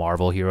female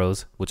Marvel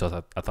heroes, which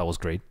I thought was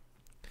great.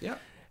 Yeah.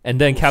 And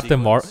then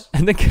Captain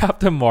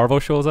Marvel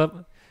shows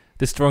up,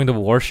 destroying the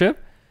warship.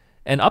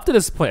 And up to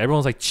this point,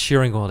 everyone's like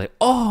cheering, going like,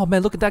 "Oh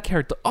man, look at that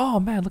character! Oh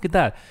man, look at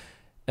that!"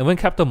 And when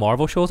Captain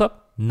Marvel shows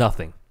up,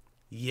 nothing.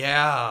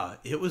 Yeah,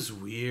 it was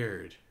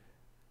weird.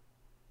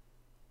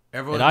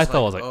 Everyone, and I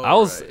thought I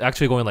was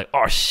actually going like,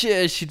 "Oh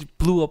shit, she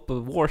blew up a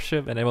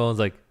warship," and everyone's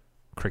like,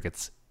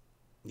 crickets.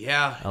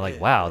 Yeah, I'm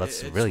like, wow,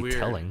 that's really weird.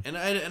 Telling. And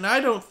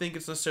I don't think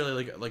it's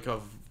necessarily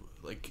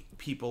like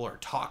people are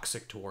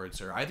toxic towards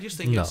her. I just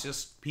think it's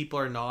just people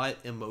are not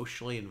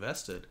emotionally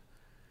invested.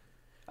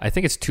 I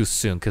think it's too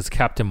soon because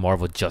Captain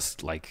Marvel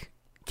just like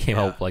came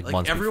out like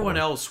months before. Everyone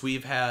else,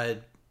 we've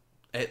had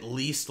at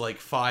least like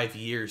 5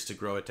 years to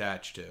grow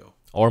attached to,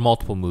 or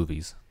multiple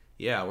movies.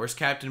 Yeah, whereas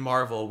Captain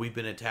Marvel, we've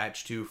been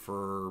attached to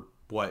for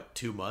what,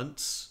 2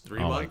 months, 3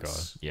 months? Oh my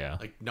god, yeah,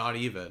 like not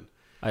even.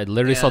 I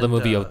literally saw the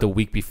movie of the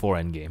week before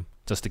Endgame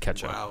just to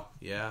catch up. Wow,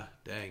 yeah,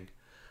 dang.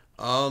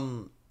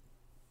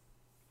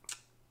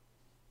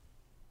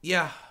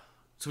 Yeah,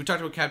 so we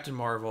talked about Captain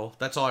Marvel.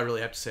 That's all I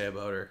really have to say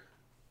about her.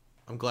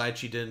 I'm glad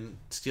she didn't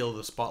steal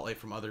the spotlight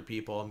from other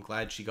people. I'm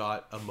glad she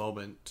got a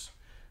moment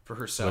for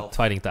herself. With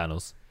fighting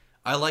Thanos.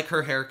 I like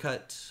her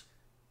haircut.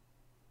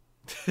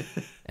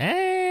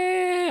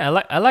 I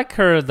like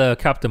the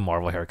Captain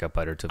Marvel haircut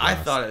better, to be honest.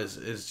 I thought it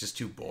was just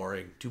too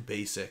boring, too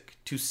basic,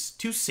 too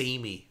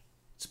samey.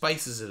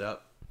 Spices it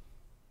up.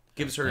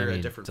 Gives her a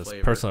different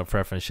flavor. Personal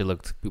preference. She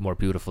looked more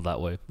beautiful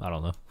that way. I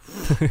don't know.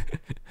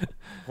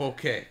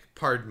 Okay,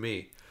 pardon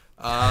me.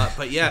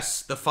 But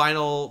yes, the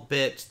final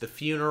bit, the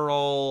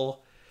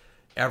funeral,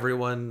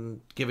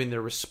 everyone giving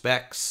their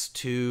respects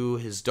to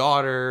his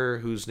daughter,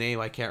 whose name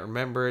I can't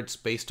remember. It's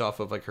based off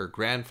of like her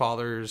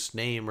grandfather's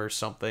name or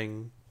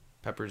something.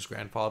 Pepper's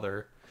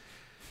grandfather.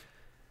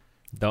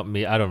 I don't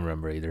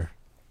remember either.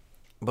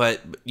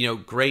 But,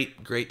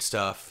 great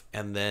stuff.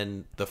 And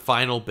then the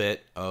final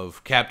bit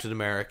of Captain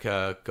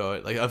America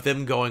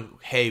going,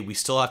 hey, we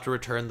still have to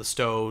return the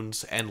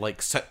stones and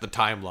like set the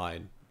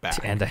timeline back.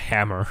 And a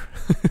hammer.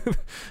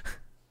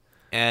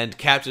 And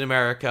Captain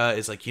America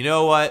is like, you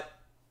know what?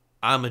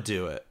 I'm going to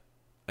do it.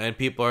 And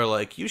people are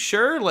like, you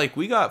sure? Like,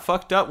 we got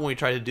fucked up when we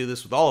tried to do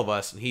this with all of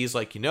us. And he's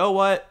like, you know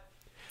what?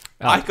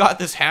 I got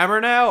this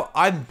hammer now.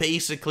 I'm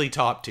basically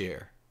top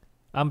tier.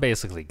 I'm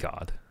basically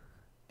God.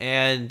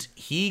 And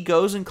he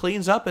goes and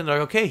cleans up and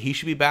like, okay, he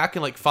should be back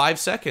in like 5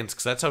 seconds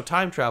because that's how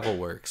time travel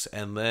works.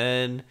 And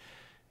then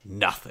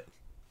nothing.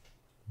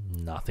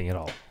 Nothing at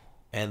all.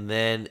 And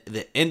then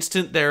the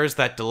instant there is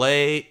that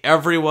delay,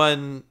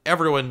 everyone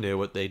knew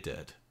what they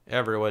did.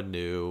 Everyone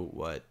knew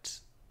what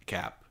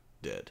Cap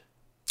did.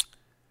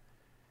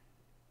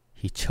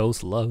 He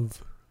chose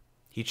love.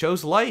 He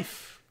chose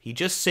life. He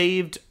just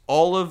saved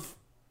all of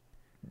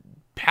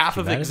half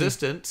of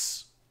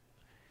existence.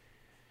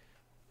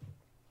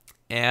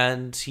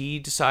 And he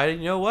decided,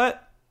 you know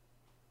what?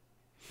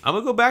 I'm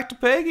going to go back to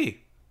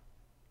Peggy.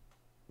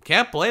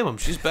 Can't blame him.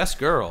 She's best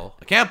girl.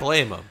 I can't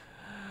blame him.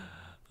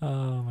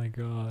 Oh, my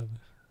God.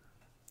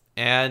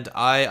 And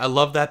I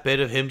love that bit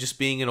of him just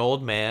being an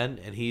old man.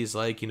 And he's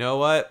like, you know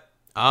what?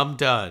 I'm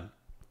done.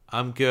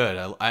 I'm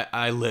good.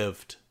 I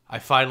lived. I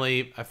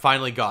finally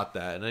got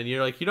that. And then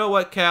you're like, you know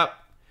what,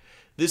 Cap?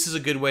 This is a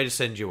good way to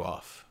send you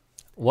off.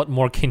 What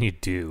more can you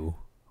do,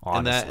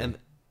 honestly?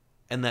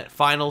 And that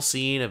final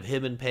scene of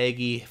him and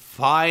Peggy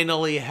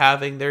finally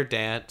having their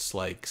dance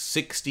like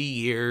 60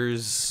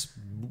 years,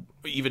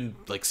 even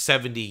like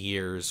 70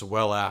 years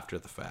well after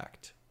the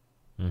fact.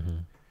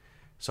 Mm-hmm.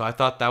 So I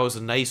thought that was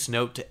a nice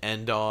note to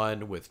end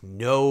on with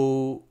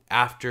no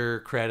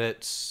after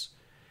credits,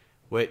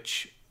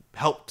 which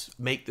helped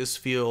make this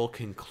feel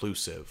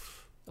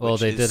conclusive. Well,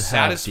 they did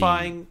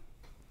satisfying.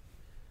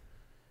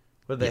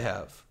 What did they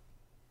have?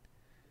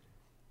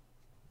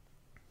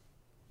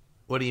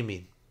 What do you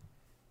mean?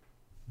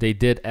 They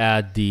did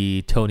add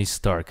the Tony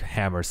Stark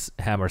hammer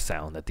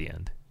sound at the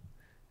end.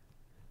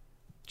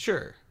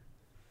 Sure,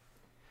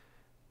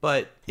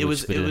 but it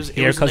was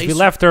because we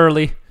left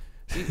early.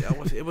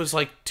 It was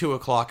like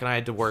 2:00 and I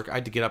had to work. I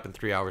had to get up in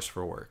 3 hours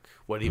for work.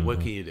 What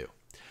can you do?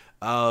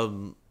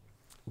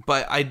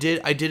 But I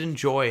did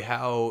enjoy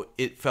how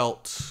it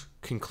felt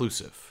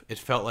conclusive. It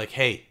felt like,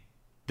 hey,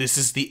 this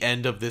is the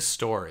end of this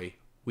story.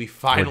 We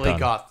finally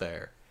got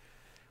there.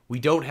 We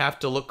don't have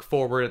to look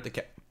forward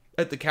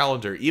at the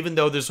calendar, even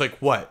though there's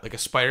like a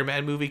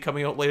Spider-Man movie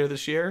coming out later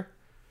this year.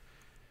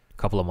 A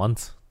couple of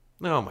months.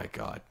 Oh my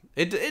God.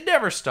 It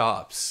never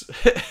stops.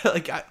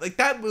 like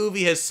that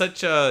movie has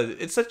such a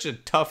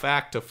tough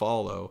act to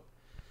follow.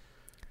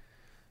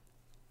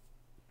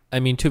 I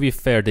mean, to be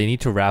fair, they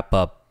need to wrap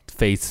up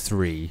Phase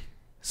 3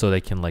 so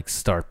they can like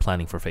start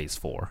planning for Phase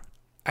 4.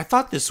 I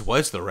thought this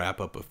was the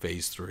wrap-up of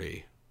Phase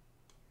 3.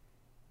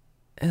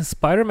 And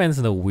Spider-Man's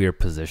in a weird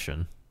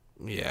position.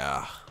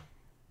 Yeah.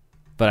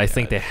 But I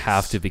think they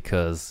have to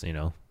because, you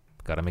know,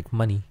 gotta make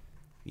money.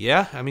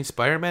 Yeah, I mean,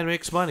 Spider-Man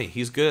makes money.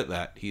 He's good at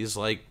that. He's,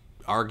 like,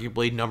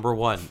 arguably number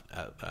one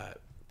at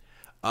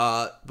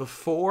that.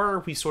 Before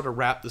we sort of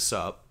wrap this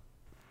up,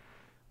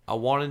 I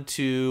wanted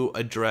to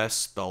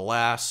address the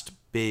last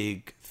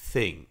big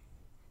thing,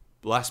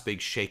 the last big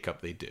shakeup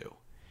they do.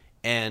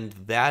 And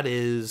that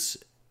is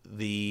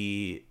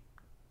the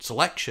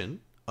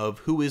selection of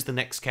who is the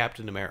next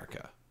Captain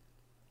America.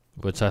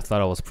 Which I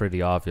thought it was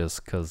pretty obvious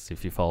because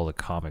if you follow the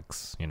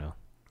comics, you know.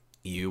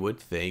 You would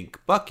think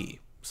Bucky,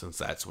 since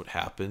that's what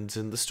happens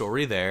in the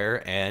story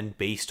there, and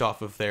based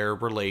off of their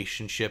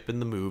relationship in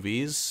the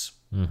movies,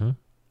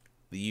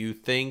 you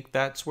think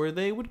that's where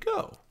they would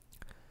go.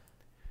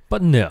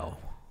 But no.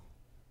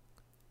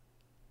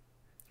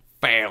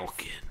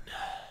 Falcon.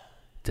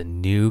 The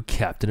new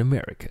Captain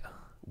America.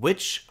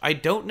 Which I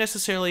don't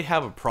necessarily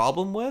have a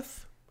problem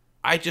with.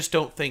 I just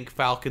don't think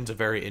Falcon's a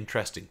very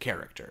interesting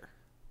character.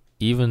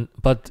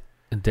 But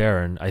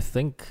Darren, I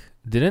think,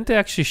 didn't they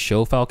actually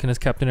show Falcon as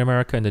Captain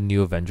America in the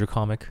new Avenger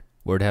comic?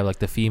 Where they have like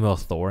the female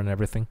Thor and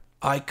everything?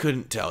 I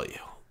couldn't tell you.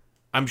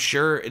 I'm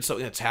sure it's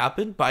something that's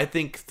happened, but I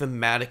think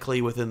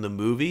thematically within the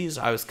movies,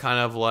 I was kind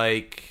of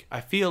like,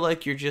 I feel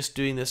like you're just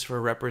doing this for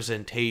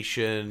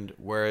representation,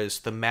 whereas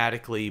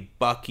thematically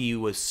Bucky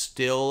was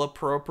still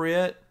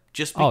appropriate.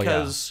 Just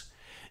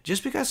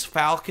because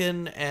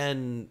Falcon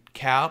and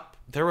Cap,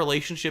 their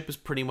relationship is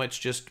pretty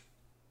much just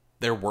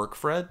their work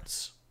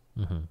friends.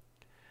 Mm-hmm.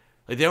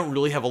 Like, they don't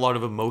really have a lot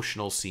of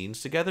emotional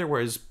scenes together,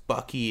 whereas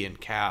Bucky and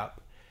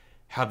Cap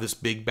have this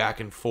big back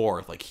and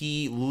forth. Like,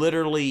 he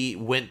literally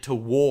went to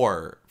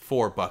war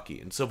for Bucky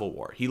in Civil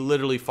War. He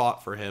literally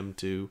fought for him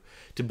to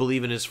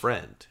believe in his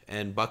friend.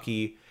 And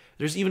Bucky,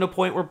 there's even a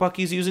point where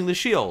Bucky's using the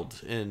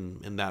shield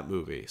in that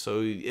movie.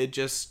 So it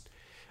just,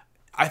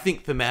 I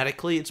think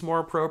thematically it's more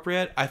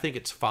appropriate. I think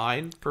it's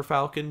fine for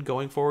Falcon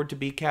going forward to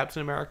be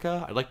Captain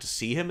America. I'd like to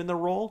see him in the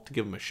role, to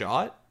give him a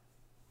shot.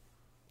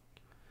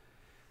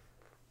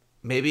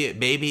 Maybe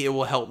it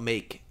will help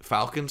make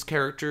Falcon's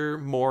character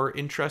more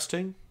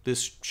interesting,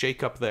 this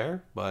shake-up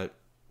there, but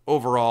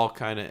overall,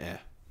 kind of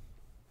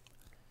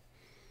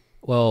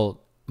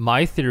Well,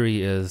 my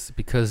theory is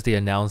because they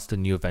announced the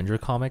new Avenger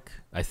comic,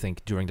 I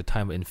think during the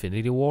time of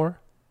Infinity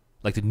War,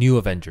 like the new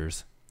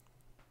Avengers,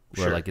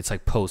 where like it's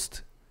like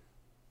post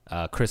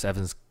Chris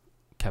Evans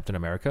Captain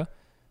America,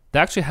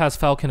 that actually has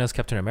Falcon as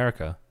Captain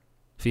America,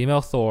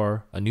 female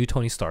Thor, a new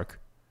Tony Stark.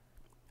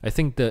 I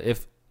think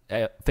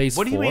Phase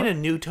 4... What do you mean a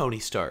new Tony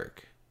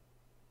Stark?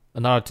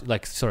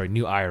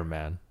 New Iron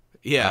Man.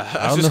 Yeah,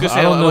 I was just gonna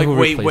say,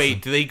 like,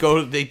 wait, do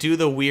they do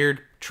the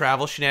weird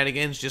travel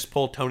shenanigans, just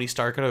pull Tony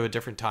Stark out of a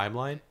different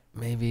timeline?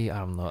 Maybe, I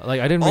don't know.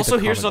 Like, I didn't. Also,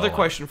 here's another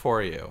question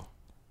for you: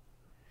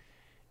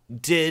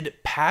 did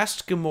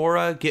past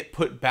Gamora get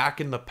put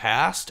back in the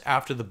past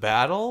after the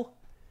battle,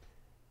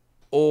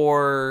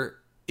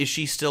 or is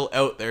she still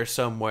out there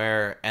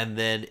somewhere? And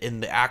then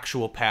in the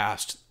actual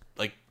past,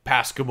 like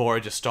past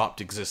Gamora just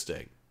stopped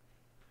existing?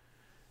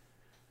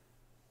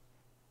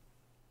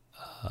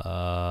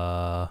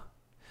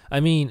 I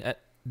mean,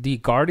 the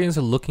Guardians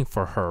are looking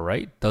for her,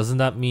 right? Doesn't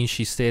that mean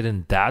she stayed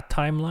in that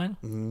timeline?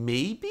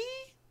 Maybe?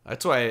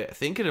 That's what I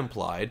think it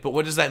implied. But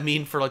what does that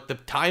mean for, like, the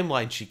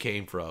timeline she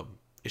came from?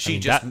 Is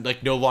she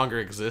no longer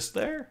exist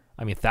there?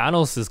 I mean,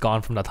 Thanos is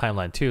gone from that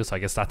timeline, too, so I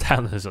guess that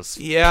timeline is just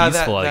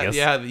peaceful, I guess.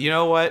 Yeah, you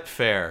know what?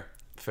 Fair.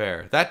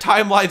 That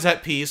timeline's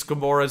at peace.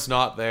 Gamora's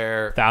not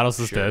there. Thanos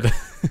is dead.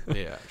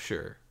 Yeah,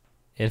 sure.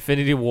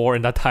 Infinity War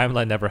in that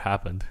timeline never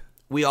happened.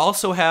 We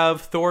also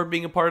have Thor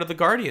being a part of the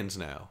Guardians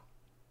now,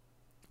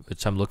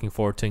 which I'm looking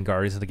forward to in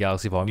Guardians of the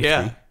Galaxy Volume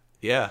 3.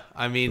 Yeah.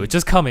 I mean, which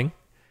is coming.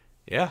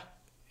 Yeah.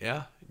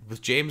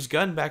 With James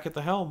Gunn back at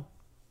the helm.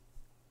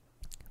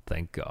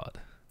 Thank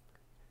God.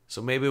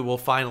 So maybe we'll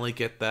finally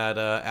get that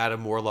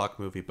Adam Warlock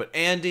movie. But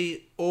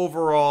Andy,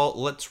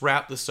 overall, let's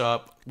wrap this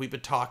up. We've been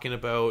talking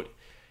about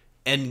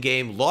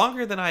Endgame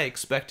longer than I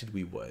expected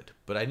we would,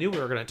 but I knew we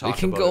were going to talk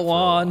about it. We can go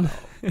on.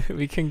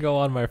 We can go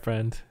on, my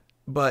friend.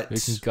 But we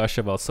can gush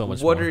about so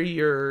much more. What are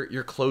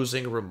your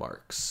closing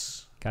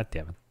remarks? God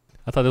damn it.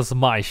 I thought this was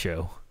my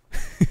show.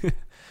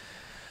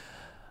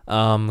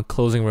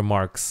 Closing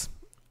remarks.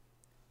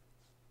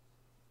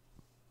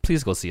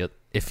 Please go see it.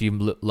 If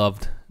you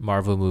loved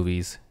Marvel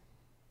movies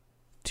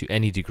to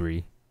any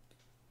degree,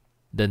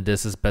 then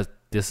this is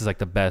like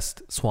the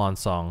best swan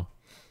song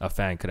a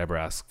fan could ever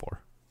ask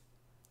for.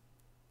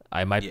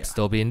 I might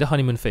still be in the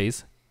honeymoon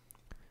phase,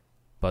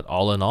 but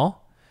all in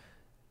all,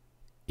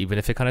 even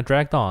if it kind of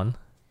dragged on,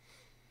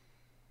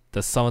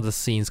 some of the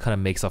scenes kind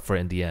of makes up for it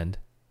in the end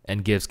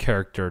and gives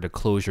character the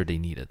closure they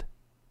needed.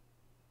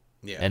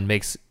 Yeah. And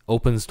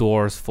opens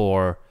doors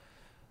for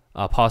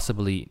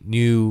possibly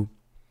new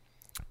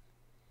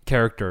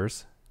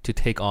characters to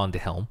take on the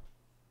helm,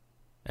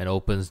 and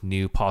opens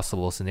new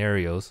possible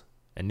scenarios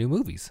and new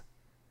movies.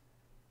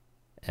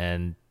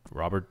 And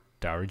Robert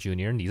Downey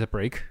Jr. needs a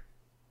break.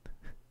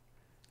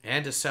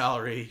 And a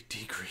salary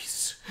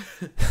decrease.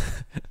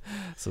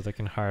 So they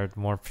can hire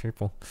more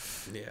people.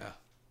 Yeah.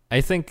 I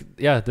think,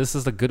 this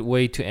is a good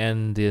way to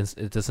end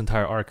this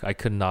entire arc. I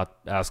could not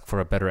ask for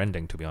a better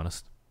ending, to be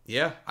honest.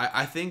 Yeah,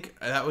 I think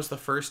that was the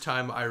first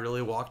time I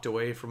really walked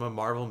away from a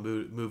Marvel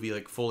movie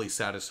like fully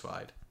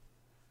satisfied.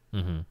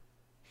 Mm-hmm.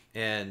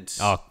 And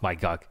oh my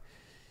god,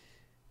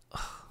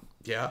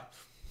 yeah,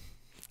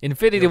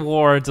 Infinity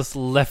War just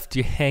left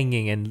you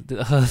hanging, and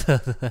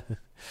oh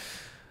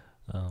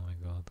my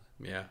god,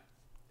 yeah,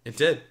 it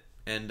did.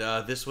 And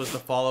this was the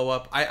follow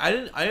up.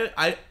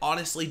 I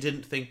honestly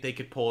didn't think they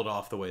could pull it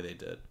off the way they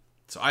did.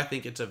 So I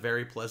think it's a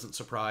very pleasant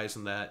surprise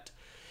in that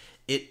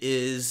it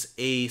is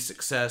a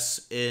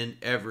success in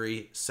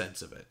every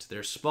sense of it.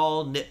 There's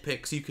small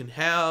nitpicks you can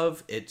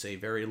have. It's a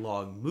very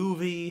long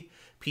movie.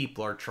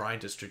 People are trying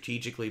to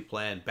strategically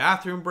plan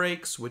bathroom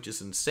breaks, which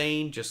is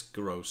insane. Just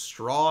grow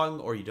strong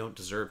or you don't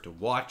deserve to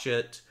watch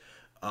it.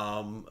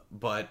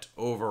 But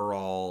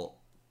overall,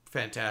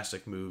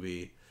 fantastic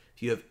movie.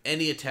 If you have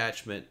any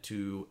attachment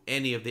to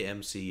any of the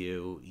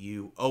MCU,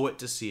 you owe it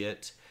to see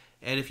it.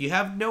 And if you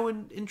have no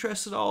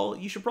interest at all,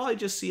 you should probably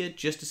just see it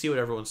just to see what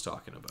everyone's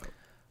talking about.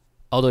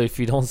 Although if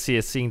you don't see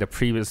it seeing the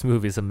previous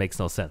movies, it makes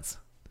no sense.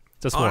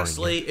 Just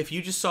honestly, if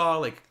you just saw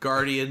like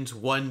Guardians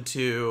 1,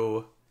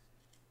 2,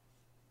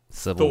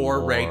 Civil Thor,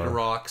 War,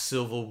 Ragnarok,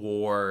 Civil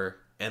War,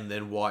 and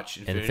then watch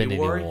Infinity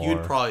War,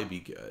 you'd probably be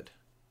good.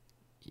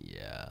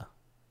 Yeah.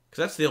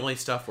 Because that's the only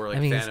stuff where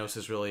Thanos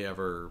is really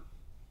ever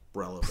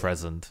relevant.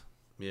 Present.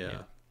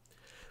 Yeah.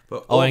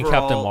 But overall, and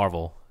Captain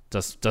Marvel,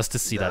 just to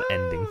see that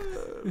ending.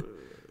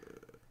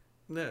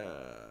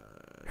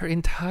 Her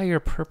entire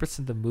purpose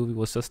in the movie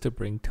was just to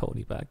bring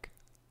Tony back.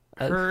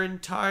 Her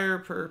entire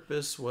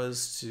purpose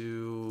was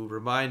to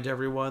remind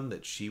everyone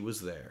that she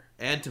was there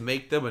and to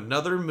make them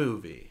another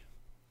movie.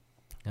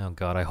 Oh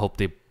God, I hope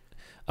they.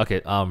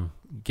 Okay,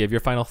 give your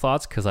final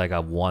thoughts because I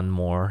got one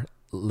more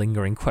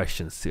lingering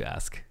questions to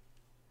ask.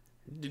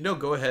 No,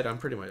 go ahead. I'm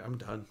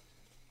done.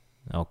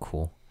 Oh,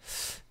 cool.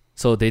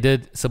 So they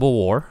did Civil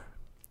War,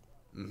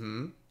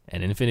 and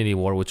Infinity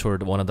War, which were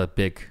one of the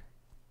big,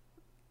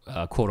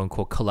 quote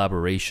unquote,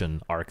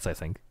 collaboration arcs, I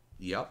think.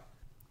 Yep.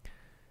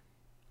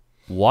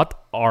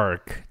 What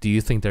arc do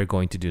you think they're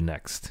going to do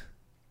next?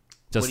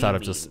 Just out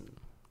of just.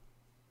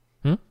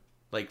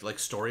 Like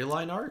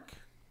storyline arc?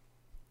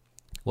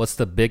 What's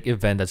the big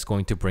event that's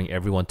going to bring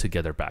everyone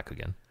together back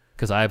again?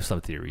 Because I have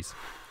some theories.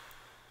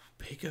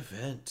 Big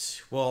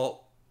event.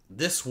 Well,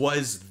 this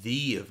was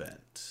the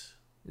event.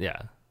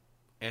 Yeah.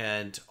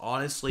 And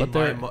honestly,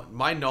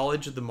 my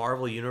knowledge of the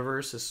Marvel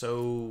Universe is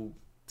so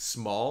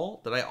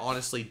small that I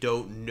honestly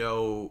don't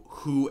know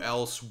who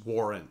else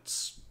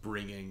warrants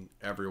bringing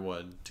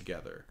everyone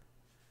together.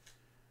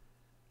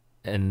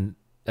 And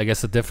I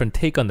guess a different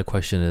take on the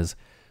question is,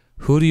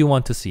 who do you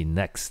want to see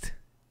next?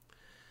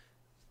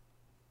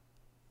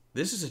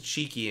 This is a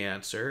cheeky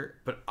answer,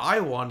 but I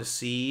want to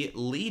see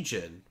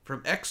Legion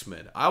from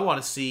X-Men. I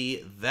want to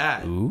see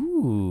that.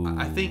 Ooh.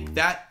 I think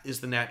that is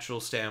the natural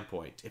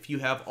standpoint. If you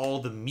have all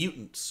the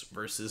mutants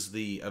versus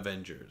the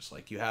Avengers,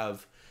 like you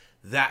have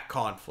that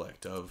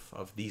conflict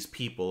of these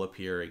people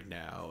appearing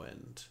now,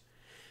 and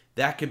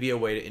that could be a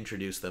way to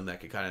introduce them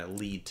that could kind of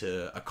lead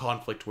to a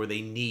conflict where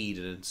they need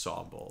an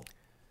ensemble.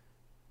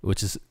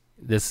 Which is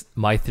this.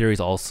 My theories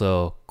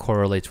also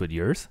correlates with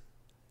yours.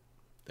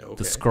 Okay.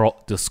 The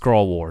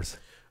Skrull Wars.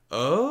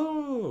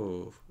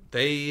 Oh,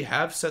 they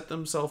have set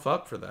themselves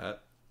up for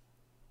that.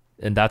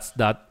 And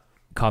that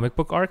comic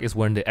book arc is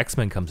when the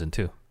X-Men comes in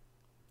too.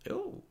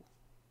 Oh.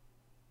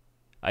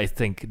 I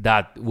think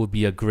that would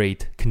be a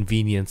great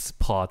convenience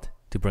plot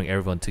to bring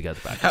everyone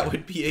together back. That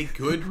would be a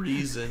good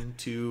reason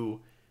to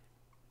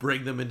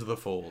bring them into the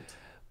fold.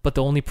 But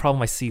the only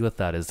problem I see with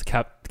that is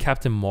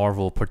Captain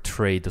Marvel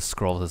portrayed the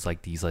Skrulls as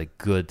like these like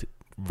good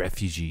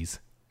refugees.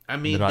 I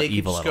mean, they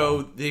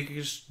could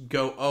just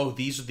go, oh,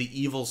 these are the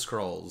evil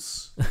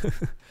Skrulls.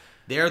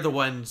 They're the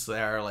ones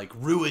that are like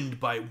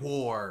ruined by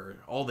war.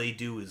 All they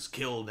do is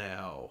kill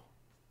now.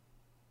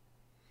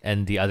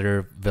 And the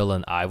other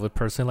villain I would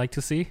personally like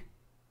to see,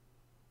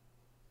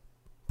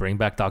 bring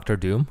back Doctor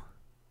Doom.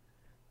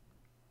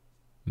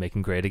 Make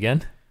him great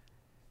again.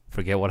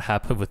 Forget what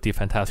happened with the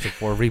Fantastic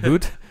Four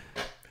reboot.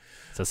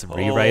 Just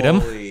rewrite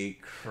him. Holy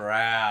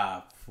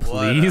crap.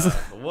 Please.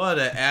 What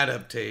an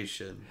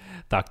adaptation.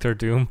 Doctor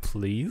Doom,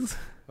 please.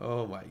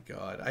 Oh my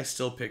god. I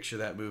still picture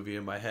that movie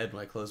in my head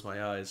when I close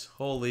my eyes.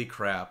 Holy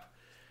crap.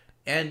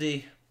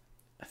 Andy,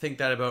 I think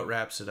that about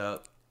wraps it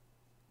up.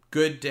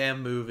 Good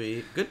damn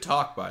movie. Good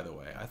talk, by the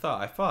way. I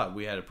thought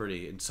we had a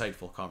pretty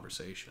insightful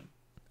conversation.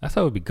 I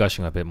thought we'd be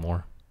gushing a bit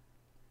more.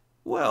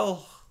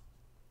 Well,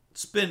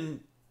 it's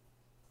been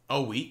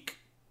a week.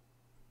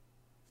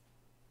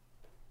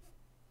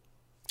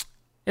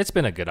 It's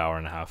been a good hour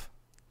and a half.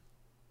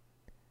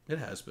 It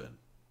has been.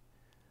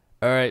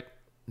 All right.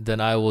 Then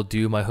I will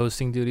do my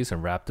hosting duties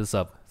and wrap this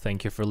up.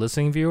 Thank you for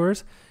listening,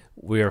 viewers.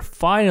 We are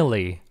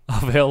finally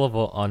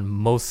available on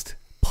most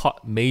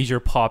major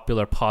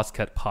popular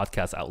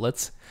podcast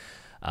outlets.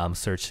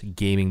 Search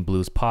Gaming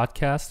Blues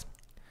Podcast,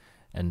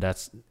 and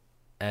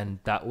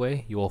that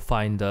way you will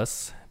find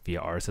us via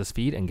RSS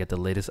feed and get the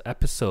latest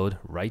episode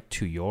right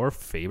to your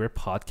favorite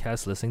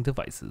podcast listening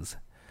devices.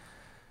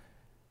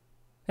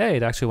 Hey,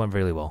 it actually went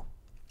really well.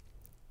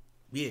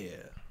 Yeah.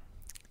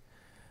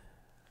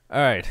 All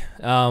right.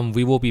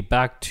 We will be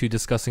back to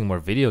discussing more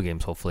video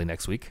games hopefully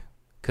next week,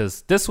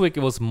 because this week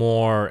it was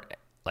more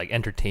like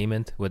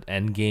entertainment with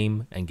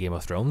Endgame and Game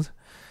of Thrones.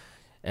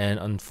 And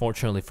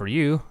unfortunately for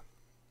you,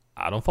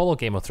 I don't follow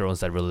Game of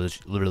Thrones that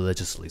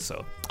religiously,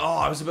 so. Oh,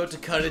 I was about to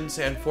cut in and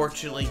say,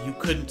 unfortunately, you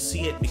couldn't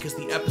see it because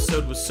the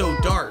episode was so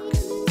dark.